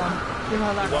one, yeah. The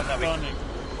one that we...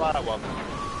 That one.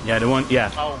 yeah, the one. Yeah.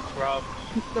 Oh, crap.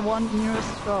 The one nearest.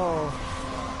 Oh.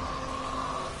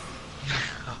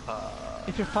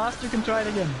 If you're fast, you can try it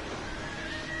again.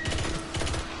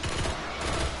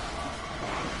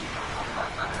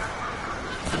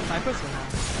 Snipers? I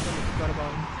forgot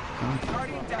about him.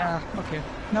 Yeah, okay.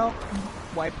 No,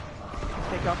 wipe.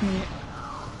 They got me.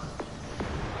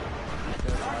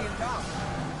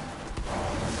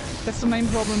 That's the main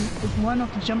problem. If one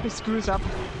of the jumpers screws up,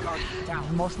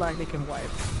 most likely can wipe.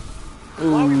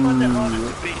 Why are we finding it harder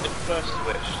to beat the first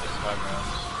witch this time round?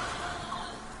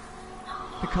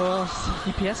 Because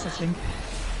DPS, I think.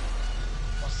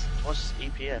 What's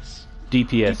EPS?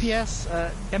 DPS. DPS,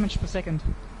 damage per second.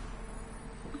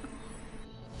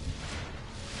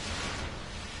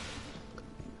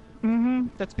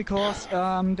 That's because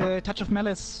the Touch of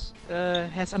Malice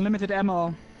has unlimited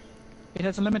ammo. It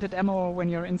has unlimited ammo when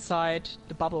you're inside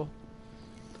the bubble.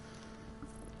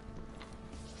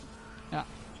 Yeah.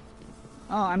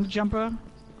 Oh, I'm the jumper.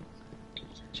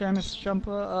 James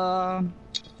jumper.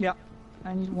 Yeah.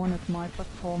 I need one at my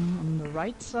platform on the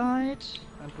right side.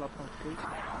 And platform 3.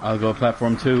 I'll go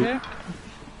platform 2. Okay.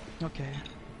 Okay.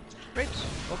 Great.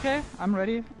 Okay, I'm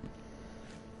ready.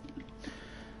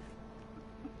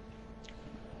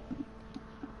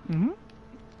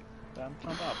 Then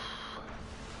jump up.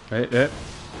 Right, No!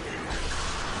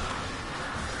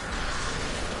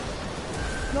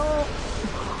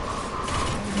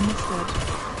 I missed that.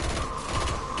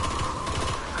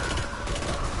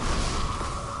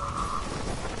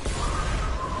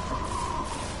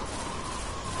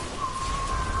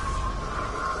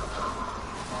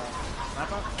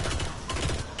 Snap up.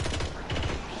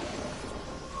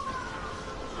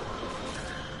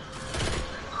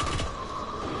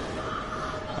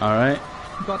 Alright.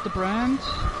 Got the brand.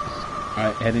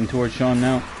 Alright, heading towards Sean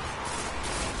now.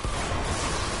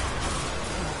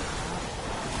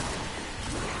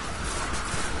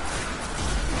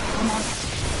 Come on.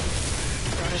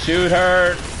 Shoot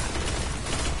her!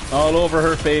 All over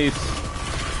her face.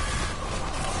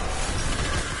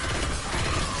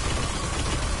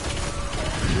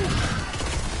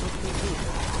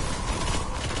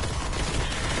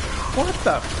 What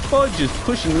the fudge is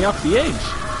pushing me off the edge?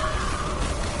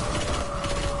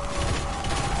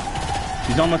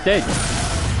 She's almost dead.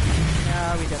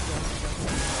 Yeah, we got that.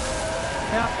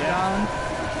 Yeah, down.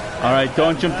 Alright,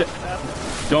 don't jump down.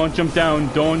 Don't jump down.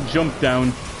 Don't jump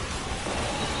down.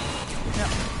 Yeah.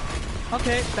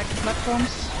 Okay, back to platforms.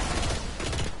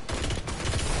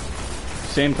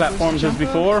 Same platforms as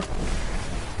before.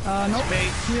 Nope.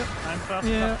 Here. I'm first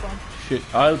Yeah. platform. Shit,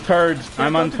 I'll third.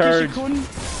 I'm on third.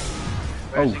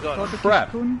 Where's he Oh, gone?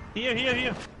 crap.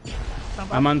 Here. Jump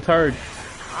up. I'm on third.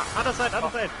 Other side.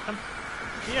 Come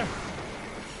here.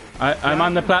 I'm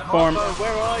on the platform. Oh,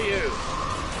 where are you?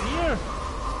 Here.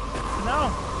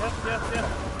 No. Yes.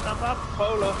 Jump up.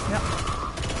 Polo. Yeah.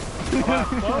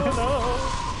 Polo.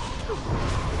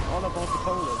 All about the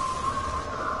polo.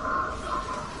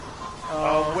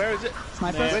 Oh, where is it?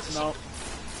 Snipers? No.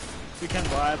 We can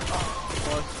wipe. Of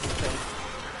course,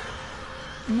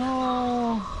 we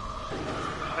No.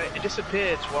 It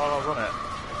disappeared while I was on it.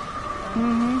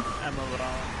 Mm-hmm. I'm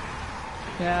around.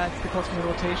 Yeah, it's because of the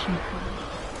rotation.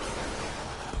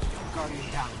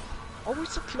 Guardian down. Oh, we're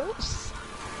so close.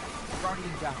 Guardian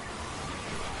down.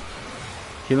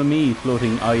 Kill me,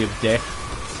 floating eye of death.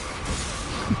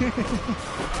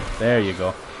 There you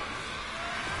go.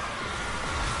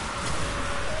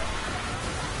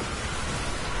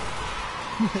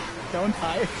 Don't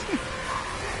hide.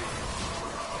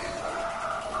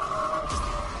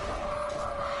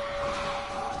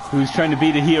 Who's trying to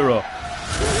be the hero?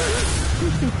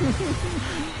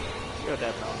 You're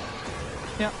dead now.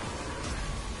 Yeah.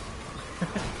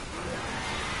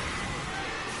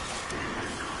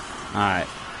 Alright.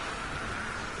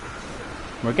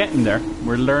 We're getting there.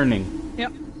 We're learning. Yeah.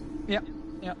 Yeah.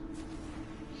 Yeah.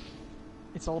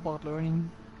 It's all about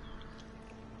learning.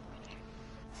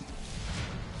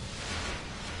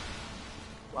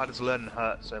 Why does learning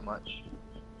hurt so much?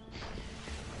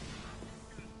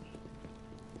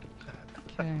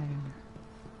 Okay.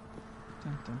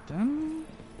 Dun, dun, dun.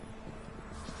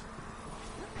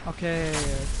 Okay, it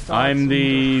starts I'm on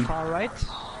the- far right.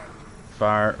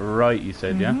 Far right, you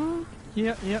said, yeah? Mhm.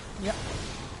 Yeah, yeah, yeah.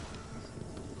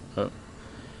 Oh.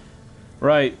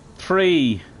 Right.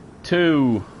 3,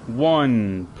 2,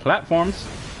 1. Platforms.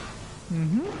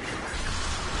 Mhm.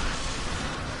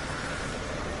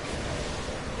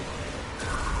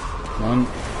 One,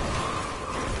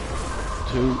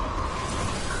 2,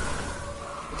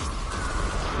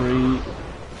 3,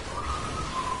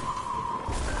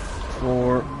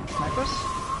 4, Snipers.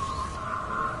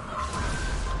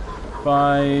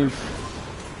 5,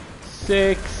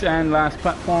 6, and last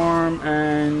platform,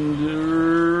 and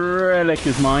relic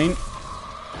is mine.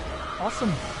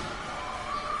 Awesome.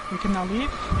 We can now leave.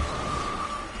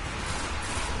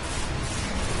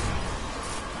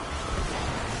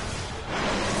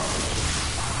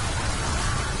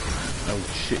 Oh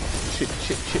shit, shit,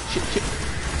 shit, shit, shit, shit.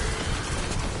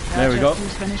 Yeah, There we go. just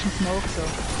use vanishing smoke, so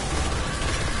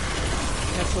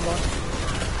that's a lot.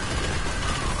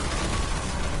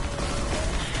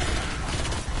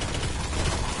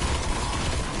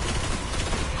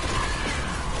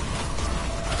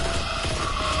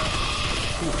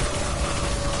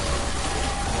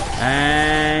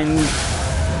 And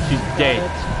she's dead.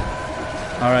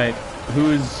 Alright,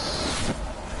 who's...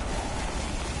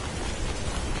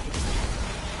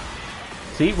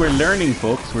 See, we're learning,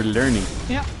 folks, we're learning.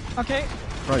 Yeah, okay.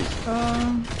 Right.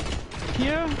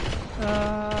 Here,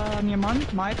 near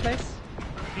my place.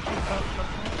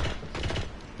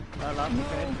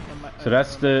 Okay. So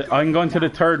that's the... I'm going to the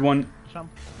third one.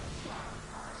 Jump.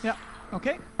 Yeah,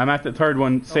 okay. I'm at the third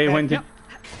one. Say Okay, when to... yeah.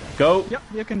 Go. Yep,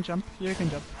 you can jump, you can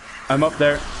jump. I'm up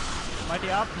there. Mighty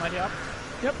up, mighty up.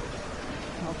 Yep.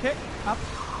 Okay, up.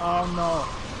 Oh no.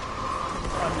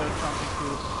 I'm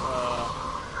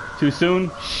jumping Too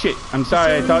soon? Shit. I'm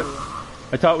sorry. soon.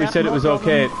 I thought we Yeah, said it no was problem.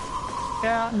 okay.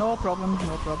 Yeah, no problem,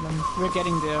 no problem. We're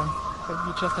getting there. But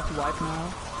we just have to wipe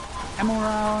now. Ammo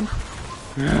round.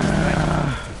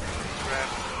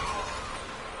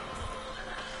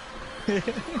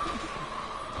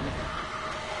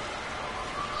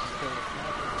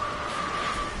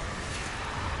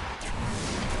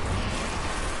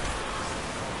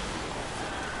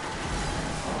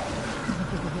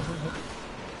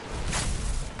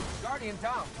 Guardian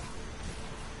down.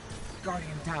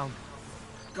 Guardian down.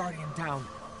 Guardian down.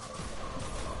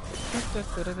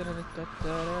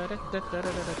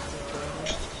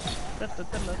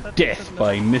 Death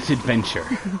by misadventure.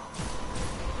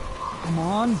 Come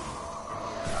on.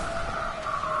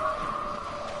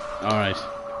 Alright.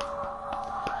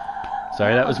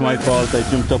 Sorry, that was my fault. I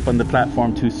jumped up on the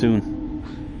platform too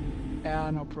soon. Yeah,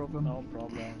 no problem. No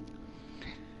problem.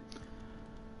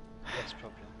 What's the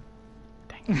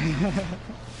problem?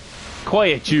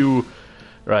 Quiet, you!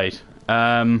 Right.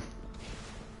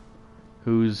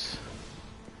 Who's...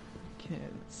 Okay,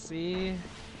 let's see.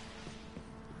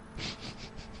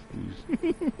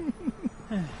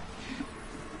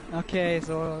 Okay,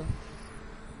 so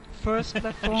first She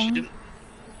platform. didn't.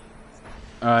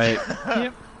 Alright.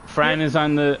 Here. Fran is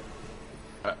on the...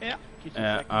 Yeah.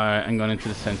 Alright, I'm going into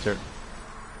the center.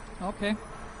 Okay.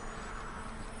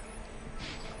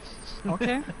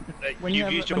 Okay. When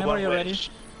You've used your whenever one you're ready.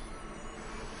 wish.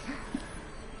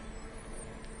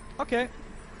 Okay.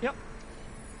 Yep.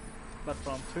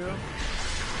 Platform 2.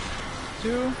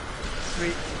 2,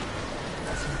 3.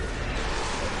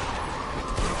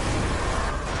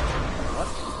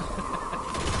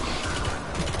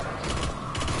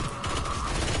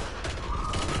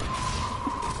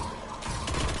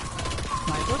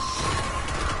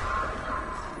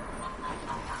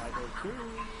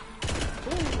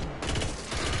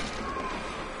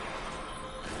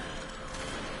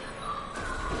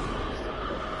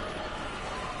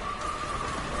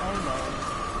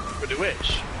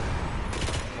 Switch.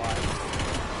 Why?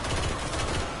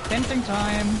 Dancing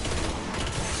time.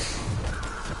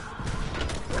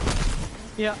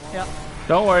 Yeah, yeah.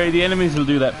 Don't worry, the enemies will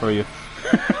do that for you.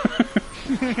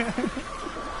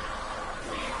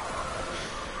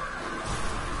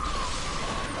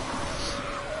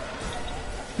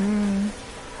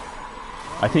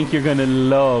 I think you're gonna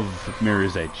love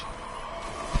Mirror's Edge.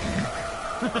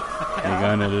 You're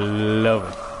gonna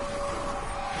love it.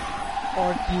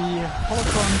 Or the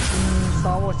holocrons in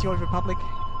Star Wars The Old Republic.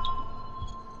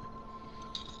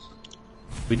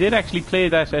 We did actually play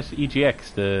that at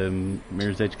EGX, the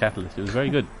Mirror's Edge Catalyst. It was very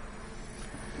good,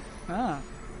 Ah.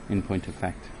 in point of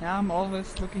fact. Yeah, I'm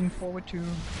always looking forward to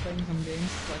playing some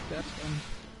games like that.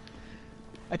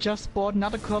 I just bought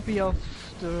another copy of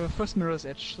the first Mirror's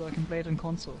Edge, so I can play it in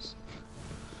consoles.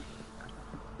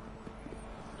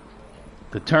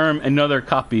 The term "another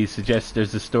copy" suggests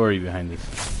there's a story behind this.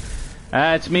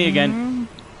 It's me again.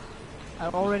 I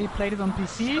already played it on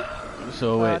PC.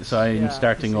 So But, so I'm yeah,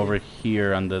 starting PC. over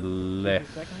here on the left.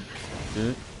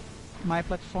 My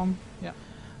platform, yeah.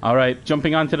 All right,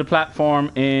 jumping onto the platform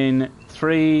in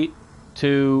 3,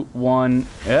 2, 1.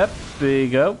 Up we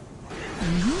go.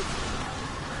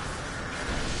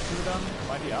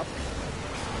 Mighty up.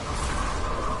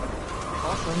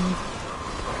 Awesome.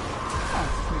 Oh,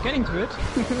 we're getting to it.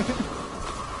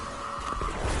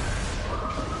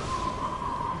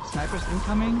 Snipers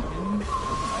incoming.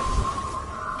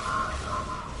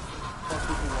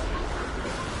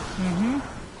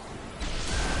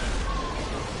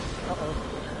 Uh-oh.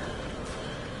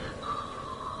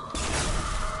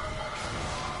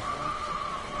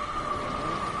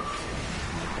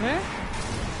 Okay.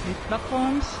 These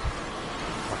platforms.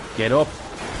 Get up.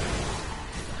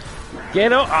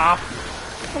 Get up. Ah,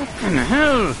 fucking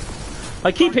hell.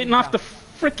 I keep hitting off the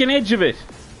freaking edge of it.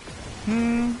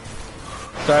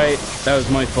 Sorry, that was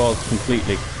my fault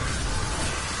completely.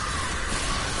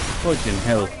 Fudging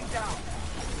hell.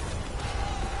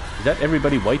 Is that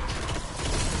everybody wiped?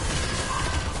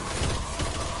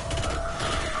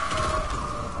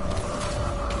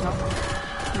 No,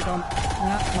 you don't.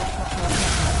 No.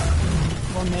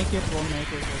 Won't make it.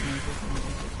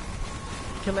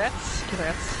 Killets.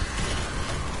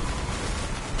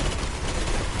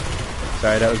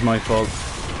 Sorry, that was my fault.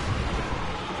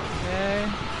 Okay.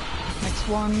 Next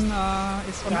one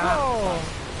is on. Oh!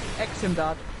 Axiom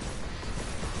Dart.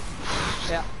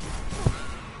 Yeah.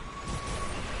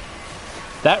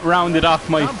 That rounded off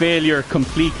my failure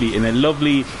completely in a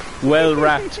lovely,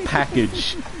 well-wrapped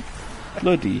package.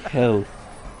 Bloody hell.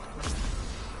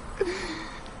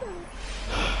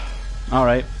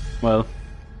 Alright, well,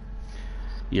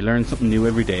 you learn something new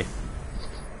every day.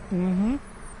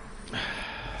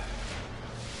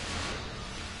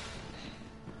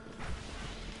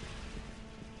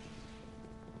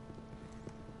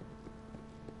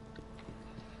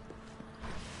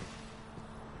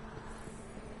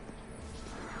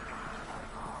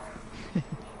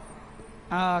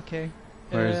 Okay.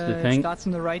 Where's the thing? Starts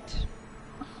on the right.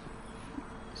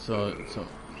 So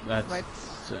that's... Right.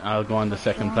 So I'll go on the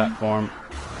second platform.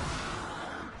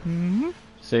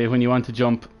 Say when you want to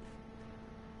jump.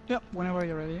 Yep, whenever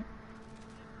you're ready.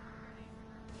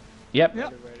 Yep.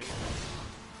 Yep.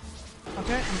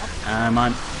 Okay, I'm up. I'm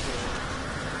on.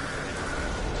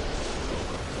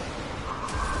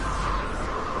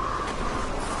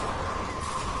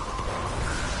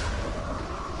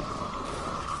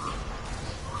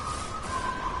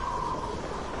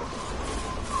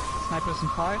 Snipers in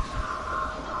 5.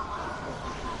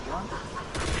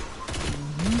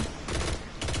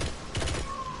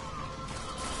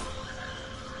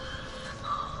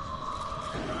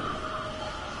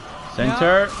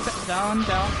 Center. Yeah, down.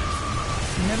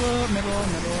 Middle.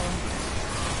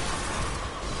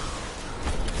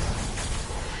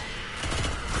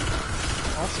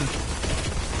 Awesome.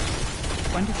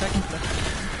 20 seconds left.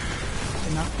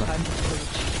 Enough time to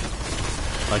switch.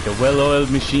 Like a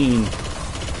well-oiled machine.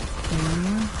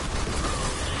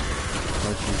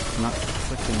 But she's not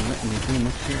fucking letting me do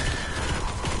much here.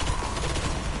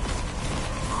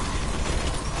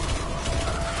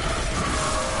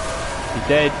 He's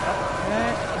dead.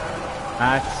 Okay.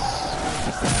 That's...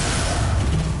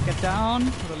 Get down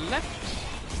to the left.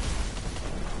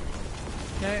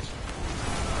 Okay.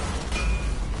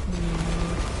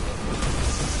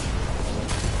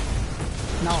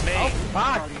 Now, Me. oh,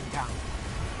 Guardian down.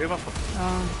 Who am I?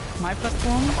 my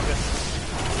platform. I'm gonna...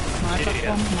 My Yeah.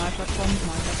 platform,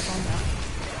 yeah.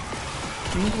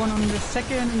 We need one on the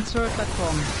second and third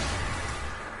platform.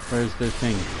 Where's the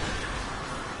thing?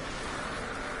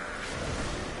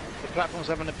 The platforms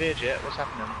haven't appeared yet. What's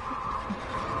happening?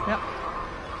 Yeah.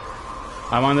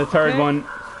 I'm on the third one.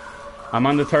 I'm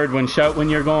on the third one. Shout when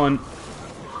you're going.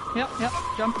 Yeah.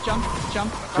 Jump.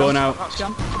 Go now.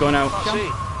 Jump. Go now. See.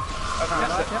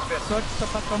 Yeah. Search the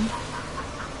platform.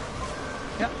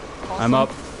 Yeah. Awesome. I'm up.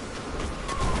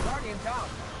 Guardian down.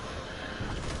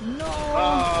 No.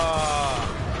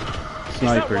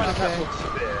 Snipers. Okay.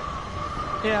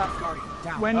 Yeah. Guardian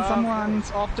down. When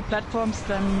someone's off the platforms,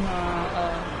 then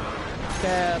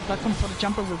the platform for the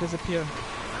jumper will disappear.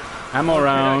 Ammo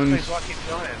round. That's why I keep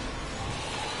dying.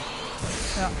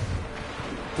 Yeah.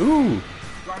 Ooh.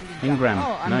 Guardian down. Ingram.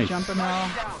 Oh, I'm Nice. a jumper now.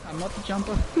 I'm not the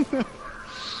jumper.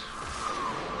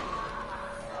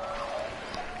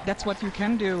 That's what you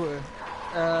can do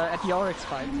at the Oryx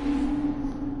fight.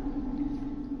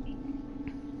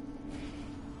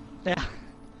 Yeah.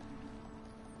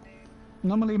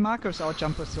 Normally Marcus our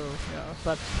jumper, so yeah,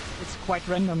 but it's quite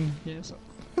random here. So.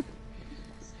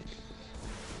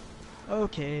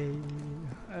 Okay.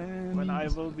 When I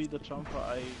will be the jumper,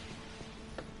 I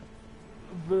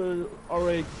will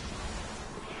Oryx.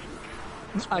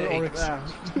 I Oryx. Where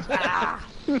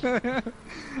am I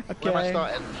Okay.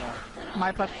 starting?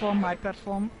 My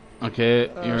platform. Okay,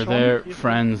 you're Sean, there. you-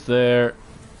 Friends there.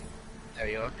 There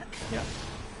you are.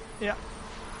 Yeah.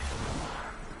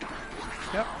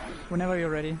 Yep. Whenever you're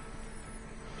ready.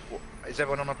 Is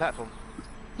everyone on the platform?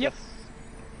 Yep.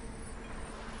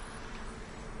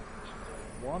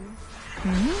 One.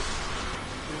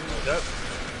 Go.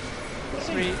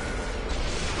 3.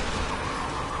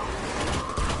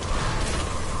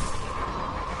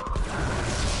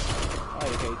 I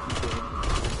hate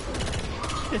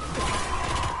you.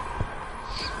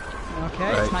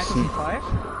 Okay, Right, snipers in 5.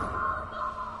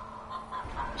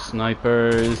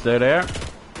 Snipers, they're there.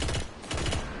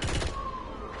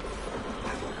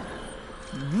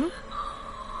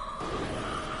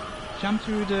 Jump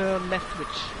to the left witch.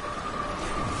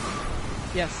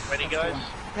 Yes. Ready, that's the guys? one.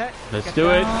 Okay, Let's get do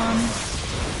it. down.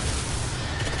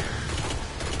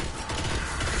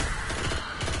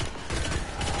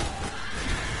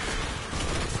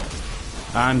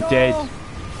 I'm dead.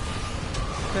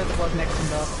 That was next in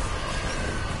that.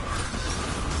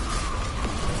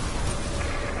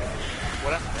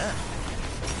 What happened there?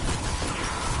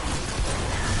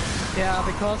 Yeah,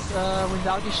 because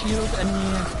without the shield,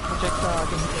 any projectile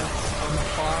can hit us from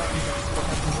afar, and that's what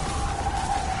happened.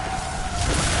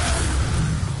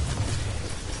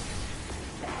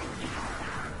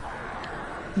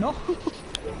 No?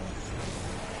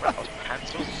 That was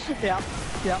cancelled.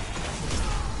 Yeah.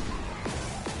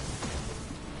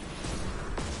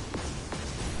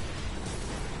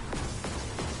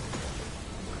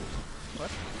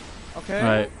 What? Okay.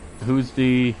 Right, who's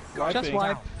the... Just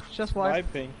wipe. Just wipe.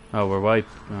 Wiping. Oh, we're white.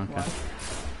 Okay.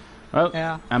 Well,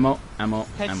 Yeah. ammo.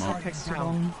 Takes too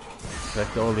long.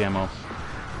 Collect all the ammo.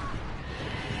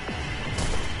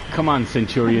 Come on,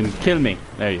 Centurion, kill me.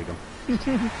 There you go. That's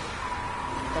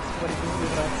what it is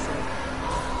with us. So.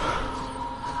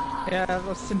 Yeah,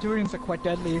 those Centurions are quite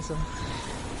deadly, so...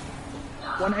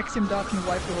 One Axiom dart can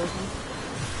wipe the whole group.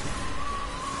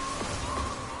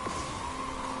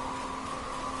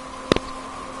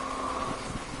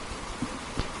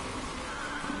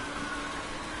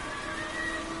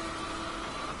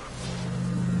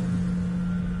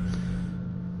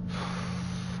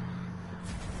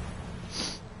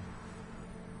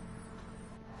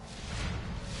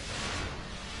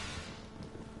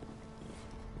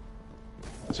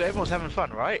 So everyone's having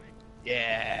fun, right?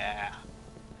 Yeah.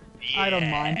 I don't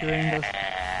mind doing this.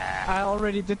 I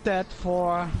already did that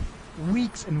for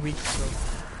weeks and weeks, so...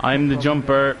 I'm the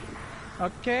jumper.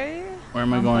 Okay. Where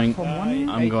am I I'm going? platform one.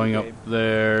 I'm going up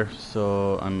there,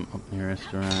 so I'm up near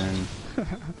restaurant.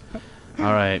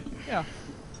 Alright. Yeah.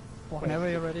 Whenever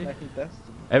you're ready. Like in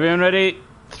Destiny. Everyone ready?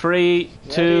 3,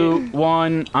 2,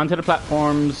 1, onto the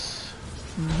platforms.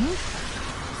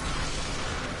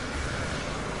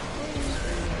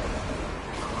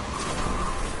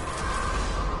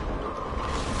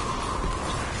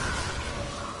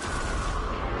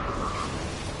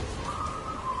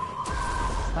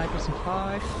 Snipers in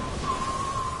 5.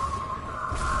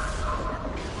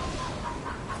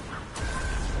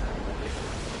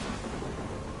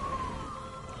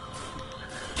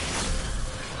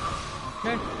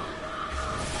 Okay.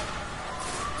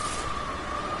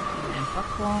 And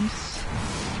platforms.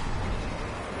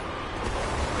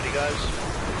 Ready, guys?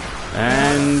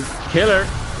 And killer.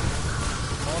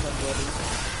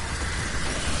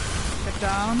 Get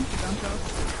down. Get down, Charles.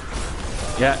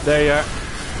 Yeah, there you are.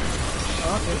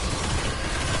 Okay.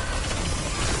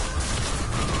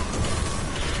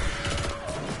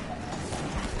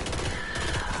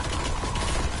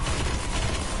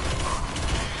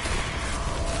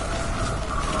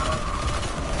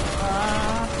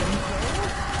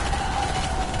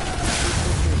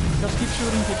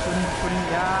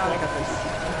 Yeah, I got this.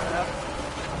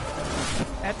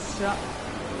 That's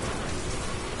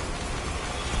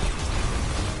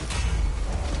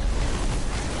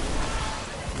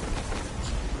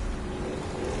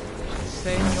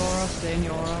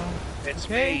Senora. It's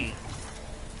Okay. me.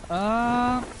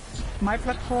 My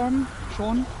platform,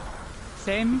 Sean.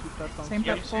 Same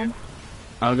platform.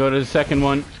 I'll go to the second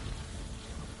one.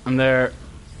 I'm there.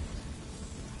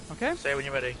 Okay. Say when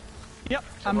you're ready. Yep,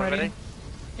 I'm Someone ready.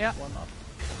 Yeah. One up.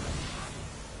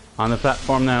 On the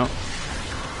platform now.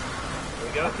 Here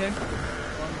we go. Okay.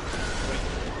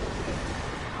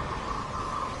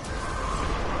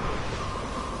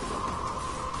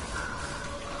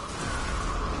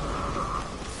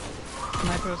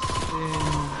 Snipers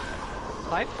in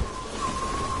 5.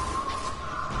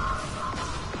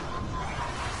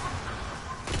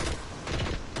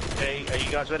 Okay, are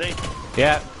you guys ready?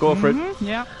 Yeah, go for it.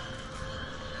 Yeah.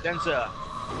 Sensor.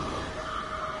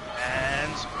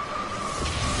 And...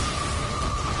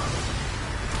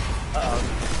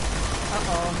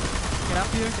 Uh-oh. Get up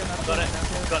here, get up Got here, it,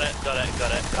 get up here.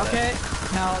 got it. Okay,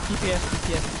 now DPS.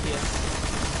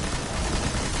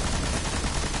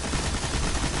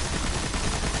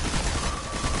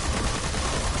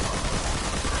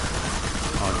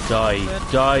 Oh,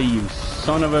 die, you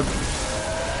son of a...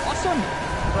 Awesome!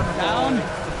 Down!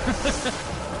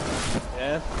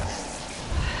 Yes.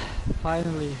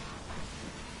 Finally.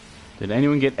 Did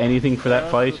anyone get anything for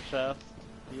that fight?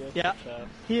 Yeah.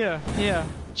 Here.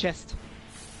 Chest.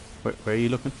 Where are you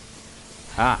looking?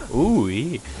 Ah, ooh,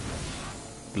 yeah.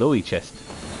 Glowy chest.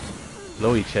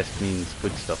 Glowy chest means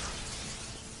good stuff.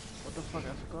 What the fuck,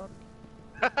 I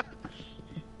forgot.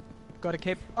 Got a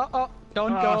cape. Oh,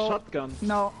 don't go. Shotgun.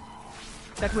 No.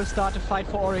 That will start a fight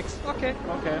for Oryx. Okay.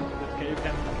 Okay, you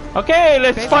can. Okay,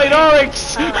 let's Basically- fight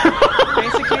Oryx!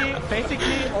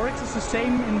 Basically, Oryx is the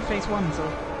same in phase 1, so...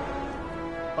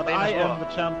 But Same I as well. am the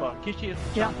jumper. Kishi is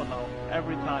the Yeah. jumper now.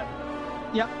 Every time.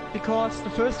 Yeah, because the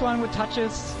first one who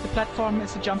touches the platform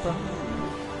is a jumper.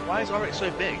 Why is Oryx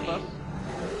so big?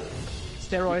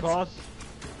 Steroids. Because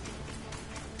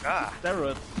Ah,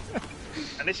 steroids.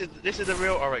 and this is the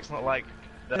real Oryx, not like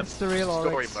the It's the real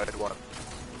story Oryx. mode one.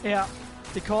 Yeah,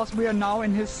 because we are now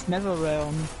in his nether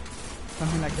realm.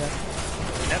 Something like that.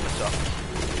 Never stop.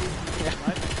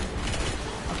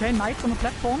 Yeah. Okay, knights on the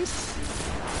platforms.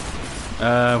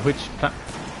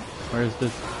 Where is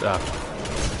this? Ah,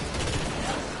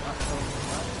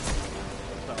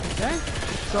 Okay,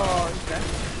 so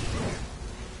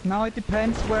now it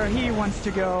depends where he wants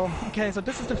to go. Okay, so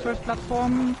this is the first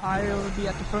platform. I will be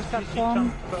at the first platform.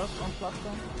 Jump first on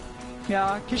platform.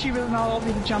 Yeah, Kishi will now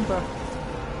be the jumper.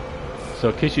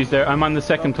 so Kishi's there. I'm on the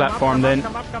second platform then.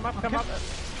 Come up.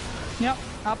 Yeah,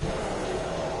 up.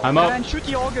 I'm up. And shoot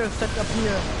the augurs that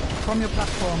appear from your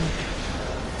platform.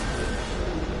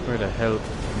 Where the hell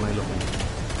am I looking?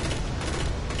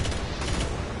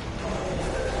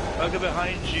 I'll go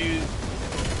behind you.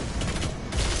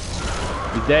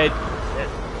 He's dead.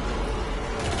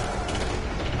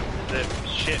 The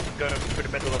ship going through the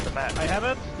middle of the map. I have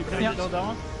it. You can Yeah. go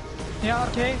down. Yeah,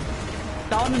 okay.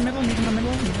 Down in the middle, meet in the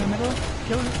middle.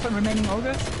 Kill the remaining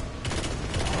augurs.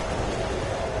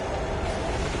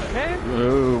 Okay.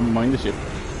 Oh, mind the ship.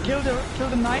 Kill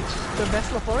the knight, the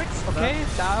vessel of Oryx. Okay,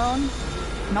 down.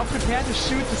 Now prepare to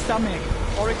shoot the stomach.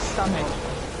 Oryx stomach.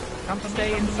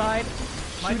 Stay inside.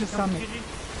 Shoot the stomach.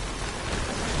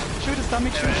 Shoot the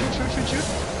stomach. Shoot.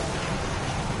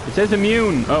 It says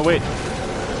immune. Oh wait.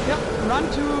 Yeah, run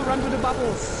to the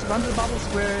bubbles. Run to the bubbles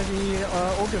where the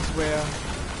augurs were.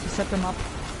 To set them up.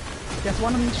 There's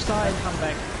one on each side. Come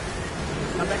back.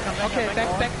 Okay, back.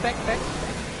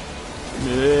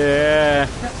 Yeah.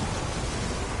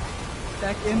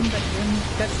 Back in.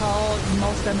 That's how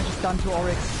most damage is done to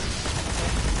Oryx.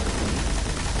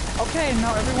 Okay,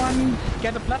 now everyone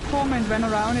get a platform and run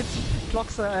around it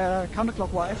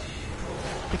counterclockwise.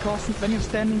 Because when you're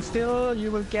standing still,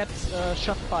 you will get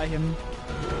shot by him.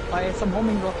 By some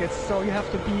homing rockets, so you have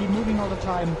to be moving all the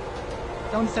time.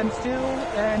 Don't stand still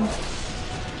and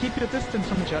keep your distance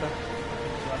from each other.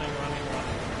 Running.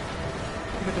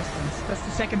 Keep a distance. That's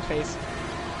the second phase.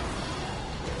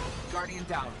 Guardian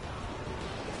down.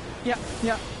 Yeah.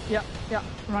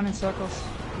 Run in circles.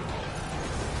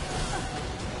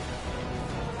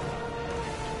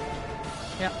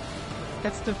 Yeah.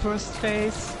 That's the first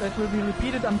phase. That will be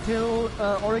repeated until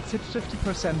Oryx hits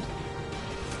 50%.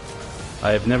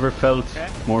 I have never felt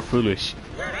more foolish.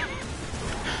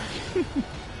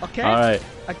 Okay. All right.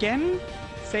 Again.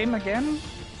 Same again.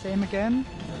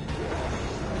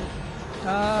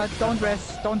 Don't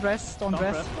rest. Don't rest.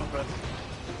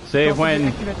 Say Cross the when...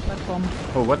 activated platform.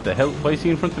 Oh, what the hell? Why is he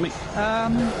in front of me?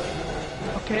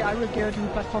 Okay, I will go to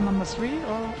platform number 3,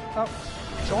 or... Oh,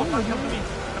 Sean, will you...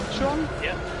 Sean?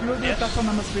 Yeah. You will do Yes. platform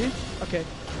number 3? Okay.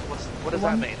 What does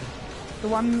that mean? The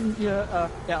one here,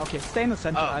 yeah, okay, stay in the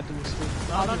center, Oh. I'll do 3.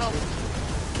 No. I'll do No. 3.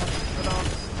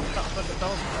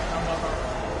 No.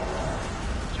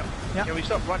 Yeah. Can we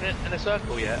stop running in a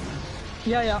circle yet?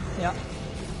 Yeah.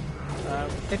 Um,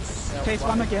 It's Yeah, phase why?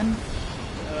 1 again.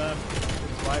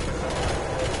 It's right.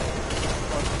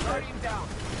 Guardian down.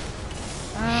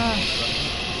 Ah,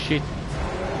 Shit.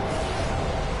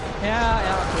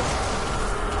 yeah, okay.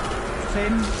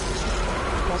 Same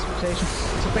cross rotation.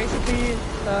 So basically,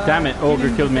 Damn it, Ogre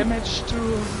dealing killed me. damage to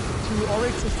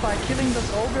Oryx is by killing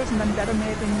those ogres and then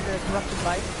detonating the corrupted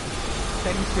light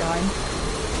things behind.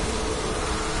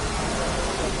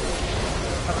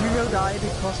 But we will die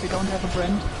because we don't have a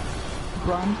brand.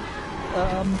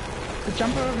 The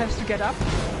jumper has to get up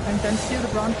and then steal the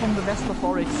brand from the vessel of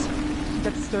Oryx.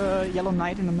 That's the yellow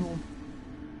knight in the middle.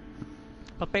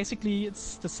 But basically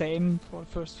it's the same for the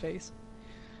first phase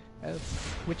as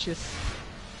witches.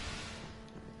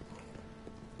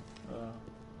 Do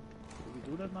we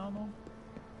do that now?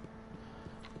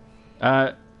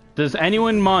 No? Does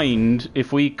anyone mind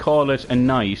if we call it a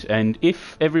night, and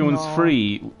if everyone's No.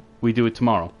 free, we do it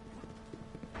tomorrow?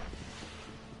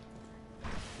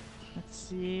 Let's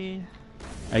see.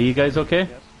 Are you guys okay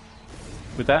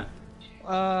with that?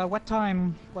 What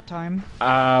time? What time?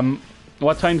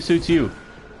 What time suits you?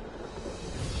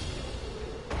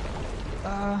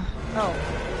 Oh.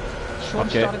 Sean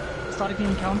Okay. started the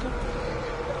encounter.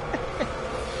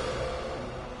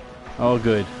 Oh,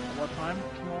 good. What time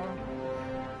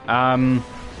tomorrow?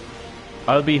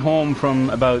 I'll be home from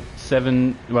about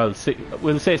 7. Well,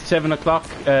 we'll say 7 o'clock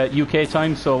UK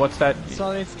time. So what's that?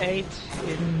 So it's 8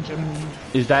 in Germany.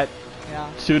 Is that Yeah.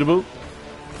 suitable?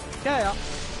 Yeah.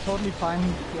 Totally fine.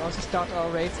 We also start our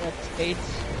raids at 8.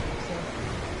 So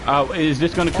Oh, is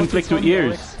this going to conflict with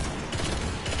yours?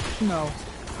 No.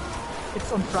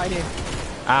 It's on Friday.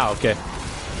 Ah, okay.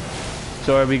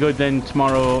 So are we good then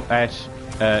tomorrow at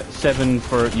 7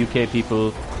 for UK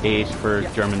people, 8 for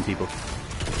Yeah. German people?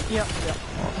 Yeah.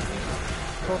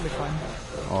 Totally fine.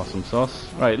 Awesome sauce.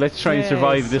 Right, let's try and Okay,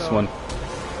 survive this so- one.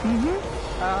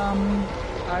 I'm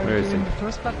Where is doing he? the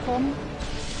first platform.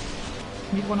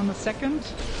 Need one on the second.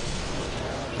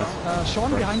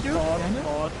 Sean, behind you. Behind you.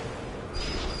 Or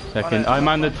Second, I'm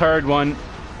on the third one.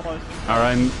 Or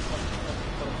I'm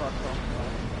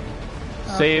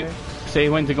Okay. say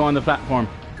when to go on the platform.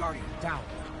 Guardian down.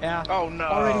 Yeah. Oh no!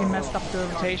 Already messed up the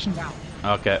rotation.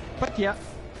 Okay. But yeah.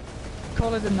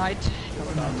 Call it a night.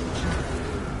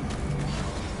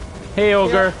 Hey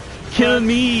ogre, kill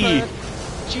me!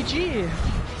 GG.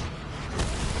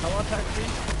 power taxi.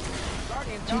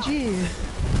 Guardian down. GG.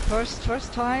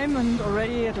 First time and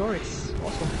already at Oryx.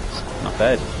 Awesome. Not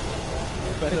bad.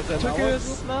 Better than took our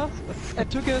us- group last. It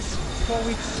took us 4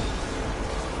 weeks.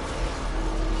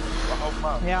 Oh,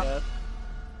 man. Yeah. Yes.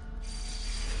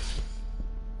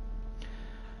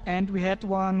 And we had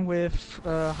one with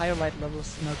higher light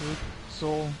levels in our group.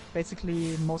 So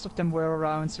basically most of them were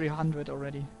around 300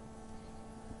 already.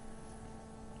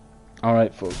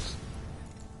 Alright folks.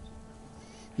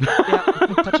 Yeah,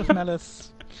 a touch of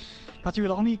malice. But you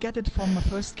will only get it from the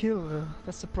first kill,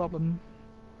 that's the problem.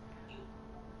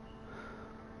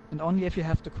 And only if you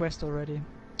have the quest already.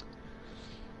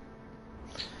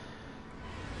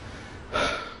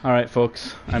 Alright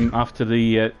folks, I'm off to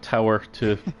the tower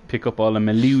to pick up all of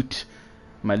my loot.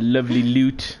 My lovely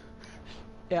loot.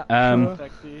 Yeah, Um, sure.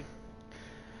 Taxi.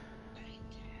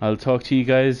 I'll talk to you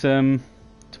guys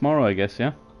tomorrow I guess,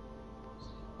 yeah?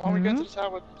 Why don't we go to the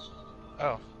tower?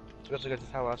 Oh, we have to go to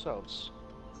the tower ourselves.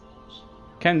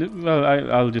 Well,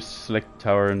 I'll just select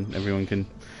tower and everyone can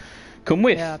come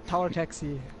with. Yeah, tower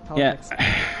taxi. Tower Yeah. taxi.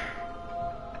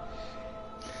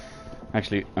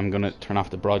 Actually, I'm gonna turn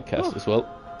off the broadcast as well.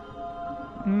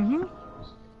 Mm-hmm.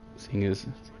 Seeing as,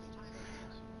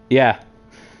 yeah,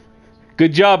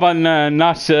 good job on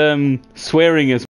not swearing as